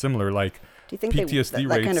PTSD thing is similar. Like, Do you think PTSD that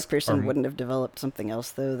kind rates of person are- wouldn't have developed something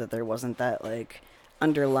else though? That there wasn't that like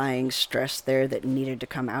underlying stress there that needed to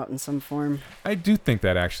come out in some form? I do think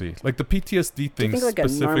that actually, like the PTSD Do you thing think like a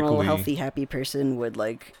specifically. normal, healthy, happy person would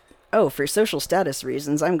like, oh, for social status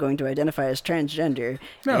reasons, I'm going to identify as transgender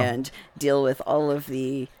No. and deal with all of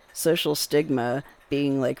the social stigma,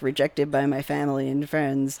 being like rejected by my family and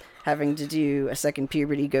friends, having to do a second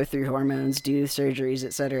puberty, go through hormones, do surgeries,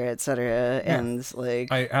 etc., Yeah. and like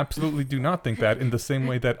I absolutely do not think that, in the same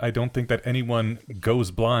way that I don't think that anyone goes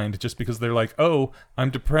blind just because they're like, oh,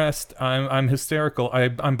 I'm depressed, I'm hysterical,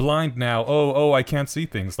 I'm blind now, oh, I can't see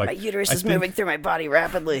things. Like, my uterus I is think- moving through my body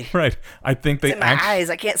rapidly. Right. I think they It's in my eyes,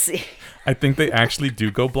 I can't see. I think they actually do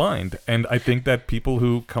go blind, and I think that people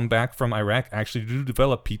who come back from Iraq actually do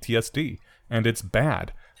develop PTSD, and it's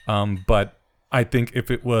bad. But I think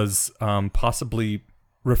if it was possibly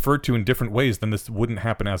referred to in different ways, then this wouldn't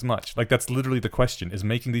happen as much. Like, that's literally the question: is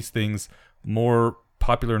making these things more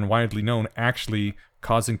popular and widely known actually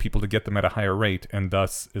causing people to get them at a higher rate, and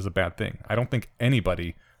thus is a bad thing? I don't think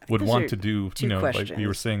anybody would those want are to do, two like you were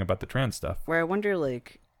questions. saying about the trans stuff. Where I wonder,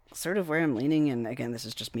 like, sort of where I'm leaning, and again, this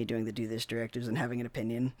is just me doing the do this directives and having an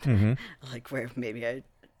opinion, Mm-hmm. like where maybe I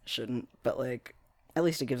shouldn't, but like, at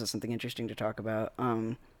least it gives us something interesting to talk about.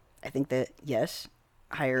 I think that yes,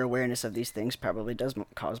 higher awareness of these things probably does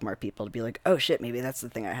cause more people to be like, oh shit, maybe that's the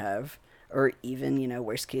thing I have. Or even,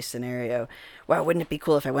 worst case scenario, wow, wouldn't it be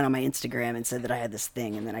cool if I went on my Instagram and said that I had this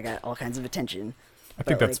thing and then I got all kinds of attention? I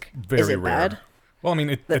think But, that's like, very is it rare. bad? Well, I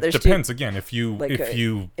mean, it That there's depends. Again, if you Like, if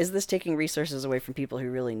you is this taking resources away from people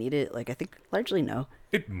who really need it? Like, I think largely no.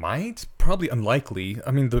 it might, probably unlikely.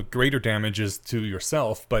 I mean, the greater damage is to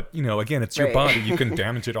yourself, but again, it's your Right. body. You can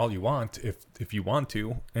damage it all you want if you want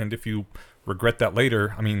to, and if you regret that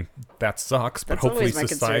later, I mean, that sucks. But That's hopefully, always my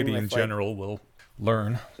concern society in with, like, general will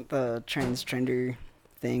learn. The transgender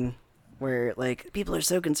thing where like people are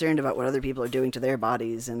so concerned about what other people are doing to their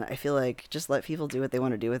bodies, and I feel like just let people do what they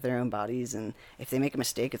want to do with their own bodies, and if they make a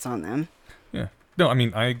mistake, it's on them. Yeah. No, I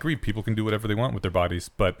mean, I agree. People can do whatever they want with their bodies,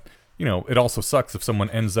 but it also sucks if someone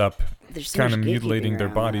ends up There's so kind much of mutilating gatekeeping their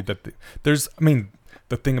around body. that. There's, I mean,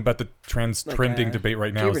 the thing about the trans Like, trending debate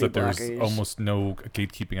right now is that puberty there's blockers. almost no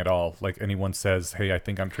gatekeeping at all. Like, anyone says, "Hey, I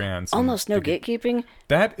think I'm trans." and Almost no you get- gatekeeping.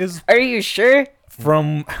 That is Are you sure?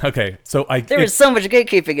 from okay. So There was so much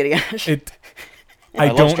gatekeeping, Gideon. it. I I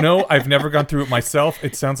lost don't track. know. I've never gone through it myself.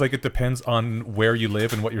 It sounds like it depends on where you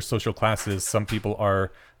live and what your social class is. Some people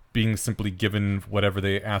are being simply given whatever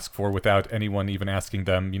they ask for without anyone even asking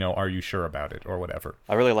them, are you sure about it or whatever.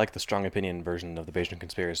 I really like the strong opinion version of the Bayesian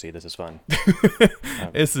conspiracy. This is fun.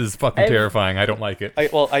 This is fucking I've- terrifying. I don't like it.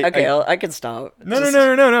 Okay, I can stop. No.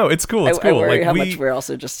 It's cool. It's I cool. worry Like how much we're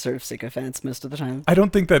also just sort of sycophants most of the time. I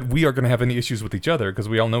don't think that we are going to have any issues with each other because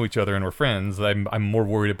we all know each other and we're friends. I'm more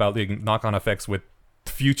worried about the knock-on effects with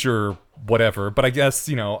future whatever. But I guess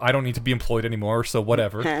I don't need to be employed anymore, so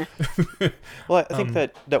whatever. Well, I think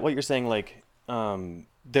that what you're saying, like,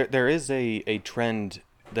 there is a trend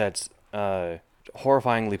that's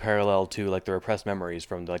horrifyingly parallel to like the repressed memories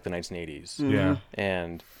from like the 1980s. Yeah.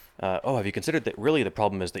 And have you considered that really the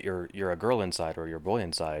problem is that you're a girl inside or you're a boy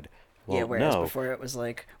inside? Well, Yeah, whereas no. before it was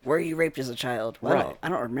like, were you raped as a child? Well, Right. I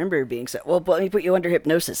don't remember being so. Well, but let me put you under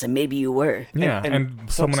hypnosis, and maybe you were. Yeah, and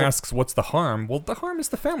and someone asks, "What's the harm?" Well, the harm is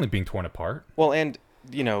the family being torn apart. Well, and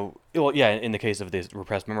in the case of this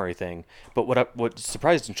repressed memory thing. But what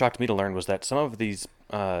surprised and shocked me to learn was that some of these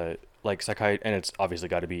like psychiatrists, and it's obviously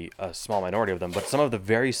got to be a small minority of them, but some of the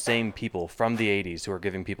very same people from the 80s who are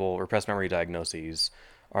giving people repressed memory diagnoses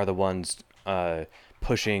are the ones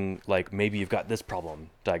pushing like maybe you've got this problem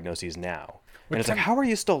diagnoses now. And it's like, how are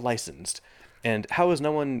you still licensed? And how is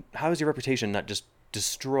your reputation not just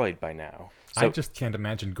destroyed by now? I just can't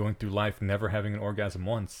imagine going through life never having an orgasm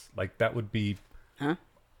once. Like, that would be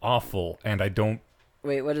awful, and I don't...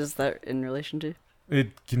 Wait, what is that in relation to?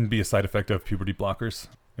 It can be a side effect of puberty blockers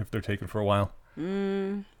if they're taken for a while.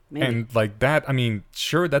 Maybe. And like that, I mean,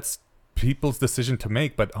 sure, that's people's decision to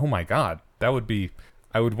make, but oh my god, that would be...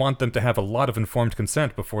 I would want them to have a lot of informed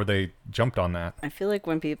consent before they jumped on that. I feel like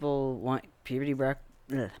when people want puberty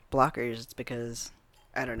blockers, it's because,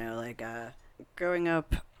 I don't know, like, growing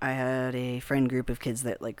up, I had a friend group of kids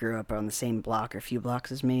that, like, grew up on the same block or a few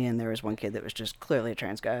blocks as me, and there was one kid that was just clearly a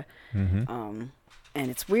trans guy. Mm-hmm.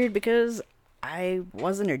 And it's weird because I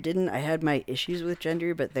wasn't or didn't. I had my issues with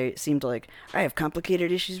gender, but they seemed like, I have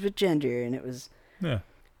complicated issues with gender, and it was... Yeah.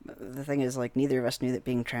 The thing is, like, neither of us knew that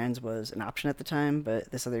being trans was an option at the time, but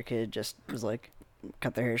this other kid just was like,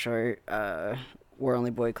 cut their hair short, wore only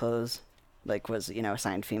boy clothes, like was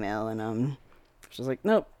assigned female, and she was like,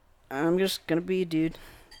 nope, I'm just gonna be a dude.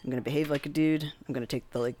 I'm gonna behave like a dude. I'm gonna take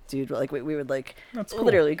the like dude. Like we would like That's cool.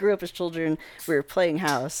 literally grew up as children. We were playing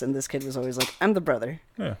house, and this kid was always like, I'm the brother,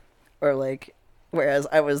 Yeah. or like, whereas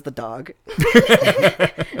I was the dog.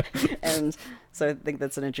 And so I think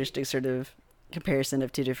that's an interesting sort of comparison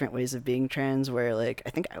of two different ways of being trans, where like I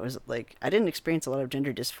think I was like, I didn't experience a lot of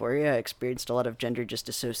gender dysphoria. I experienced a lot of gender just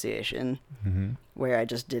dissociation, where I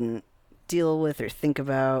just didn't deal with or think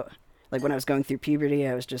about. Like when I was going through puberty,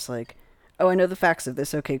 I was just like, oh, I know the facts of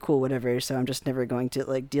this. Okay, cool, whatever. So I'm just never going to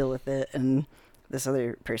like deal with it. And this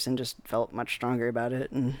other person just felt much stronger about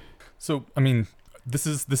it. And So, I mean, this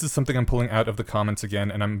is something I'm pulling out of the comments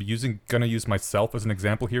again, and I'm gonna use myself as an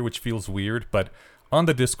example here, which feels weird, but on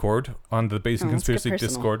the Discord, on the Basing let's get Conspiracy personal.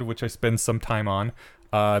 Discord, which I spend some time on,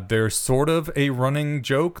 there's sort of a running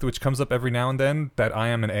joke which comes up every now and then that I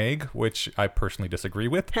am an egg, which I personally disagree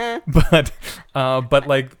with. But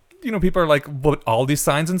like, people are like, but all these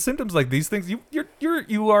signs and symptoms, like these things,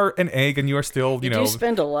 you are an egg, and you are still, you do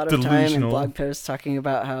spend a lot of time in delusional. blog posts talking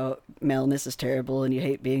about how maleness is terrible and you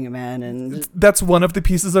hate being a man. And That's one of the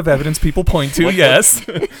pieces of evidence people point to. Yes.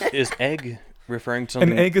 Is egg referring to An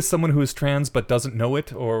something? egg is someone who is trans but doesn't know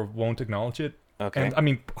it or won't acknowledge it. Okay. And I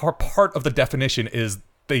mean, part of the definition is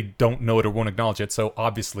they don't know it or won't acknowledge it. So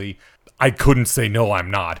obviously, I couldn't say no, I'm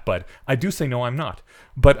not, but I do say no, I'm not.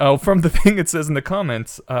 But from the thing it says in the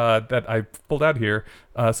comments that I pulled out here,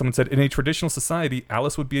 someone said, in a traditional society,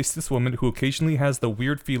 Alice would be a cis woman who occasionally has the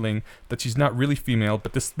weird feeling that she's not really female,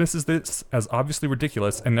 but dismisses this as obviously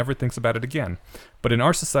ridiculous and never thinks about it again. But in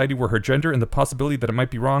our society, where her gender and the possibility that it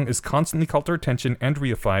might be wrong is constantly called to her attention and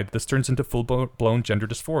reified, this turns into full-blown gender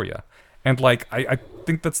dysphoria. And like, I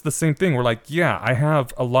think that's the same thing. We're like, yeah, I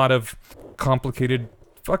have a lot of complicated,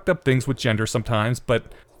 fucked up things with gender sometimes,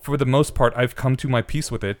 but for the most part, I've come to my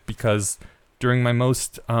peace with it because during my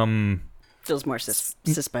most, feels more cis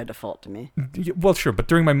by default to me. well, sure, but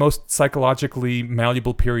during my most psychologically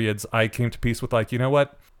malleable periods, I came to peace with like, you know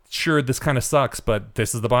what? Sure, this kind of sucks, but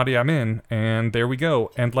this is the body I'm in, and there we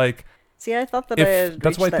go. And like, See, I thought that If- I had that's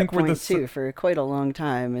reached why I that think we're point the too for quite a long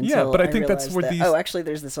time. Yeah, Until but I think that's realized where that, these- Oh, actually,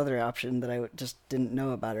 there's this other option that I just didn't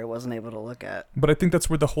know about or wasn't able to look at. but I think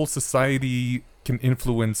that's where the whole society can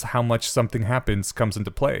influence how much something happens comes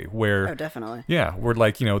into play, where Oh, definitely. yeah, we're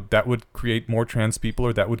like, that would create more trans people,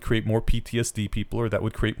 or that would create more PTSD people, or that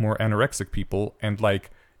would create more anorexic people. And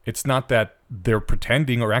like, it's not that they're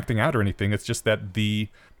pretending or acting out or anything. It's just that the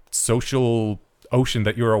social ocean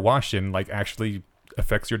that you're awash in, like, actually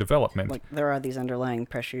affects your development. Like there are these underlying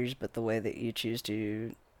pressures, but the way that you choose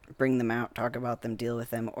to bring them out, talk about them, deal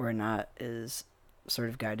with them or not is sort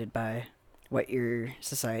of guided by what your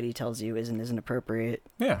society tells you is and isn't appropriate.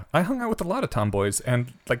 Yeah, I hung out with a lot of tomboys,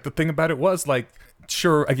 and like the thing about it was like,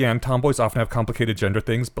 sure, again, tomboys often have complicated gender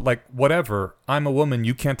things, but like, whatever, I'm a woman,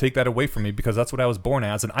 you can't take that away from me because that's what I was born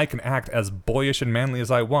as, and I can act as boyish and manly as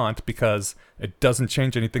I want because it doesn't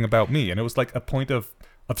change anything about me. And it was like a point of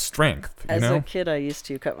strength, you As know? a kid, I used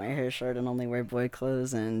to cut my hair short and only wear boy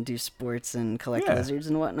clothes and do sports and collect Yeah. lizards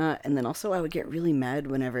and whatnot. And then also I would get really mad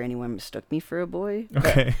whenever anyone mistook me for a boy.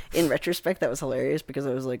 Okay. But in retrospect, that was hilarious because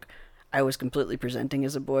I was like, I was completely presenting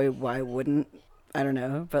as a boy. Why wouldn't? I don't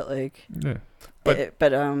know. But like, Yeah. But-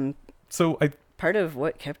 So I part of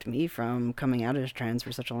what kept me from coming out as trans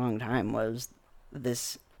for such a long time was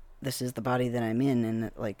this is the body that I'm in,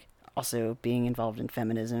 and like also being involved in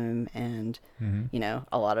feminism and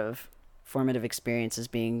a lot of formative experiences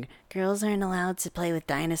being girls aren't allowed to play with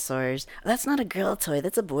dinosaurs. That's not a girl toy,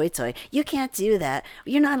 that's a boy toy. You can't do that.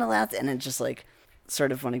 You're not allowed to. And it's just like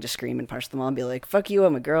sort of wanting to scream and punch them all and be like, fuck you,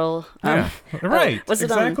 I'm a girl. yeah, right, Was it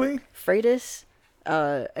exactly. Freydis?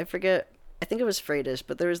 I forget. I think it was Freydis,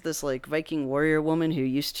 but there was this like Viking warrior woman who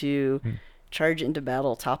used to charge into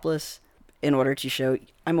battle topless in order to show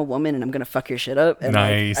I'm a woman and I'm gonna fuck your shit up. And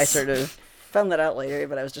Nice. like, I sort of found that out later,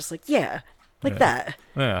 but I was just like, yeah, like that.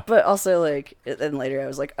 Yeah. But also like, then later I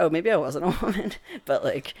was like, oh, maybe I wasn't a woman. But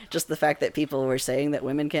like, just the fact that people were saying that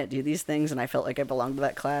women can't do these things, and I felt like I belonged to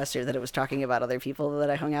that class, or that it was talking about other people that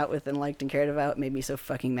I hung out with and liked and cared about, made me so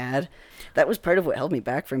fucking mad. That was part of what held me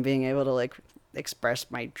back from being able to like express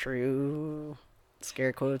my true,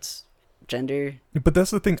 scare quotes, gender. But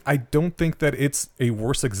that's the thing. I don't think that it's a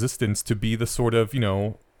worse existence to be the sort of,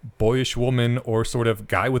 boyish woman or sort of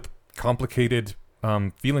guy with complicated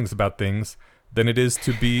feelings about things than it is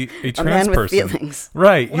to be a A trans man with person. feelings.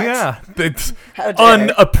 Right. What? Yeah. It's How dare.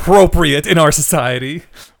 unappropriate in our society.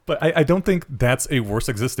 But I don't think that's a worse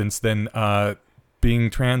existence than being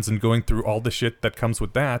trans and going through all the shit that comes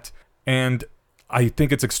with that. And I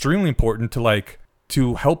think it's extremely important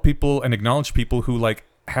to help people and acknowledge people who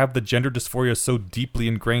have the gender dysphoria so deeply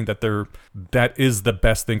ingrained that that is the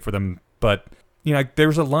best thing for them. But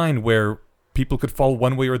there's a line where people could fall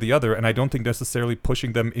one way or the other, and I don't think necessarily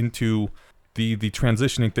pushing them into the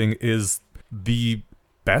transitioning thing is the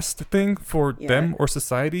best thing for them or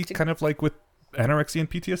society, kind of like with anorexia and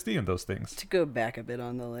PTSD and those things. To go back a bit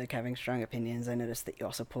on the having strong opinions, I noticed that you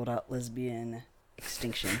also pulled out lesbian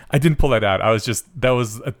extinction. I didn't pull that out. That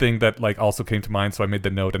was a thing that also came to mind, so I made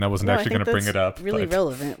the note, and I wasn't actually going to bring it up. Really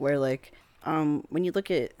relevant, where when you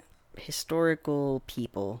look at historical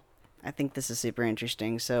people, I think this is super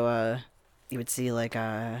interesting. So you would see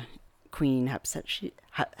Queen Hatshepsut,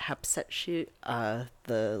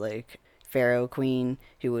 the pharaoh queen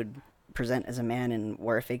who would present as a man and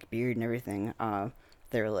wore a fake beard and everything.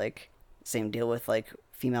 They were same deal with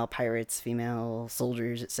female pirates, female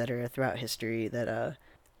soldiers, etc. throughout history, that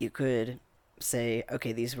you could say,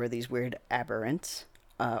 okay, these were these weird aberrants,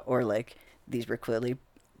 or these were clearly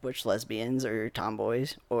butch lesbians or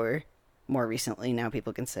tomboys, or more recently now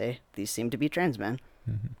people can say these seem to be trans men.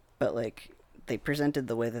 Mm-hmm. But they presented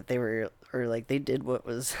the way that they were, or they did what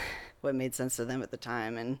made sense to them at the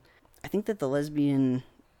time. And I think that the lesbian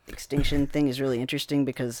extinction thing is really interesting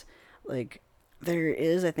because there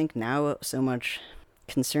is, I think, now so much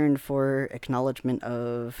concern for acknowledgement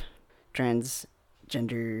of being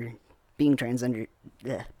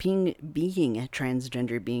transgender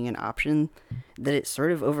being an option, that it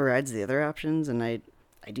sort of overrides the other options. And I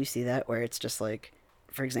do see that, where it's just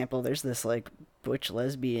for example, there's this butch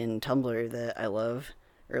lesbian Tumblr that I love,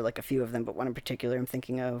 or a few of them, but one in particular I'm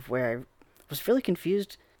thinking of, where I was really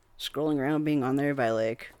confused scrolling around, being on there,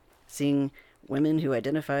 by seeing women who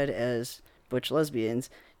identified as butch lesbians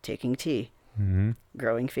taking tea, mm-hmm.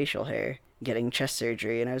 growing facial hair, getting chest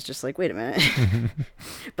surgery, and I was just wait a minute.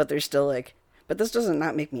 But they're still but this doesn't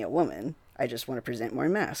not make me a woman. I just want to present more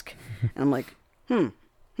mask. And I'm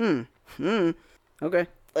okay.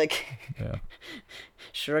 Yeah.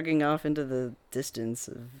 Shrugging off into the distance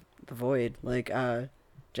of the void.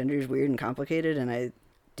 Gender is weird and complicated, and I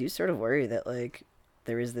do sort of worry that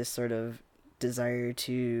there is this sort of desire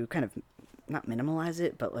to kind of not minimalize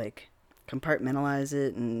it, but compartmentalize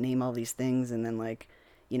it and name all these things, and then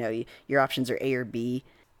your options are A or B.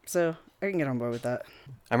 So I can get on board with that.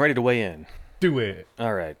 I'm ready to weigh in. Do it.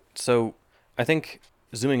 All right. So I think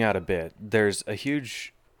zooming out a bit, there's a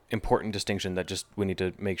huge important distinction that just we need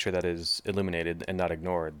to make sure that is illuminated and not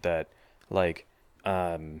ignored, that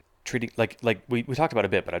treating we talked about a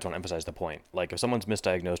bit, but I just want to emphasize the point. If someone's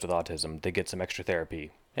misdiagnosed with autism, they get some extra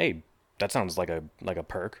therapy. Hey, that sounds like a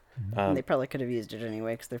perk. And they probably could have used it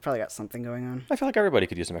anyway, because they've probably got something going on. I feel like everybody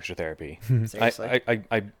could use some extra therapy. Seriously.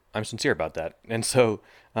 I'm sincere about that. And so,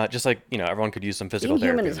 just everyone could use some physical Being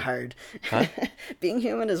therapy. human is hard. Huh? Being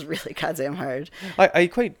human is really goddamn hard. I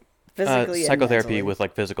equate Physically and psychotherapy mentally.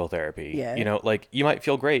 with physical therapy. Yeah. You might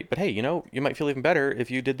feel great, but hey, you might feel even better if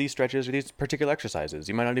you did these stretches or these particular exercises.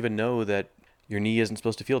 You might not even know that your knee isn't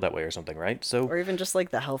supposed to feel that way or something, right? So, or even just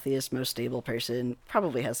the healthiest, most stable person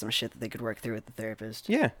probably has some shit that they could work through with the therapist.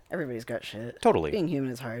 yeah, Everybody's got shit. totally. Being human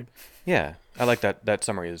is hard. Yeah, I like that. That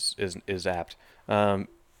summary is apt.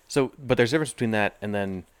 So, but there's a difference between that and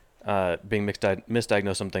then being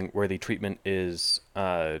misdiagnosed something where the treatment is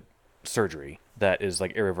surgery that is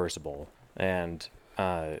irreversible, and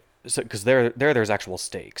so because there's actual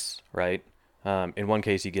stakes, right? In one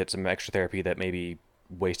case, you get some extra therapy that maybe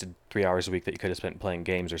wasted 3 hours a week that you could have spent playing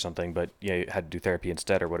games or something, but you had to do therapy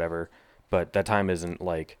instead or whatever. But that time isn't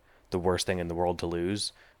the worst thing in the world to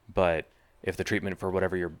lose. But if the treatment for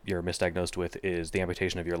whatever you're misdiagnosed with is the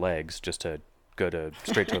amputation of your legs, just to go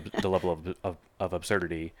straight to the level of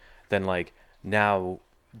absurdity, then now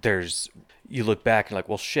you look back and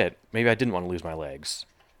well, shit, maybe I didn't want to lose my legs,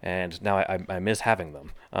 and now I miss having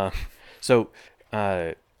them. So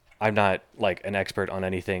I'm not an expert on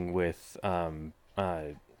anything with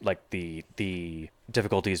the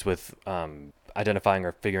difficulties with identifying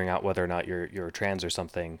or figuring out whether or not you're trans or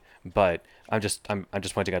something, but I'm just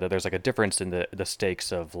pointing out that there's a difference in the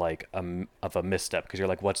stakes of a misstep, because you're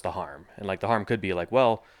what's the harm? And the harm could be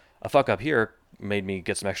well, a fuck up here made me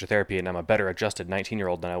get some extra therapy and I'm a better adjusted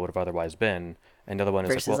 19-year-old than I would have otherwise been. And the other one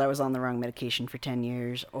is versus I was on the wrong medication for 10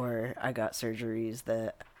 years, or I got surgeries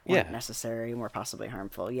that weren't necessary, more possibly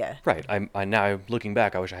harmful. Yeah. Right. I now looking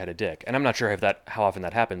back, I wish I had a dick, and I'm not sure how often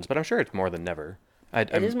that happens, but I'm sure it's more than never.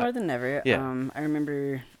 It is more than never. Yeah. I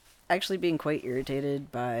remember actually being quite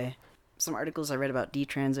irritated by some articles I read about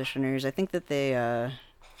detransitioners. I think that they,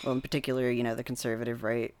 well, in particular, the conservative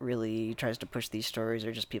right really tries to push these stories,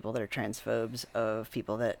 or just people that are transphobes, of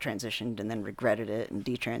people that transitioned and then regretted it and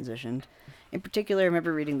detransitioned. In particular, I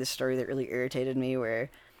remember reading this story that really irritated me, where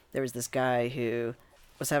there was this guy who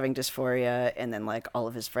was having dysphoria, and then like all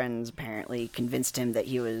of his friends apparently convinced him that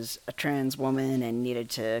he was a trans woman and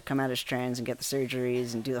needed to come out as trans and get the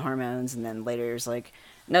surgeries and do the hormones, and then later it's like,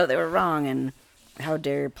 no, they were wrong, and how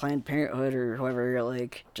dare Planned Parenthood or whoever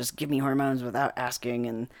like just give me hormones without asking.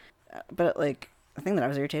 And but like the thing that I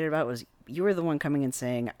was irritated about was you were the one coming and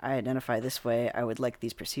saying, I identify this way, I would like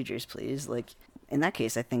these procedures, please. Like in that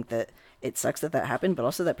case, I think that it sucks that happened, but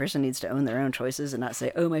also that person needs to own their own choices and not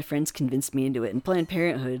say, oh, my friends convinced me into it, and Planned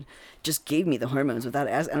Parenthood just gave me the hormones without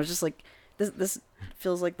asking. I was just like, this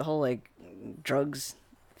feels like the whole like drugs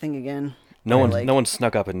thing again. No Where, one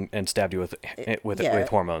snuck up and stabbed you with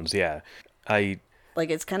hormones. Yeah,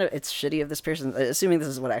 like it's shitty of this person, assuming this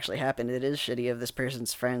is what actually happened. It is shitty of this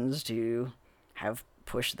person's friends to have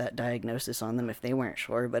pushed that diagnosis on them if they weren't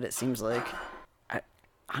sure. But it seems like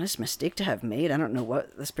honest mistake to have made. I don't know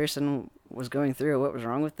what this person was going through or what was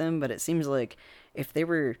wrong with them, but it seems like if they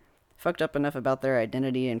were fucked up enough about their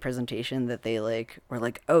identity and presentation that they like were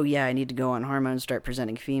like, oh yeah, I need to go on hormones, start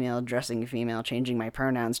presenting female, dressing female, changing my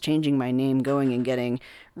pronouns, changing my name, going and getting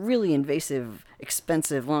really invasive,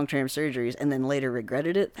 expensive long-term surgeries, and then later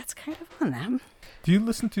regretted it, that's kind of on them. Do you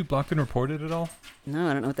listen to Blocked and Reported at all? No,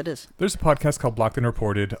 I don't know what that is. There's a podcast called Blocked and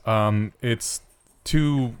Reported. It's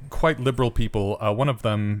two quite liberal people. One of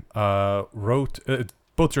them wrote,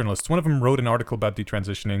 both journalists, one of them wrote an article about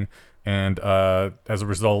detransitioning and as a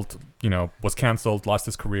result, was canceled, lost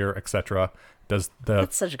his career, etc. Does the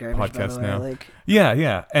That's such garbage, podcast by the way. now. Like,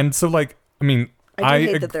 Yeah. And so, like, I mean, I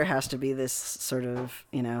hate that there has to be this sort of,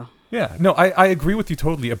 Yeah, no, I agree with you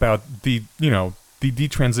totally about the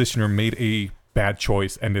detransitioner made a bad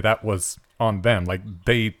choice and that was on them. Like,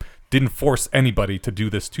 they didn't force anybody to do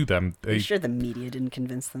this to them. I'm sure the media didn't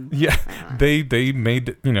convince them. Yeah, they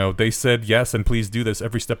made, they said yes and please do this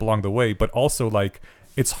every step along the way. But also, like,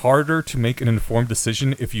 it's harder to make an informed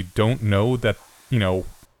decision if you don't know that,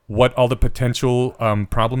 what all the potential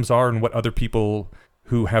problems are and what other people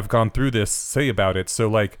who have gone through this say about it. So,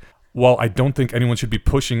 like, while I don't think anyone should be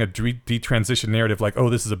pushing a detransition narrative like, oh,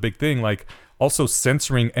 this is a big thing, like, also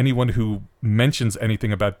censoring anyone who mentions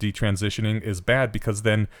anything about detransitioning is bad because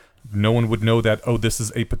then no one would know that, oh, this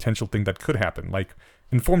is a potential thing that could happen. Like,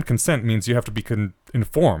 informed consent means you have to be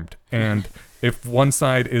informed. And if one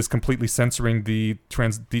side is completely censoring the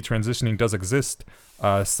detransitioning does exist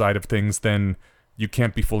side of things, then you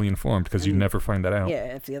can't be fully informed because you never find that out.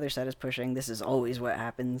 Yeah, if the other side is pushing, this is always what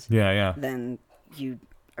happens. Yeah. Then you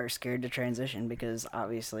are scared to transition because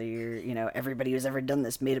obviously you're, everybody who's ever done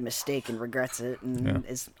this made a mistake and regrets it and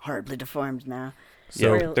is horribly deformed now.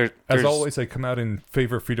 So, as always, I come out in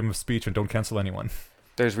favor of freedom of speech and don't cancel anyone.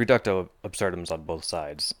 There's reducto absurdums on both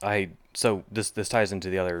sides. So this ties into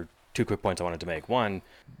the other two quick points I wanted to make. One,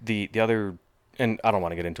 the other, and I don't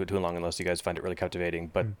want to get into it too long unless you guys find it really captivating,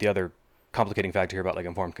 but the other complicating factor here about like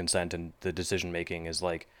informed consent and the decision making is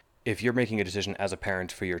like, if you're making a decision as a parent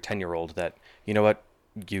for your 10-year-old that, you know what,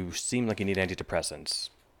 you seem like you need antidepressants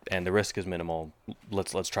and the risk is minimal,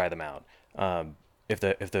 let's try them out. If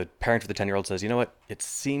the parent of the 10-year-old says, you know what, it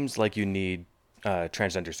seems like you need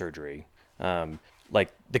transgender surgery,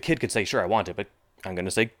 like the kid could say, sure, I want it, but I'm going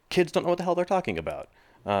to say kids don't know what the hell they're talking about.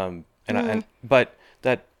 But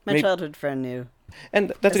that my childhood friend knew.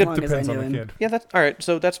 And that's as a long good as I depends on knew the him. kid. Yeah, that's all right.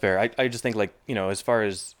 So that's fair. I just think like, as far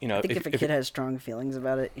as, I think if a kid has strong feelings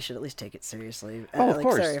about it, you should at least take it seriously. Oh, of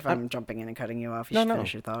course. Sorry if I'm jumping in and cutting you off. You should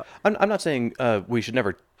finish your thought. I'm not saying we should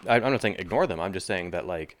never. I'm not saying ignore them. I'm just saying that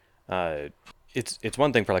like it's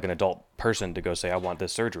one thing for like an adult person to go say I want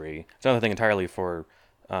this surgery. It's another thing entirely for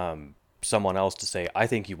someone else to say I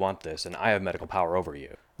think you want this and I have medical power over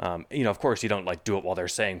you. Of course you don't like do it while they're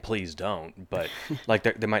saying please don't, but like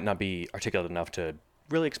they might not be articulate enough to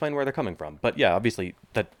really explain where they're coming from. But yeah, obviously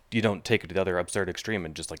that you don't take it to the other absurd extreme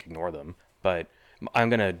and just like ignore them. But I'm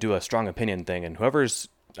gonna do a strong opinion thing, and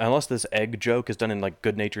unless this egg joke is done in like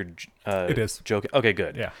good-natured it is joke. Okay,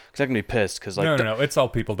 good. Yeah, because I'm gonna be pissed because like no, it's all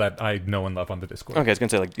people that I know and love on the Discord. Okay, I was gonna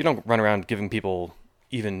say like you don't run around giving people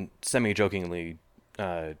even semi-jokingly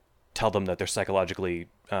tell them that they're psychologically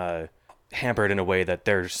hampered in a way that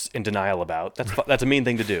they're in denial about. That's a mean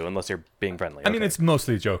thing to do unless you're being friendly. I mean, it's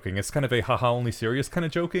mostly joking. It's kind of a haha only serious kind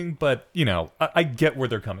of joking, but I get where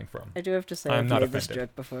they're coming from. I do have to say I'm I've not made this offended.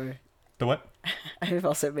 joke before. The what? I've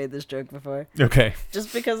also made this joke before. Okay.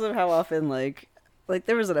 Just because of how often like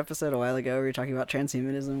there was an episode a while ago where we were talking about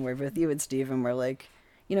transhumanism where both you and Steven were like,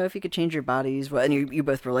 if you could change your bodies, and you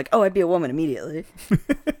both were like, oh, I'd be a woman immediately.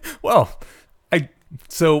 Well,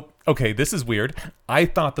 so okay, this is weird. I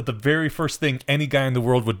thought that the very first thing any guy in the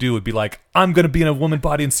world would do would be like, I'm going to be in a woman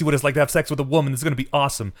body and see what it's like to have sex with a woman. It's going to be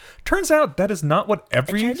awesome. Turns out that is not what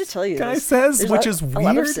every I tried to tell you guy this. says, There's which is a weird.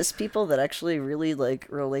 lot of cis people that actually really like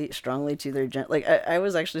relate strongly to their like I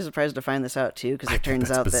was actually surprised to find this out too, because it turns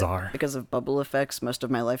that's out bizarre. that because of bubble effects, most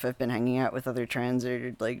of my life I've been hanging out with other trans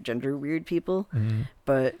or like gender weird people.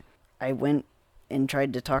 But I went and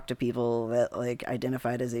tried to talk to people that like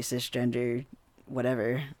identified as a cisgender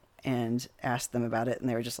whatever and asked them about it, and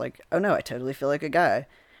they were just like, oh no, I totally feel like a guy.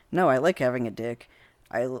 No, I like having a dick.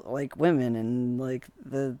 I like women and like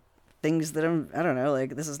the things that I don't know,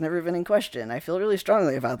 like this has never been in question. I feel really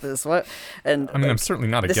strongly about this. What? And I mean, I'm certainly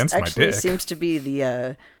not this against my actually dick. seems to be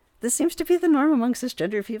the this seems to be the norm among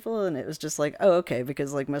cisgender people, and it was just like, oh, okay,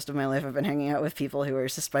 because like most of my life I've been hanging out with people who are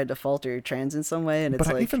cis by default or trans in some way, and it's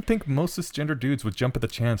But I like even think most cisgender dudes would jump at the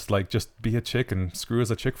chance to like just be a chick and screw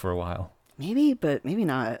as a chick for a while. maybe, but maybe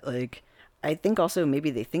not. Like, I think also maybe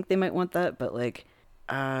they think they might want that, but like,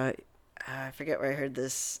 I forget where I heard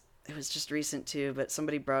this. It was just recent too, but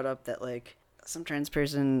somebody brought up that like some trans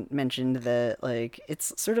person mentioned that like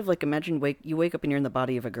it's sort of like imagine you wake up and you're in the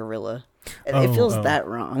body of a gorilla. It feels that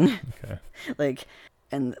wrong. Okay. Like,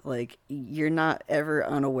 and like you're not ever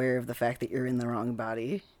unaware of the fact that you're in the wrong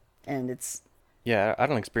body, and it's Yeah, I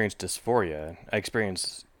don't experience dysphoria. I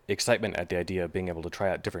experience excitement at the idea of being able to try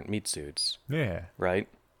out different meat suits, Yeah. right?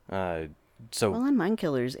 So well, on Mind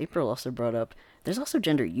Killers, April also brought up there's also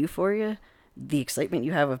gender euphoria, the excitement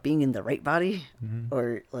you have of being in the right body,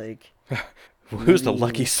 or like who's the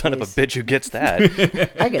lucky son of a bitch who gets that?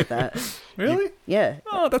 I get that. Really? Yeah.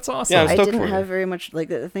 Oh, that's awesome. Yeah, I'm I stoked didn't for you. have very much like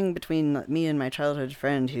the thing between me and my childhood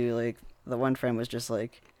friend who like the one friend was just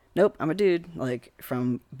like, nope, I'm a dude, like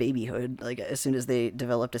from babyhood, like as soon as they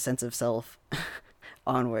developed a sense of self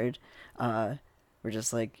onward, we're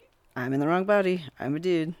just like, I'm in the wrong body, I'm a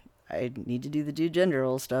dude, I need to do the dude gender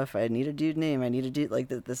role stuff, I need a dude name, I need a dude, like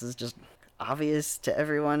this is just obvious to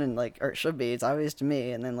everyone, and like, or it should be, it's obvious to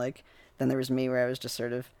me. And then like then there was me where I was just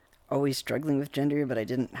sort of always struggling with gender, but I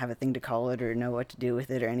didn't have a thing to call it or know what to do with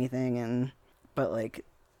it or anything. And but like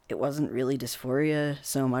it wasn't really dysphoria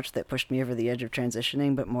so much that pushed me over the edge of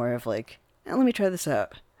transitioning, but more of like, let me try this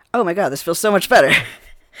out. Oh my god, this feels so much better.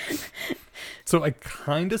 So I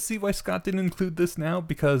kind of see why Scott didn't include this now,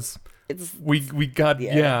 because It's we got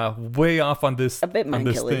way off on this a bit on mind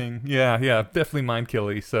this killy. thing. Yeah, definitely mind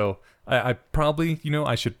killy. So I probably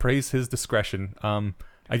I should praise his discretion.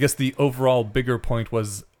 I guess the overall bigger point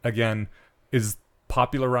was again is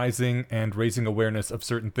popularizing and raising awareness of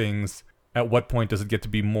certain things. At what point does it get to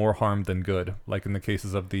be more harm than good? Like in the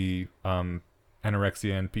cases of the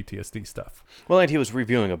anorexia and PTSD stuff. Well, and he was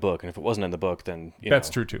reviewing a book, and if it wasn't in the book, then That's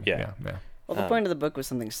true too. Yeah. Yeah. Well, the point of the book was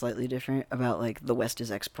something slightly different about like the West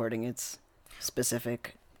is exporting its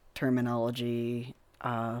specific terminology,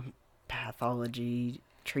 pathology,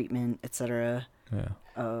 treatment, etc.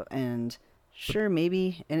 Yeah. And sure,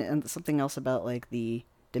 maybe, and something else about like the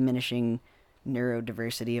diminishing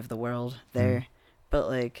neurodiversity of the world there. But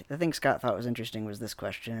like the thing Scott thought was interesting was this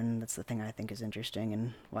question. That's the thing I think is interesting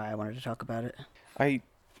and why I wanted to talk about it. I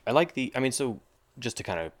like the. I mean, so just to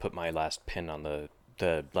kind of put my last pin on the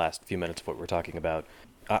last few minutes of what we're talking about,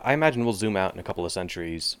 I imagine we'll zoom out in a couple of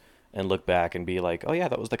centuries and look back and be like, oh yeah,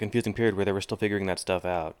 that was the confusing period where they were still figuring that stuff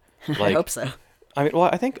out. Like, I hope so. I mean, well,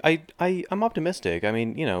 I think I'm optimistic. I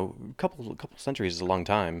mean, a couple centuries is a long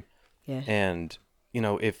time. Yeah. And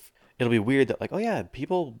if it'll be weird that like, oh yeah,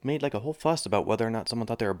 people made like a whole fuss about whether or not someone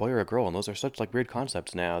thought they were a boy or a girl, and those are such like weird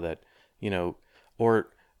concepts now that or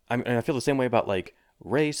I feel the same way about like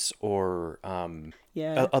race or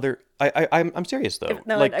Yeah. other. I'm serious though.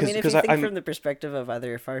 No, like, I mean, if you think I'm from the perspective of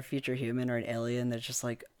either a far future human or an alien, that's just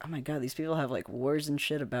like, oh my god, these people have like wars and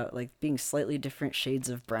shit about like being slightly different shades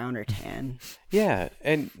of brown or tan. yeah,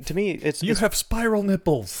 and to me it's You have spiral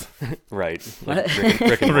nipples. right. What? Like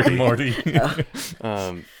Rick and Rick and Morty.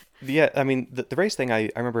 Morty. Yeah, I mean the race thing. I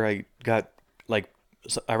remember I got like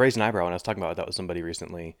I raised an eyebrow when I was talking about that with somebody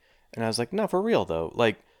recently, and I was like, no, for real though.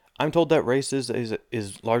 Like I'm told that race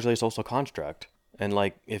is largely a social construct, and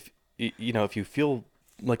like if if you feel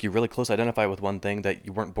like you really close identify with one thing that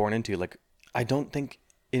you weren't born into, like I don't think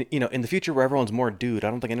in the future where everyone's more dude,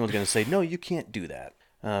 I don't think anyone's going to say no, you can't do that.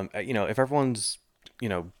 If everyone's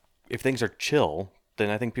if things are chill,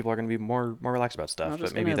 then I think people are going to be more relaxed about stuff. I'll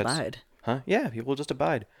just But maybe gonna that's abide. Yeah, people will just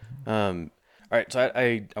abide. All right, so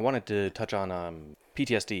I wanted to touch on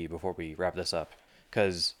PTSD before we wrap this up,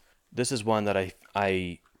 because this is one that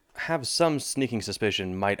I have some sneaking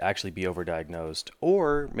suspicion might actually be overdiagnosed,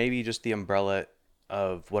 or maybe just the umbrella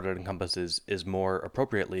of what it encompasses is more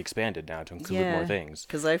appropriately expanded now to include more things.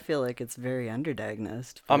 Because I feel like it's very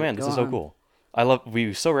underdiagnosed. Oh but man, this go is so on. cool.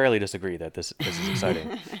 We so rarely disagree that this is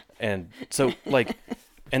exciting. And so like,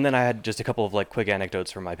 and then I had just a couple of like quick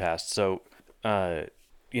anecdotes from my past. So,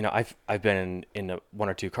 I've been in one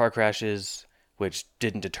or two car crashes, which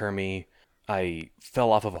didn't deter me. I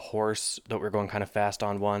fell off of a horse that we were going kind of fast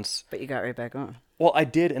on once. But you got right back on. Well, I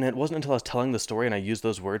did, and it wasn't until I was telling the story and I used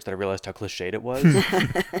those words that I realized how cliched it was.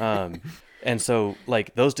 And so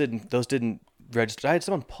like those didn't register. I had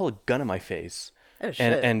someone pull a gun in my face. Oh,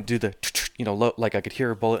 shit. And do the, like I could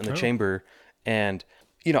hear a bullet in the chamber, and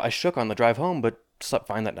I shook on the drive home, but slept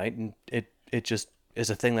fine that night, and it just is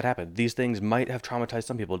a thing that happened. These things might have traumatized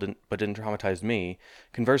some people, but didn't traumatize me.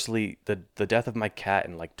 Conversely, the death of my cat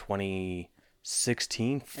in like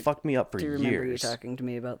 2016 fucked me up for Do you remember you years. talking to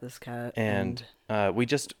me about this cat? And we've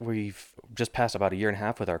just passed about a year and a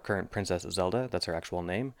half with our current princess Zelda. That's her actual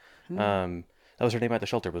name. That was her name at the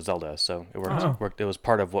shelter, was Zelda. So it worked. It was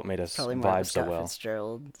part of what made us Probably more of a vibe so Scott well.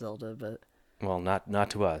 Fitzgerald Zelda, but Well, not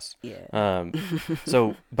to us. yeah.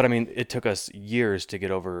 But I mean, it took us years to get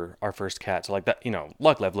over our first cat. So like that,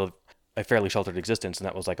 luckily I've lived a fairly sheltered existence, and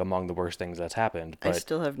that was like among the worst things that's happened. I But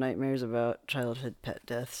still have nightmares about childhood pet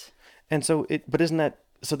deaths, and so but isn't that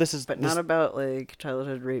so? This is but this, not about like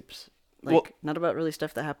childhood rapes. Like Well- not about really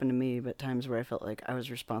stuff that happened to me, but times where I felt like I was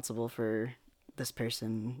responsible for this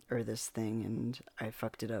person or this thing, and I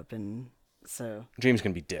fucked it up, and so dreams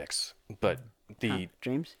can be dicks, but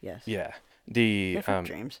dreams, yes, yeah the yeah, fuck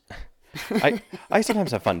dreams. I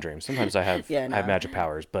sometimes have fun dreams. Sometimes I have Yeah, I have no. magic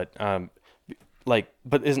powers, but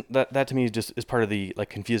but isn't that to me just is part of the like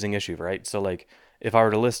confusing issue, right? So like if I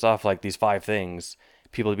were to list off like these 5 things,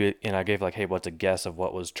 people would be, I gave like, hey, what's a guess of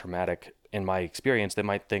what was traumatic in my experience? They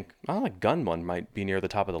might think, oh, like gun one might be near the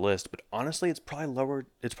top of the list, but honestly, it's probably lower.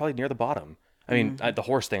 It's probably near the bottom. I mean, the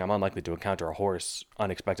horse thing, I'm unlikely to encounter a horse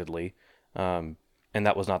unexpectedly. And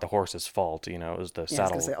that was not the horse's fault, it was the Yeah, I was saddle.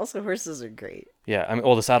 gonna say, also horses are great. Yeah, I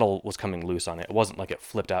mean, the saddle was coming loose on it. It wasn't like it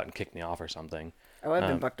flipped out and kicked me off or something. Oh, I've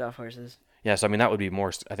been bucked off horses. Yeah, so I mean, that would be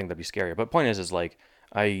more, I think that'd be scarier. But point is like,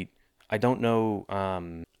 I don't know,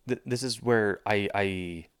 this is where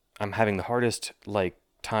I'm having the hardest, like,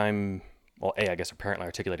 time, well, A, I guess apparently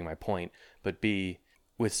articulating my point, but B,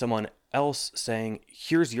 with someone else saying,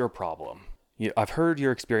 here's your problem. I've heard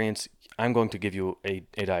your experience. I'm going to give you a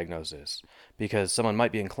diagnosis, because someone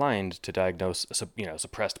might be inclined to diagnose,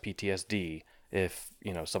 suppressed PTSD if,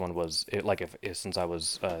 someone was like, if since I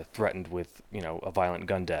was threatened with, a violent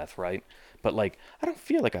gun death, right? But like, I don't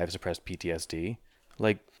feel like I have suppressed PTSD.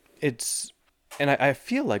 Like and I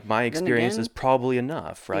feel like my experience again, is probably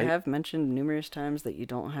enough, right? You have mentioned numerous times that you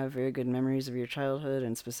don't have very good memories of your childhood,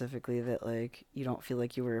 and specifically that like you don't feel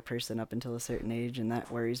like you were a person up until a certain age, and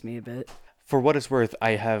that worries me a bit. For what it's worth,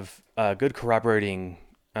 I have good corroborating,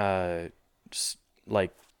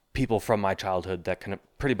 like people from my childhood that can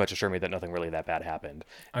pretty much assure me that nothing really that bad happened.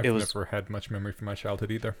 I've never had much memory from my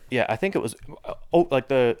childhood either. Yeah, I think it was.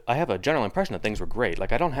 I have a general impression that things were great.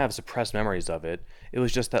 Like I don't have suppressed memories of it. It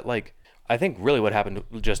was just that like I think really what happened,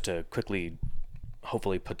 just to quickly,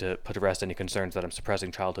 hopefully put to rest any concerns that I'm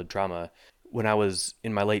suppressing childhood trauma. When I was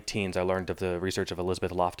in my late teens, I learned of the research of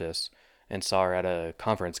Elizabeth Loftus, and saw her at a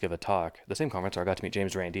conference give a talk. The same conference where I got to meet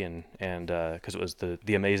James Randi, and because it was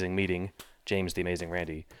the amazing meeting, James the Amazing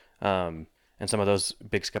Randi, and some of those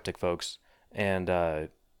big skeptic folks. And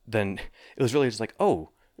then it was really just like,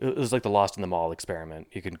 oh, it was like the Lost in the Mall experiment.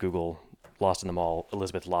 You can Google Lost in the Mall,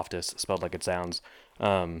 Elizabeth Loftus, spelled like it sounds.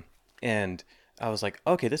 And I was like,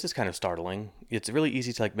 okay, this is kind of startling. It's really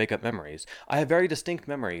easy to like make up memories. I have very distinct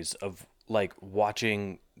memories of like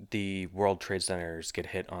watching the World Trade Centers get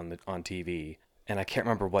hit on TV, and I can't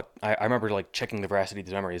remember what I remember like checking the veracity of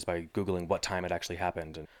the memories by Googling what time it actually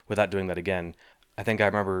happened, and without doing that again, I think I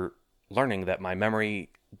remember learning that my memory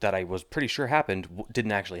that I was pretty sure happened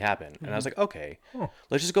didn't actually happen. And I was like, okay,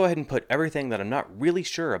 let's just go ahead and put everything that I'm not really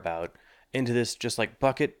sure about into this just like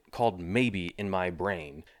bucket called maybe in my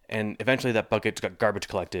brain. And eventually that bucket got garbage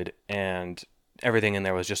collected, and everything in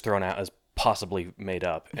there was just thrown out as possibly made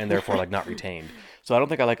up, and therefore like not retained. So I don't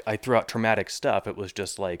think I threw out traumatic stuff. It was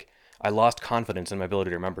just like I lost confidence in my ability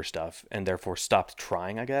to remember stuff, and therefore stopped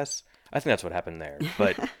trying, I guess. I think that's what happened there.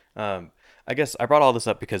 But I guess I brought all this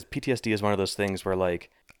up because PTSD is one of those things where like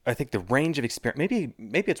I think the range of experience,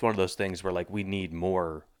 maybe it's one of those things where like we need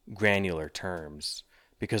more granular terms,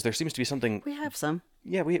 because there seems to be something. We have some.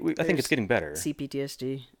 Yeah, I think it's getting better.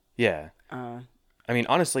 CPTSD. Yeah. I mean,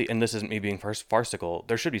 honestly, and this isn't me being farcical,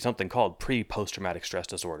 there should be something called post-traumatic stress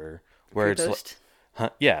disorder, where Pre-post? Huh?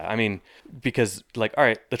 Yeah, I mean, because like, all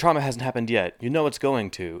right, the trauma hasn't happened yet. You know it's going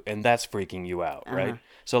to, and that's freaking you out, right?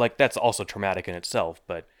 So like, that's also traumatic in itself.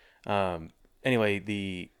 But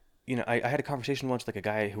anyway, I had a conversation once with like a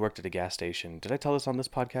guy who worked at a gas station. Did I tell this on this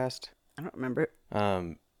podcast? I don't remember it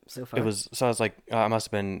so far. It was so I was like, I must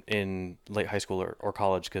have been in late high school or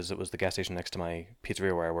college because it was the gas station next to my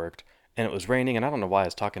pizzeria where I worked, and it was raining, and I don't know why I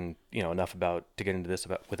was talking, enough about to get into this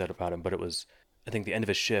about him, but it was I think the end of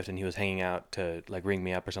his shift, and he was hanging out to like ring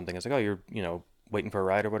me up or something. I was like, oh, you're waiting for a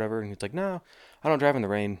ride or whatever, and he's like, no, I don't drive in the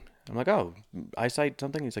rain. I'm like, oh, eyesight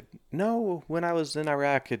something? He's like, no, when I was in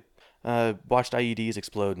Iraq, it watched IEDs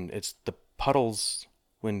explode, and it's the puddles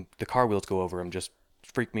when the car wheels go over them just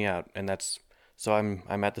freak me out, and that's so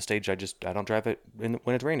I'm at the stage I don't drive it when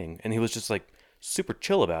it's raining. And he was just like super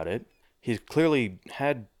chill about it. He clearly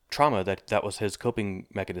had trauma that was his coping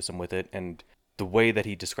mechanism with it, and the way that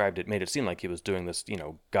he described it made it seem like he was doing this,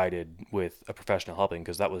 guided with a professional helping,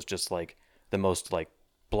 because that was just like the most like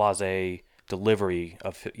blasé delivery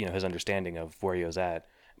of his understanding of where he was at.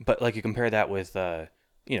 But like you compare that with I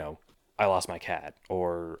lost my cat,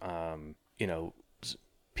 or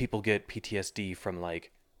people get PTSD from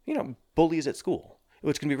like bullies at school,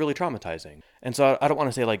 which can be really traumatizing. And so I don't want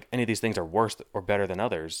to say like any of these things are worse or better than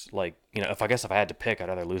others. Like, if I had to pick, I'd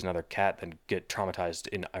rather lose another cat than get traumatized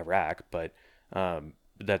in Iraq. But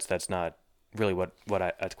that's not really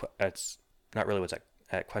that's not really what's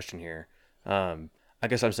at question here. I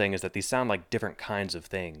guess what I'm saying is that these sound like different kinds of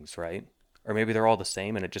things, right? Or maybe they're all the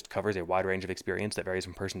same, and it just covers a wide range of experience that varies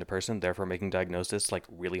from person to person, therefore making diagnosis like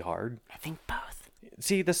really hard. I think both.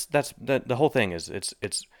 See, that's the whole thing is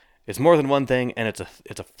it's more than one thing, and it's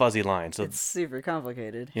a fuzzy line. So it's super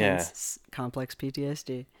complicated. Yeah. Hence complex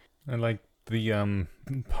PTSD. And like the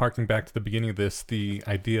harking back to the beginning of this, the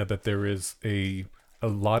idea that there is a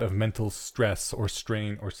lot of mental stress or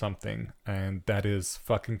strain or something, and that is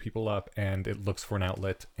fucking people up, and it looks for an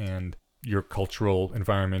outlet, and your cultural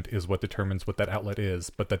environment is what determines what that outlet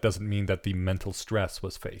is, but that doesn't mean that the mental stress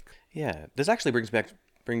was fake. Yeah, this actually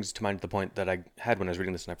brings to mind the point that I had when I was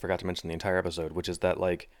reading this, and I forgot to mention the entire episode, which is that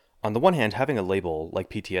like on the one hand, having a label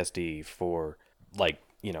like PTSD for like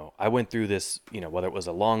I went through this, whether it was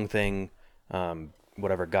a long thing,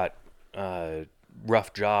 whatever, got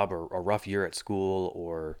rough job or a rough year at school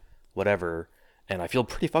or whatever, and I feel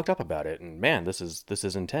pretty fucked up about it, and man, this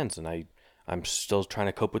is intense, and I'm still trying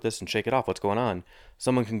to cope with this and shake it off. What's going on?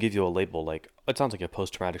 Someone can give you a label like, it sounds like a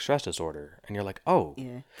post-traumatic stress disorder, and you're like, oh,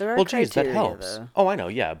 Yeah, there are well, geez, that criteria, helps. though. Oh, I know,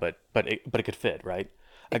 yeah, but it could fit, right?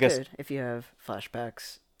 I guess Could, if you have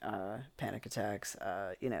flashbacks, panic attacks,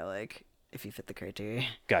 like if you fit the criteria.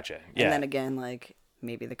 gotcha. Yeah. And then again, like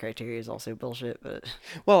maybe the criteria is also bullshit, but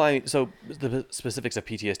Well, so the specifics of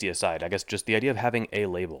PTSD aside, I guess just the idea of having a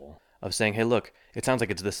label, of saying, hey, look, it sounds like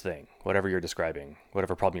it's this thing, whatever you're describing,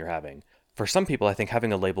 whatever problem you're having. For some people, I think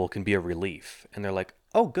having a label can be a relief, and they're like,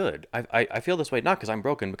 oh, good, I feel this way, not because I'm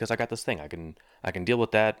broken, because I got this thing, I can deal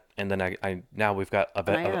with that, and then I now we've got a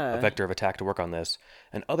vector of attack to work on this.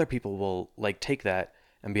 And other people will like take that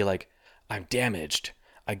and be like, I'm damaged,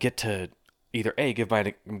 I get to either A, give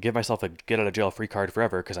myself a get out of jail free card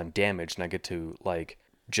forever because I'm damaged, and I get to like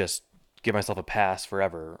just give myself a pass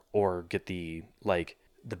forever, or get the like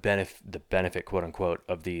the benefit quote unquote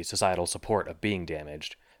of the societal support of being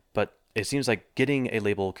damaged. But it seems like getting a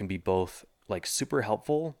label can be both like super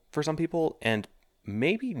helpful for some people and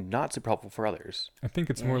maybe not super helpful for others. I think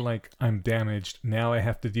it's more like, I'm damaged, now I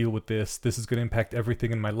have to deal with this is going to impact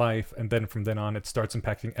everything in my life, and then from then on it starts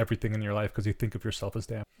impacting everything in your life because you think of yourself as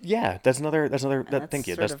damaged. Yeah, that's another that's thank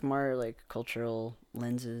you. Sort of more like cultural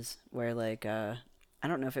lenses where like I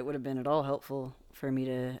don't know if it would have been at all helpful for me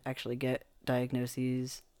to actually get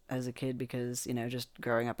diagnoses as a kid, because just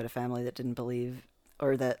growing up in a family that didn't believe,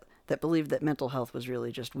 or that believed that mental health was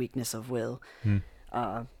really just weakness of will.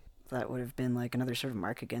 That would have been like another sort of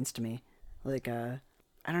mark against me. Like I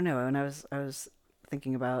don't know, when I was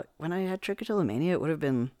thinking about when I had trichotillomania, it would have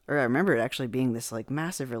been, or I remember it actually being this like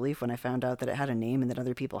massive relief when I found out that it had a name and that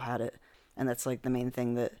other people had it. And that's like the main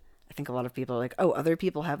thing that I think a lot of people are like, oh, other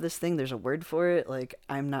people have this thing, there's a word for it, like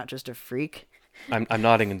I'm not just a freak. I'm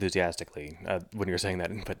nodding enthusiastically when you're saying that,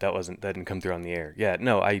 but that didn't come through on the air. Yeah,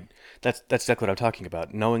 no, that's exactly what I'm talking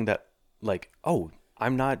about. Knowing that, like, oh,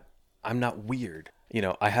 I'm not weird.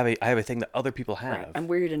 I have a thing that other people have. Right. I'm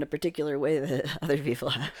weird in a particular way that other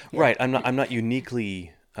people have. Yeah. Right. I'm not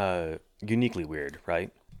uniquely weird, right?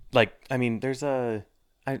 Like, I mean, there's I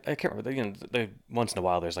can't remember, once in a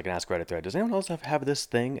while there's like an Ask Reddit thread. Does anyone else have this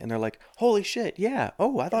thing? And they're like, holy shit, yeah.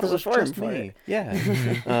 Oh, I thought it was just me.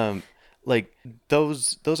 Yeah. Like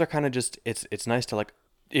those are kind of just, it's nice to like,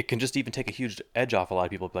 it can just even take a huge edge off a lot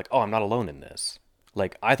of people. Be like, oh, I'm not alone in this.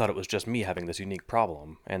 like I thought it was just me having this unique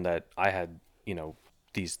problem, and that I had,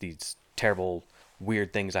 these terrible,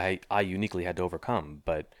 weird things I uniquely had to overcome.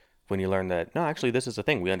 But when you learn that, no, actually, this is a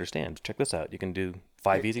thing we understand. Check this out. You can do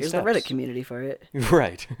 5 easy There's steps. the Reddit community for it.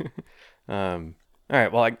 Right. All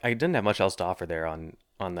right. Well, I didn't have much else to offer there on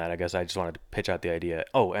that. I guess I just wanted to pitch out the idea.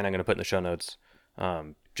 Oh, and I'm going to put in the show notes,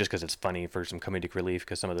 just because it's funny for some comedic relief,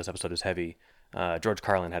 because some of this episode is heavy. George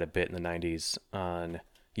Carlin had a bit in the 90s on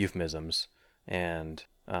euphemisms, and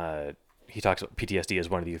he talks about PTSD as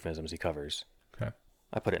one of the euphemisms he covers. Okay.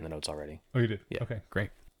 I put it in the notes already. Oh, you did? Yeah. Okay,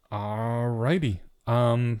 great. Alrighty.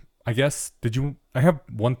 I guess, I have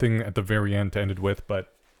one thing at the very end to end it with,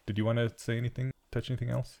 but did you want to say anything, touch anything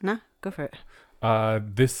else? No, go for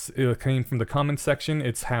it. This came from the comments section.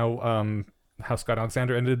 It's how Scott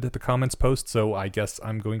Alexander ended the comments post, so I guess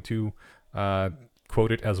I'm going to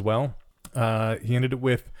quote it as well. He ended it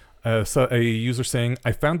with a user saying,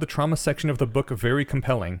 "I found the trauma section of the book very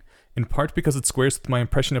compelling, in part because it squares with my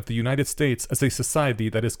impression of the United States as a society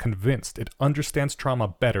that is convinced it understands trauma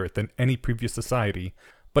better than any previous society,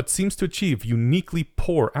 but seems to achieve uniquely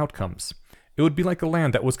poor outcomes. It would be like a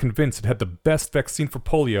land that was convinced it had the best vaccine for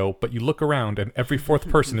polio, but you look around and every fourth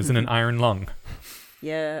person is in an iron lung."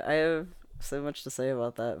 Yeah, I have so much to say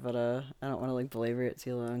about that, but I don't want to belabor it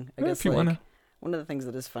too long. I guess If you wanna. one of the things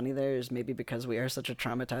that is funny there is maybe because we are such a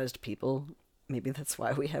traumatized people, maybe that's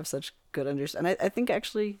why we have such good understanding. I think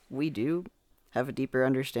actually we do have a deeper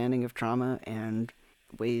understanding of trauma and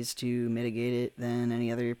ways to mitigate it than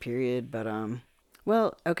any other period. But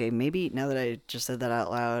well, okay, maybe now that I just said that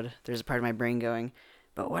out loud, there's a part of my brain going,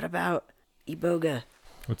 but what about iboga?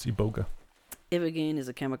 What's Iboga? Ibogaine is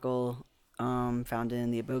a chemical found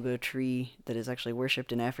in the iboga tree that is actually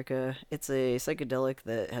worshipped in Africa. It's a psychedelic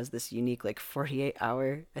that has this unique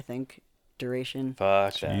 48-hour, I think, duration.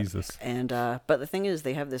 Fuck that. Jesus. And but the thing is,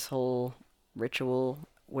 they have this whole ritual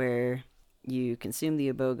where you consume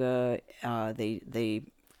the iboga. They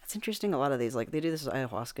it's interesting. A lot of these they do this with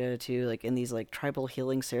ayahuasca too, in these tribal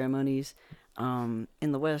healing ceremonies. In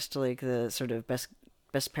the West, the sort of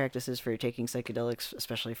best practices for taking psychedelics,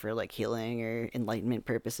 especially for healing or enlightenment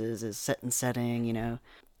purposes, is set and setting. You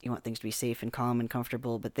want things to be safe and calm and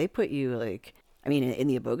comfortable, but they put you in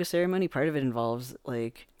the iboga ceremony, part of it involves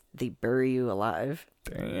they bury you alive.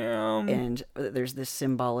 Damn. And there's this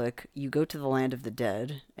symbolic, you go to the land of the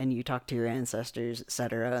dead and you talk to your ancestors,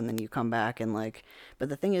 etc., and then you come back and but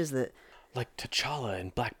the thing is that Like T'Challa in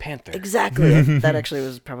Black Panther. exactly that actually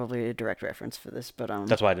was probably a direct reference for this, but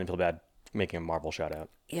That's why I didn't feel bad making a Marvel shout out.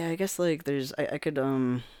 yeah, I guess there's I could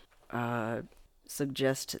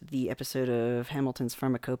suggest the episode of Hamilton's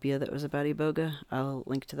Pharmacopoeia that was about iboga. I'll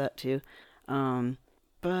link to that too.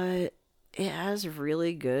 But it has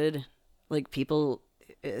really good people.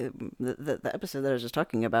 The episode that I was just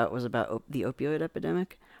talking about was about the opioid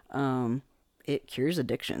epidemic. It cures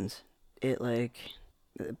addictions. It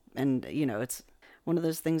and it's one of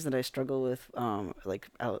those things that I struggle with.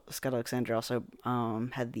 Scott Alexander also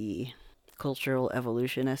had the cultural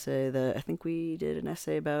evolution essay that I think we did an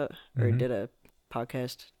essay about, or Mhm. did a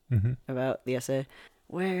podcast Mm-hmm. about the essay,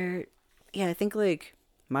 where yeah, I think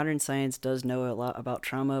modern science does know a lot about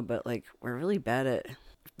trauma, but we're really bad at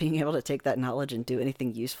being able to take that knowledge and do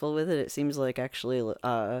anything useful with it. It seems actually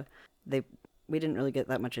we didn't really get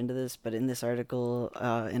that much into this, but in this article,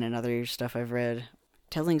 in another stuff I've read,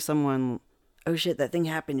 telling someone, oh shit, that thing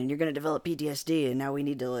happened and you're going to develop PTSD and now we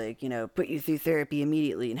need to put you through therapy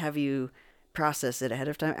immediately and have you process it ahead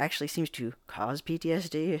of time, actually seems to cause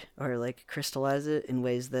PTSD or crystallize it in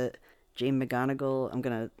ways that Jane McGonigal, I'm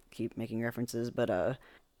going to keep making references, but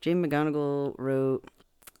Jane McGonigal wrote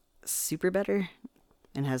Super Better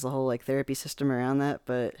and has a whole therapy system around that.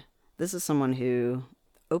 But this is someone who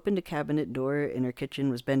opened a cabinet door in her kitchen,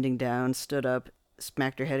 was bending down, stood up,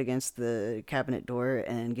 smacked her head against the cabinet door,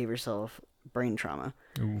 and gave herself brain trauma.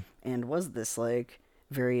 Ooh. And was this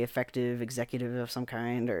very effective executive of some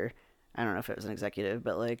kind, or I don't know if it was an executive,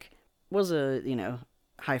 but was a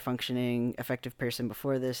high functioning effective person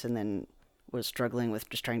before this, and then was struggling with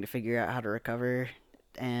just trying to figure out how to recover,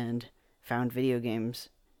 and found video games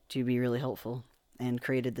to be really helpful, and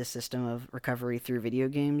created this system of recovery through video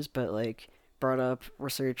games. But brought up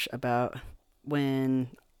research about when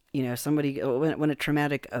when a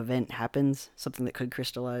traumatic event happens, something that could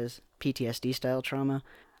crystallize PTSD style trauma,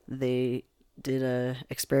 they did a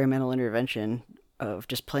experimental intervention of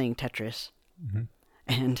just playing Tetris. Mm-hmm.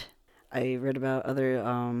 And I read about other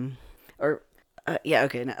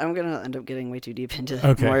okay, now I'm gonna end up getting way too deep into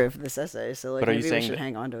more of this essay, so But are you maybe we saying should that-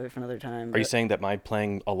 hang on to it for another time. Are you saying that my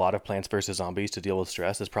playing a lot of Plants vs. Zombies to deal with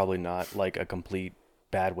stress is probably not a complete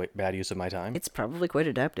bad use of my time? It's probably quite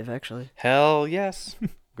adaptive, actually. Hell yes.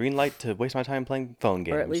 Green light to waste my time playing phone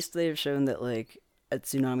games. Or at least they've shown that, like, a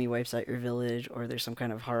tsunami wipes out your village, or there's some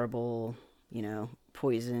kind of horrible, you know,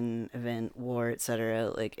 poison event, war,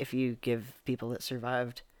 etc. Like, if you give people that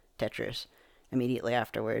survived Tetris immediately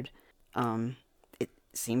afterward, it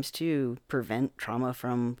seems to prevent trauma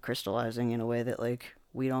from crystallizing in a way that, like,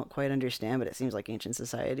 we don't quite understand, but it seems like ancient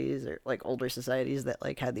societies or, like, older societies that,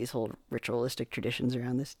 like, had these whole ritualistic traditions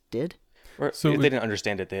around this did. Or So if it- they didn't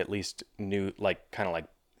understand it, they at least knew, like, kind of like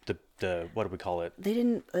the what do we call it? They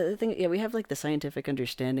didn't. I think yeah, we have like the scientific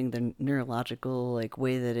understanding, the neurological like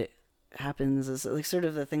way that it happens is like sort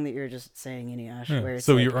of the thing that you're just saying, Inuyasha. Yeah, Where it's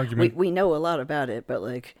so like, your argument- we know a lot about it, but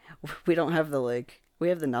like we don't have the like we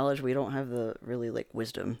have the knowledge, we don't have the really like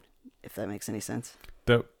wisdom, if that makes any sense.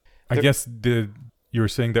 I There- guess you were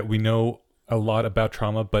saying that we know a lot about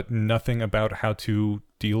trauma, but nothing about how to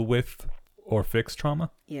deal with or fix trauma.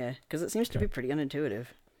 Yeah, because it seems to Okay. be pretty unintuitive.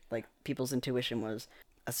 Like people's intuition was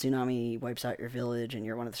a tsunami wipes out your village, and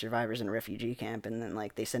you're one of the survivors in a refugee camp, and then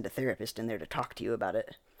like they send a therapist in there to talk to you about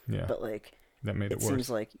it. Yeah, But like that made it it worse. seems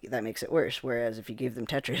like that makes it worse. Whereas if you gave them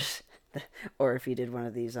Tetris, or if you did one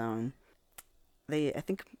of these, they I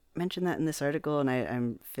think mentioned that in this article, and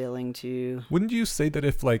I'm failing to. Wouldn't you say that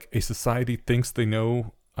if like a society thinks they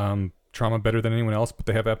know trauma better than anyone else, but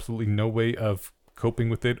they have absolutely no way of coping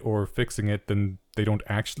with it or fixing it, then they don't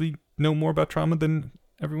actually know more about trauma than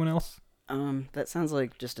everyone else? That sounds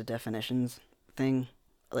like just a definitions thing.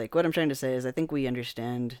 Like what I'm trying to say is I think we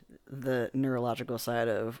understand the neurological side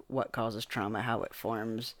of what causes trauma, how it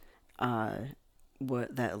forms,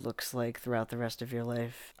 what that looks like throughout the rest of your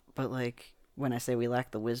life. But like when I say we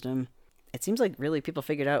lack the wisdom, it seems like really people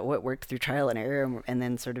figured out what worked through trial and error and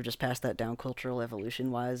then sort of just passed that down cultural evolution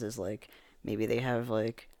wise as like maybe they have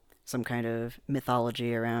like some kind of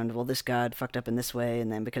mythology around, well, this god fucked up in this way,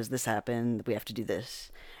 and then because this happened, we have to do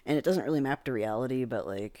this. And it doesn't really map to reality, but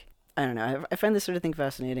like, I don't know. I find this sort of thing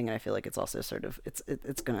fascinating, and I feel like it's also sort of, it's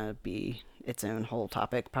gonna be its own whole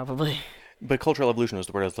topic, probably. But cultural evolution was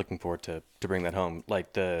the word I was looking for to bring that home.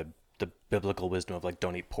 Like the biblical wisdom of like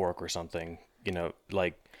don't eat pork or something. You know,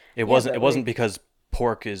 like it wasn't but, like- because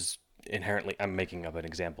pork is inherently, I'm making up an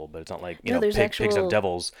example, but it's not like No, there's pigs actual- have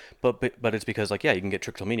devils. But it's because like yeah, you can get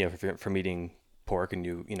trichomania from eating pork, and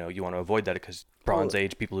you want to avoid that because Bronze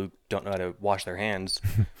Age people who don't know how to wash their hands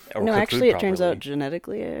or No, cook actually, food it turns properly. out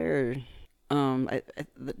genetically, or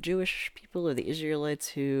the Jewish people or the Israelites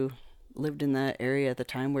who lived in that area at the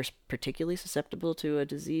time were particularly susceptible to a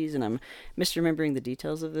disease, and I'm misremembering the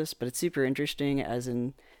details of this, but it's super interesting as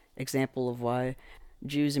an example of why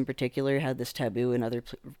Jews in particular had this taboo and other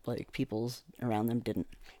like peoples around them didn't.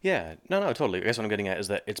 Yeah, no, totally. I guess what I'm getting at is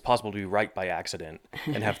that it's possible to be right by accident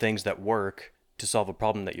and have things that work to solve a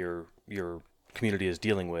problem that your community is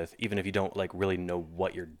dealing with, even if you don't like really know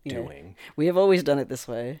what you're Yeah. doing. We have always done it this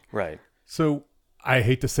way. Right. So I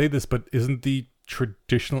hate to say this, but isn't the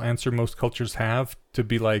traditional answer most cultures have to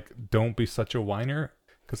be like, don't be such a whiner?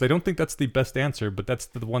 Because I don't think that's the best answer, but that's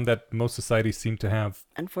the one that most societies seem to have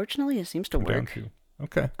Unfortunately, it seems to come down work. to.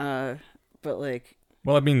 Okay. But like,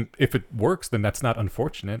 Well, I mean, if it works, then that's not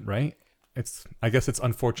unfortunate, right? I guess it's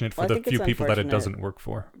unfortunate for Well, I the think few it's people that it unfortunate. doesn't work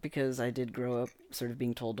for. because I did grow up sort of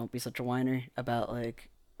being told don't be such a whiner about like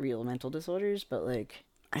real mental disorders, but like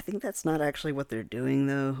I think that's not actually what they're doing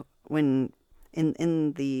though. When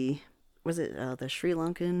in the was it the Sri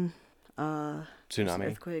Lankan Tsunami.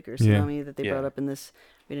 earthquake or Yeah. tsunami that they Yeah. brought up in this,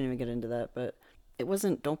 we didn't even get into that, but it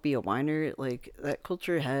wasn't don't be a whiner. Like that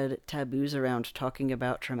culture had taboos around talking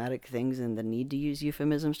about traumatic things and the need to use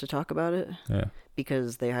euphemisms to talk about it, Yeah.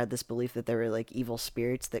 because they had this belief that there were like evil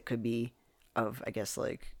spirits that could be of I guess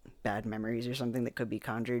like bad memories or something that could be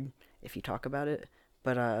conjured if you talk about it.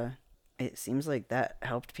 But it seems like that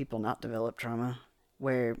helped people not develop trauma,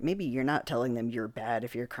 where maybe you're not telling them you're bad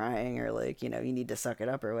if you're crying or like, you know, you need to suck it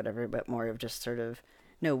up or whatever, but more of just sort of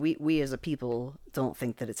no, we as a people don't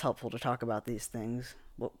think that it's helpful to talk about these things.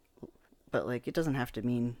 Well, but like it doesn't have to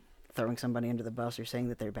mean throwing somebody under the bus or saying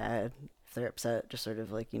that they're bad if they're upset, just sort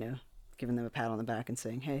of like, you know, giving them a pat on the back and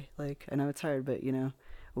saying, hey, like, I know it's hard, but, you know,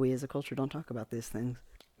 we as a culture don't talk about these things.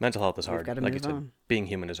 Mental health is We've hard. gotta Like you move said, on. being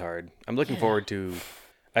human is hard. I'm looking forward to.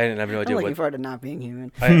 I have no I'm idea looking what. forward to not being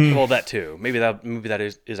human. Well, that too. Maybe that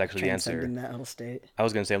is actually the answer. Transcending that whole state. I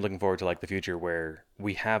was gonna say I'm looking forward to like the future where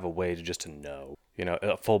we have a way to just to know, you know,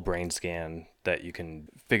 a full brain scan that you can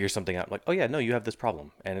figure something out. Like, oh yeah, no, you have this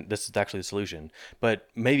problem, and this is actually the solution. But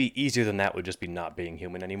maybe easier than that would just be not being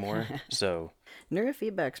human anymore. So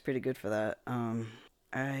Neurofeedback's pretty good for that.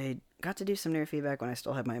 I got to do some neurofeedback when I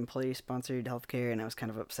still had my employee-sponsored healthcare, and I was kind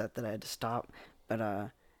of upset that I had to stop. But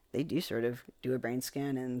they do sort of do a brain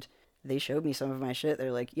scan, and they showed me some of my shit.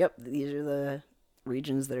 They're like, yep, these are the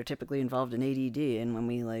regions that are typically involved in ADD, and when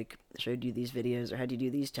we like showed you these videos or had you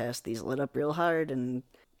do these tests, these lit up real hard, and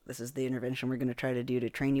this is the intervention we're going to try to do to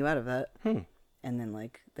train you out of that. And then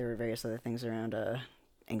like there were various other things around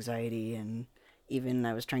anxiety, and even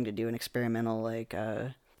I was trying to do an experimental like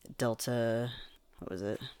delta, what was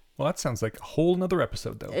it? Well, that sounds like a whole nother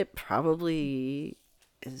episode, though. It probably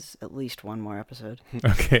is at least one more episode.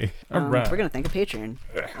 Okay, all right. We're going to thank a patron,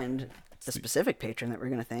 and the specific patron that we're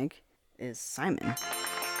going to thank is Simon.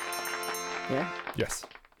 Yeah? Yes.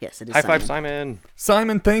 Yes, it is High Simon. five, Simon.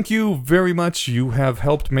 Simon, thank you very much. You have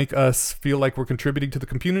helped make us feel like we're contributing to the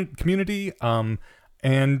community,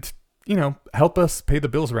 and, you know, help us pay the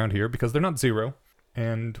bills around here because they're not zero,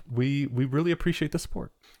 and we really appreciate the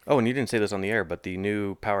support. Oh, and you didn't say this on the air, but the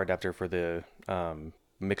new power adapter for the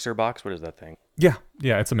mixer box, what is that thing? Yeah,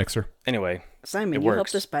 it's a mixer. Anyway, Simon, it you works.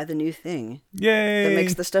 helped us buy the new thing Yay! that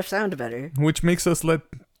makes the stuff sound better. Which makes us let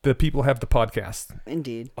the people have the podcast.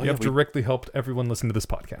 Indeed. Oh, You yeah, have we, directly helped everyone listen to this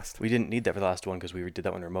podcast. we didn't need that for the last one because we did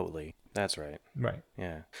that one remotely. That's right. Right.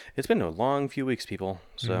 Yeah. It's been a long few weeks, people.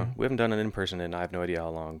 So we haven't done it in person in I have no idea how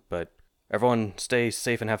long. But everyone stay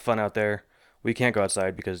safe and have fun out there. We can't go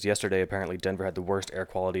outside because yesterday apparently Denver had the worst air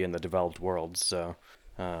quality in the developed world. So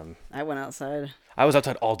I went outside. I was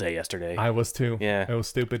outside all day yesterday. I was too. Yeah. It was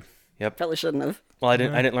stupid. Probably shouldn't have. Well, I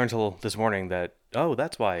didn't learn till this morning that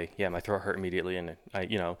that's why. Yeah, my throat hurt immediately, and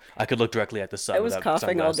I could look directly at the sun. I was without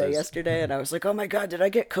coughing all day sunglasses. yesterday, and I was like, oh my god, did I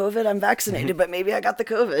get COVID? I'm vaccinated, but maybe I got the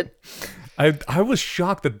COVID. I was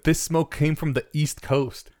shocked that this smoke came from the East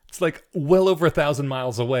Coast. It's like well over 1,000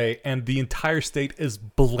 miles away, and the entire state is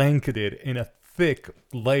blanketed in a thick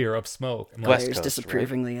layer of smoke. I'm like, West Glares Coast,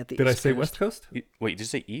 disapprovingly at the did I East say Coast. West Coast? Wait, did you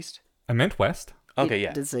say east? I meant West. Okay, You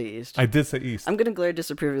yeah. did say East. I did say East. I'm gonna glare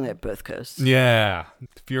disapprovingly at both coasts. Yeah.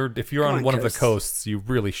 If you're Come on on, one of the coasts. coasts, you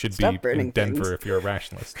really should Stop be burning in Denver things. if you're a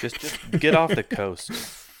rationalist. Just get off the coast.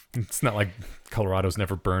 It's not like Colorado's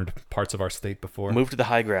never burned parts of our state before. Move to the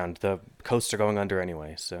high ground. The coasts are going under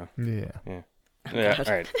anyway. So Yeah. yeah.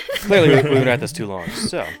 All right. Clearly, we've been at this too long.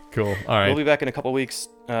 So Cool. All right. we'll be back in a couple weeks.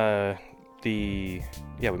 We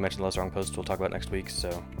mentioned the Less Wrong Post. We'll talk about next week.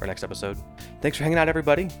 So our next episode. Thanks for hanging out,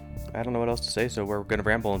 everybody. I don't know what else to say, so we're gonna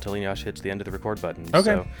ramble until Eneasz hits the end of the record button. Okay.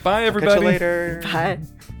 So Bye, I'll catch everybody. you later. Bye.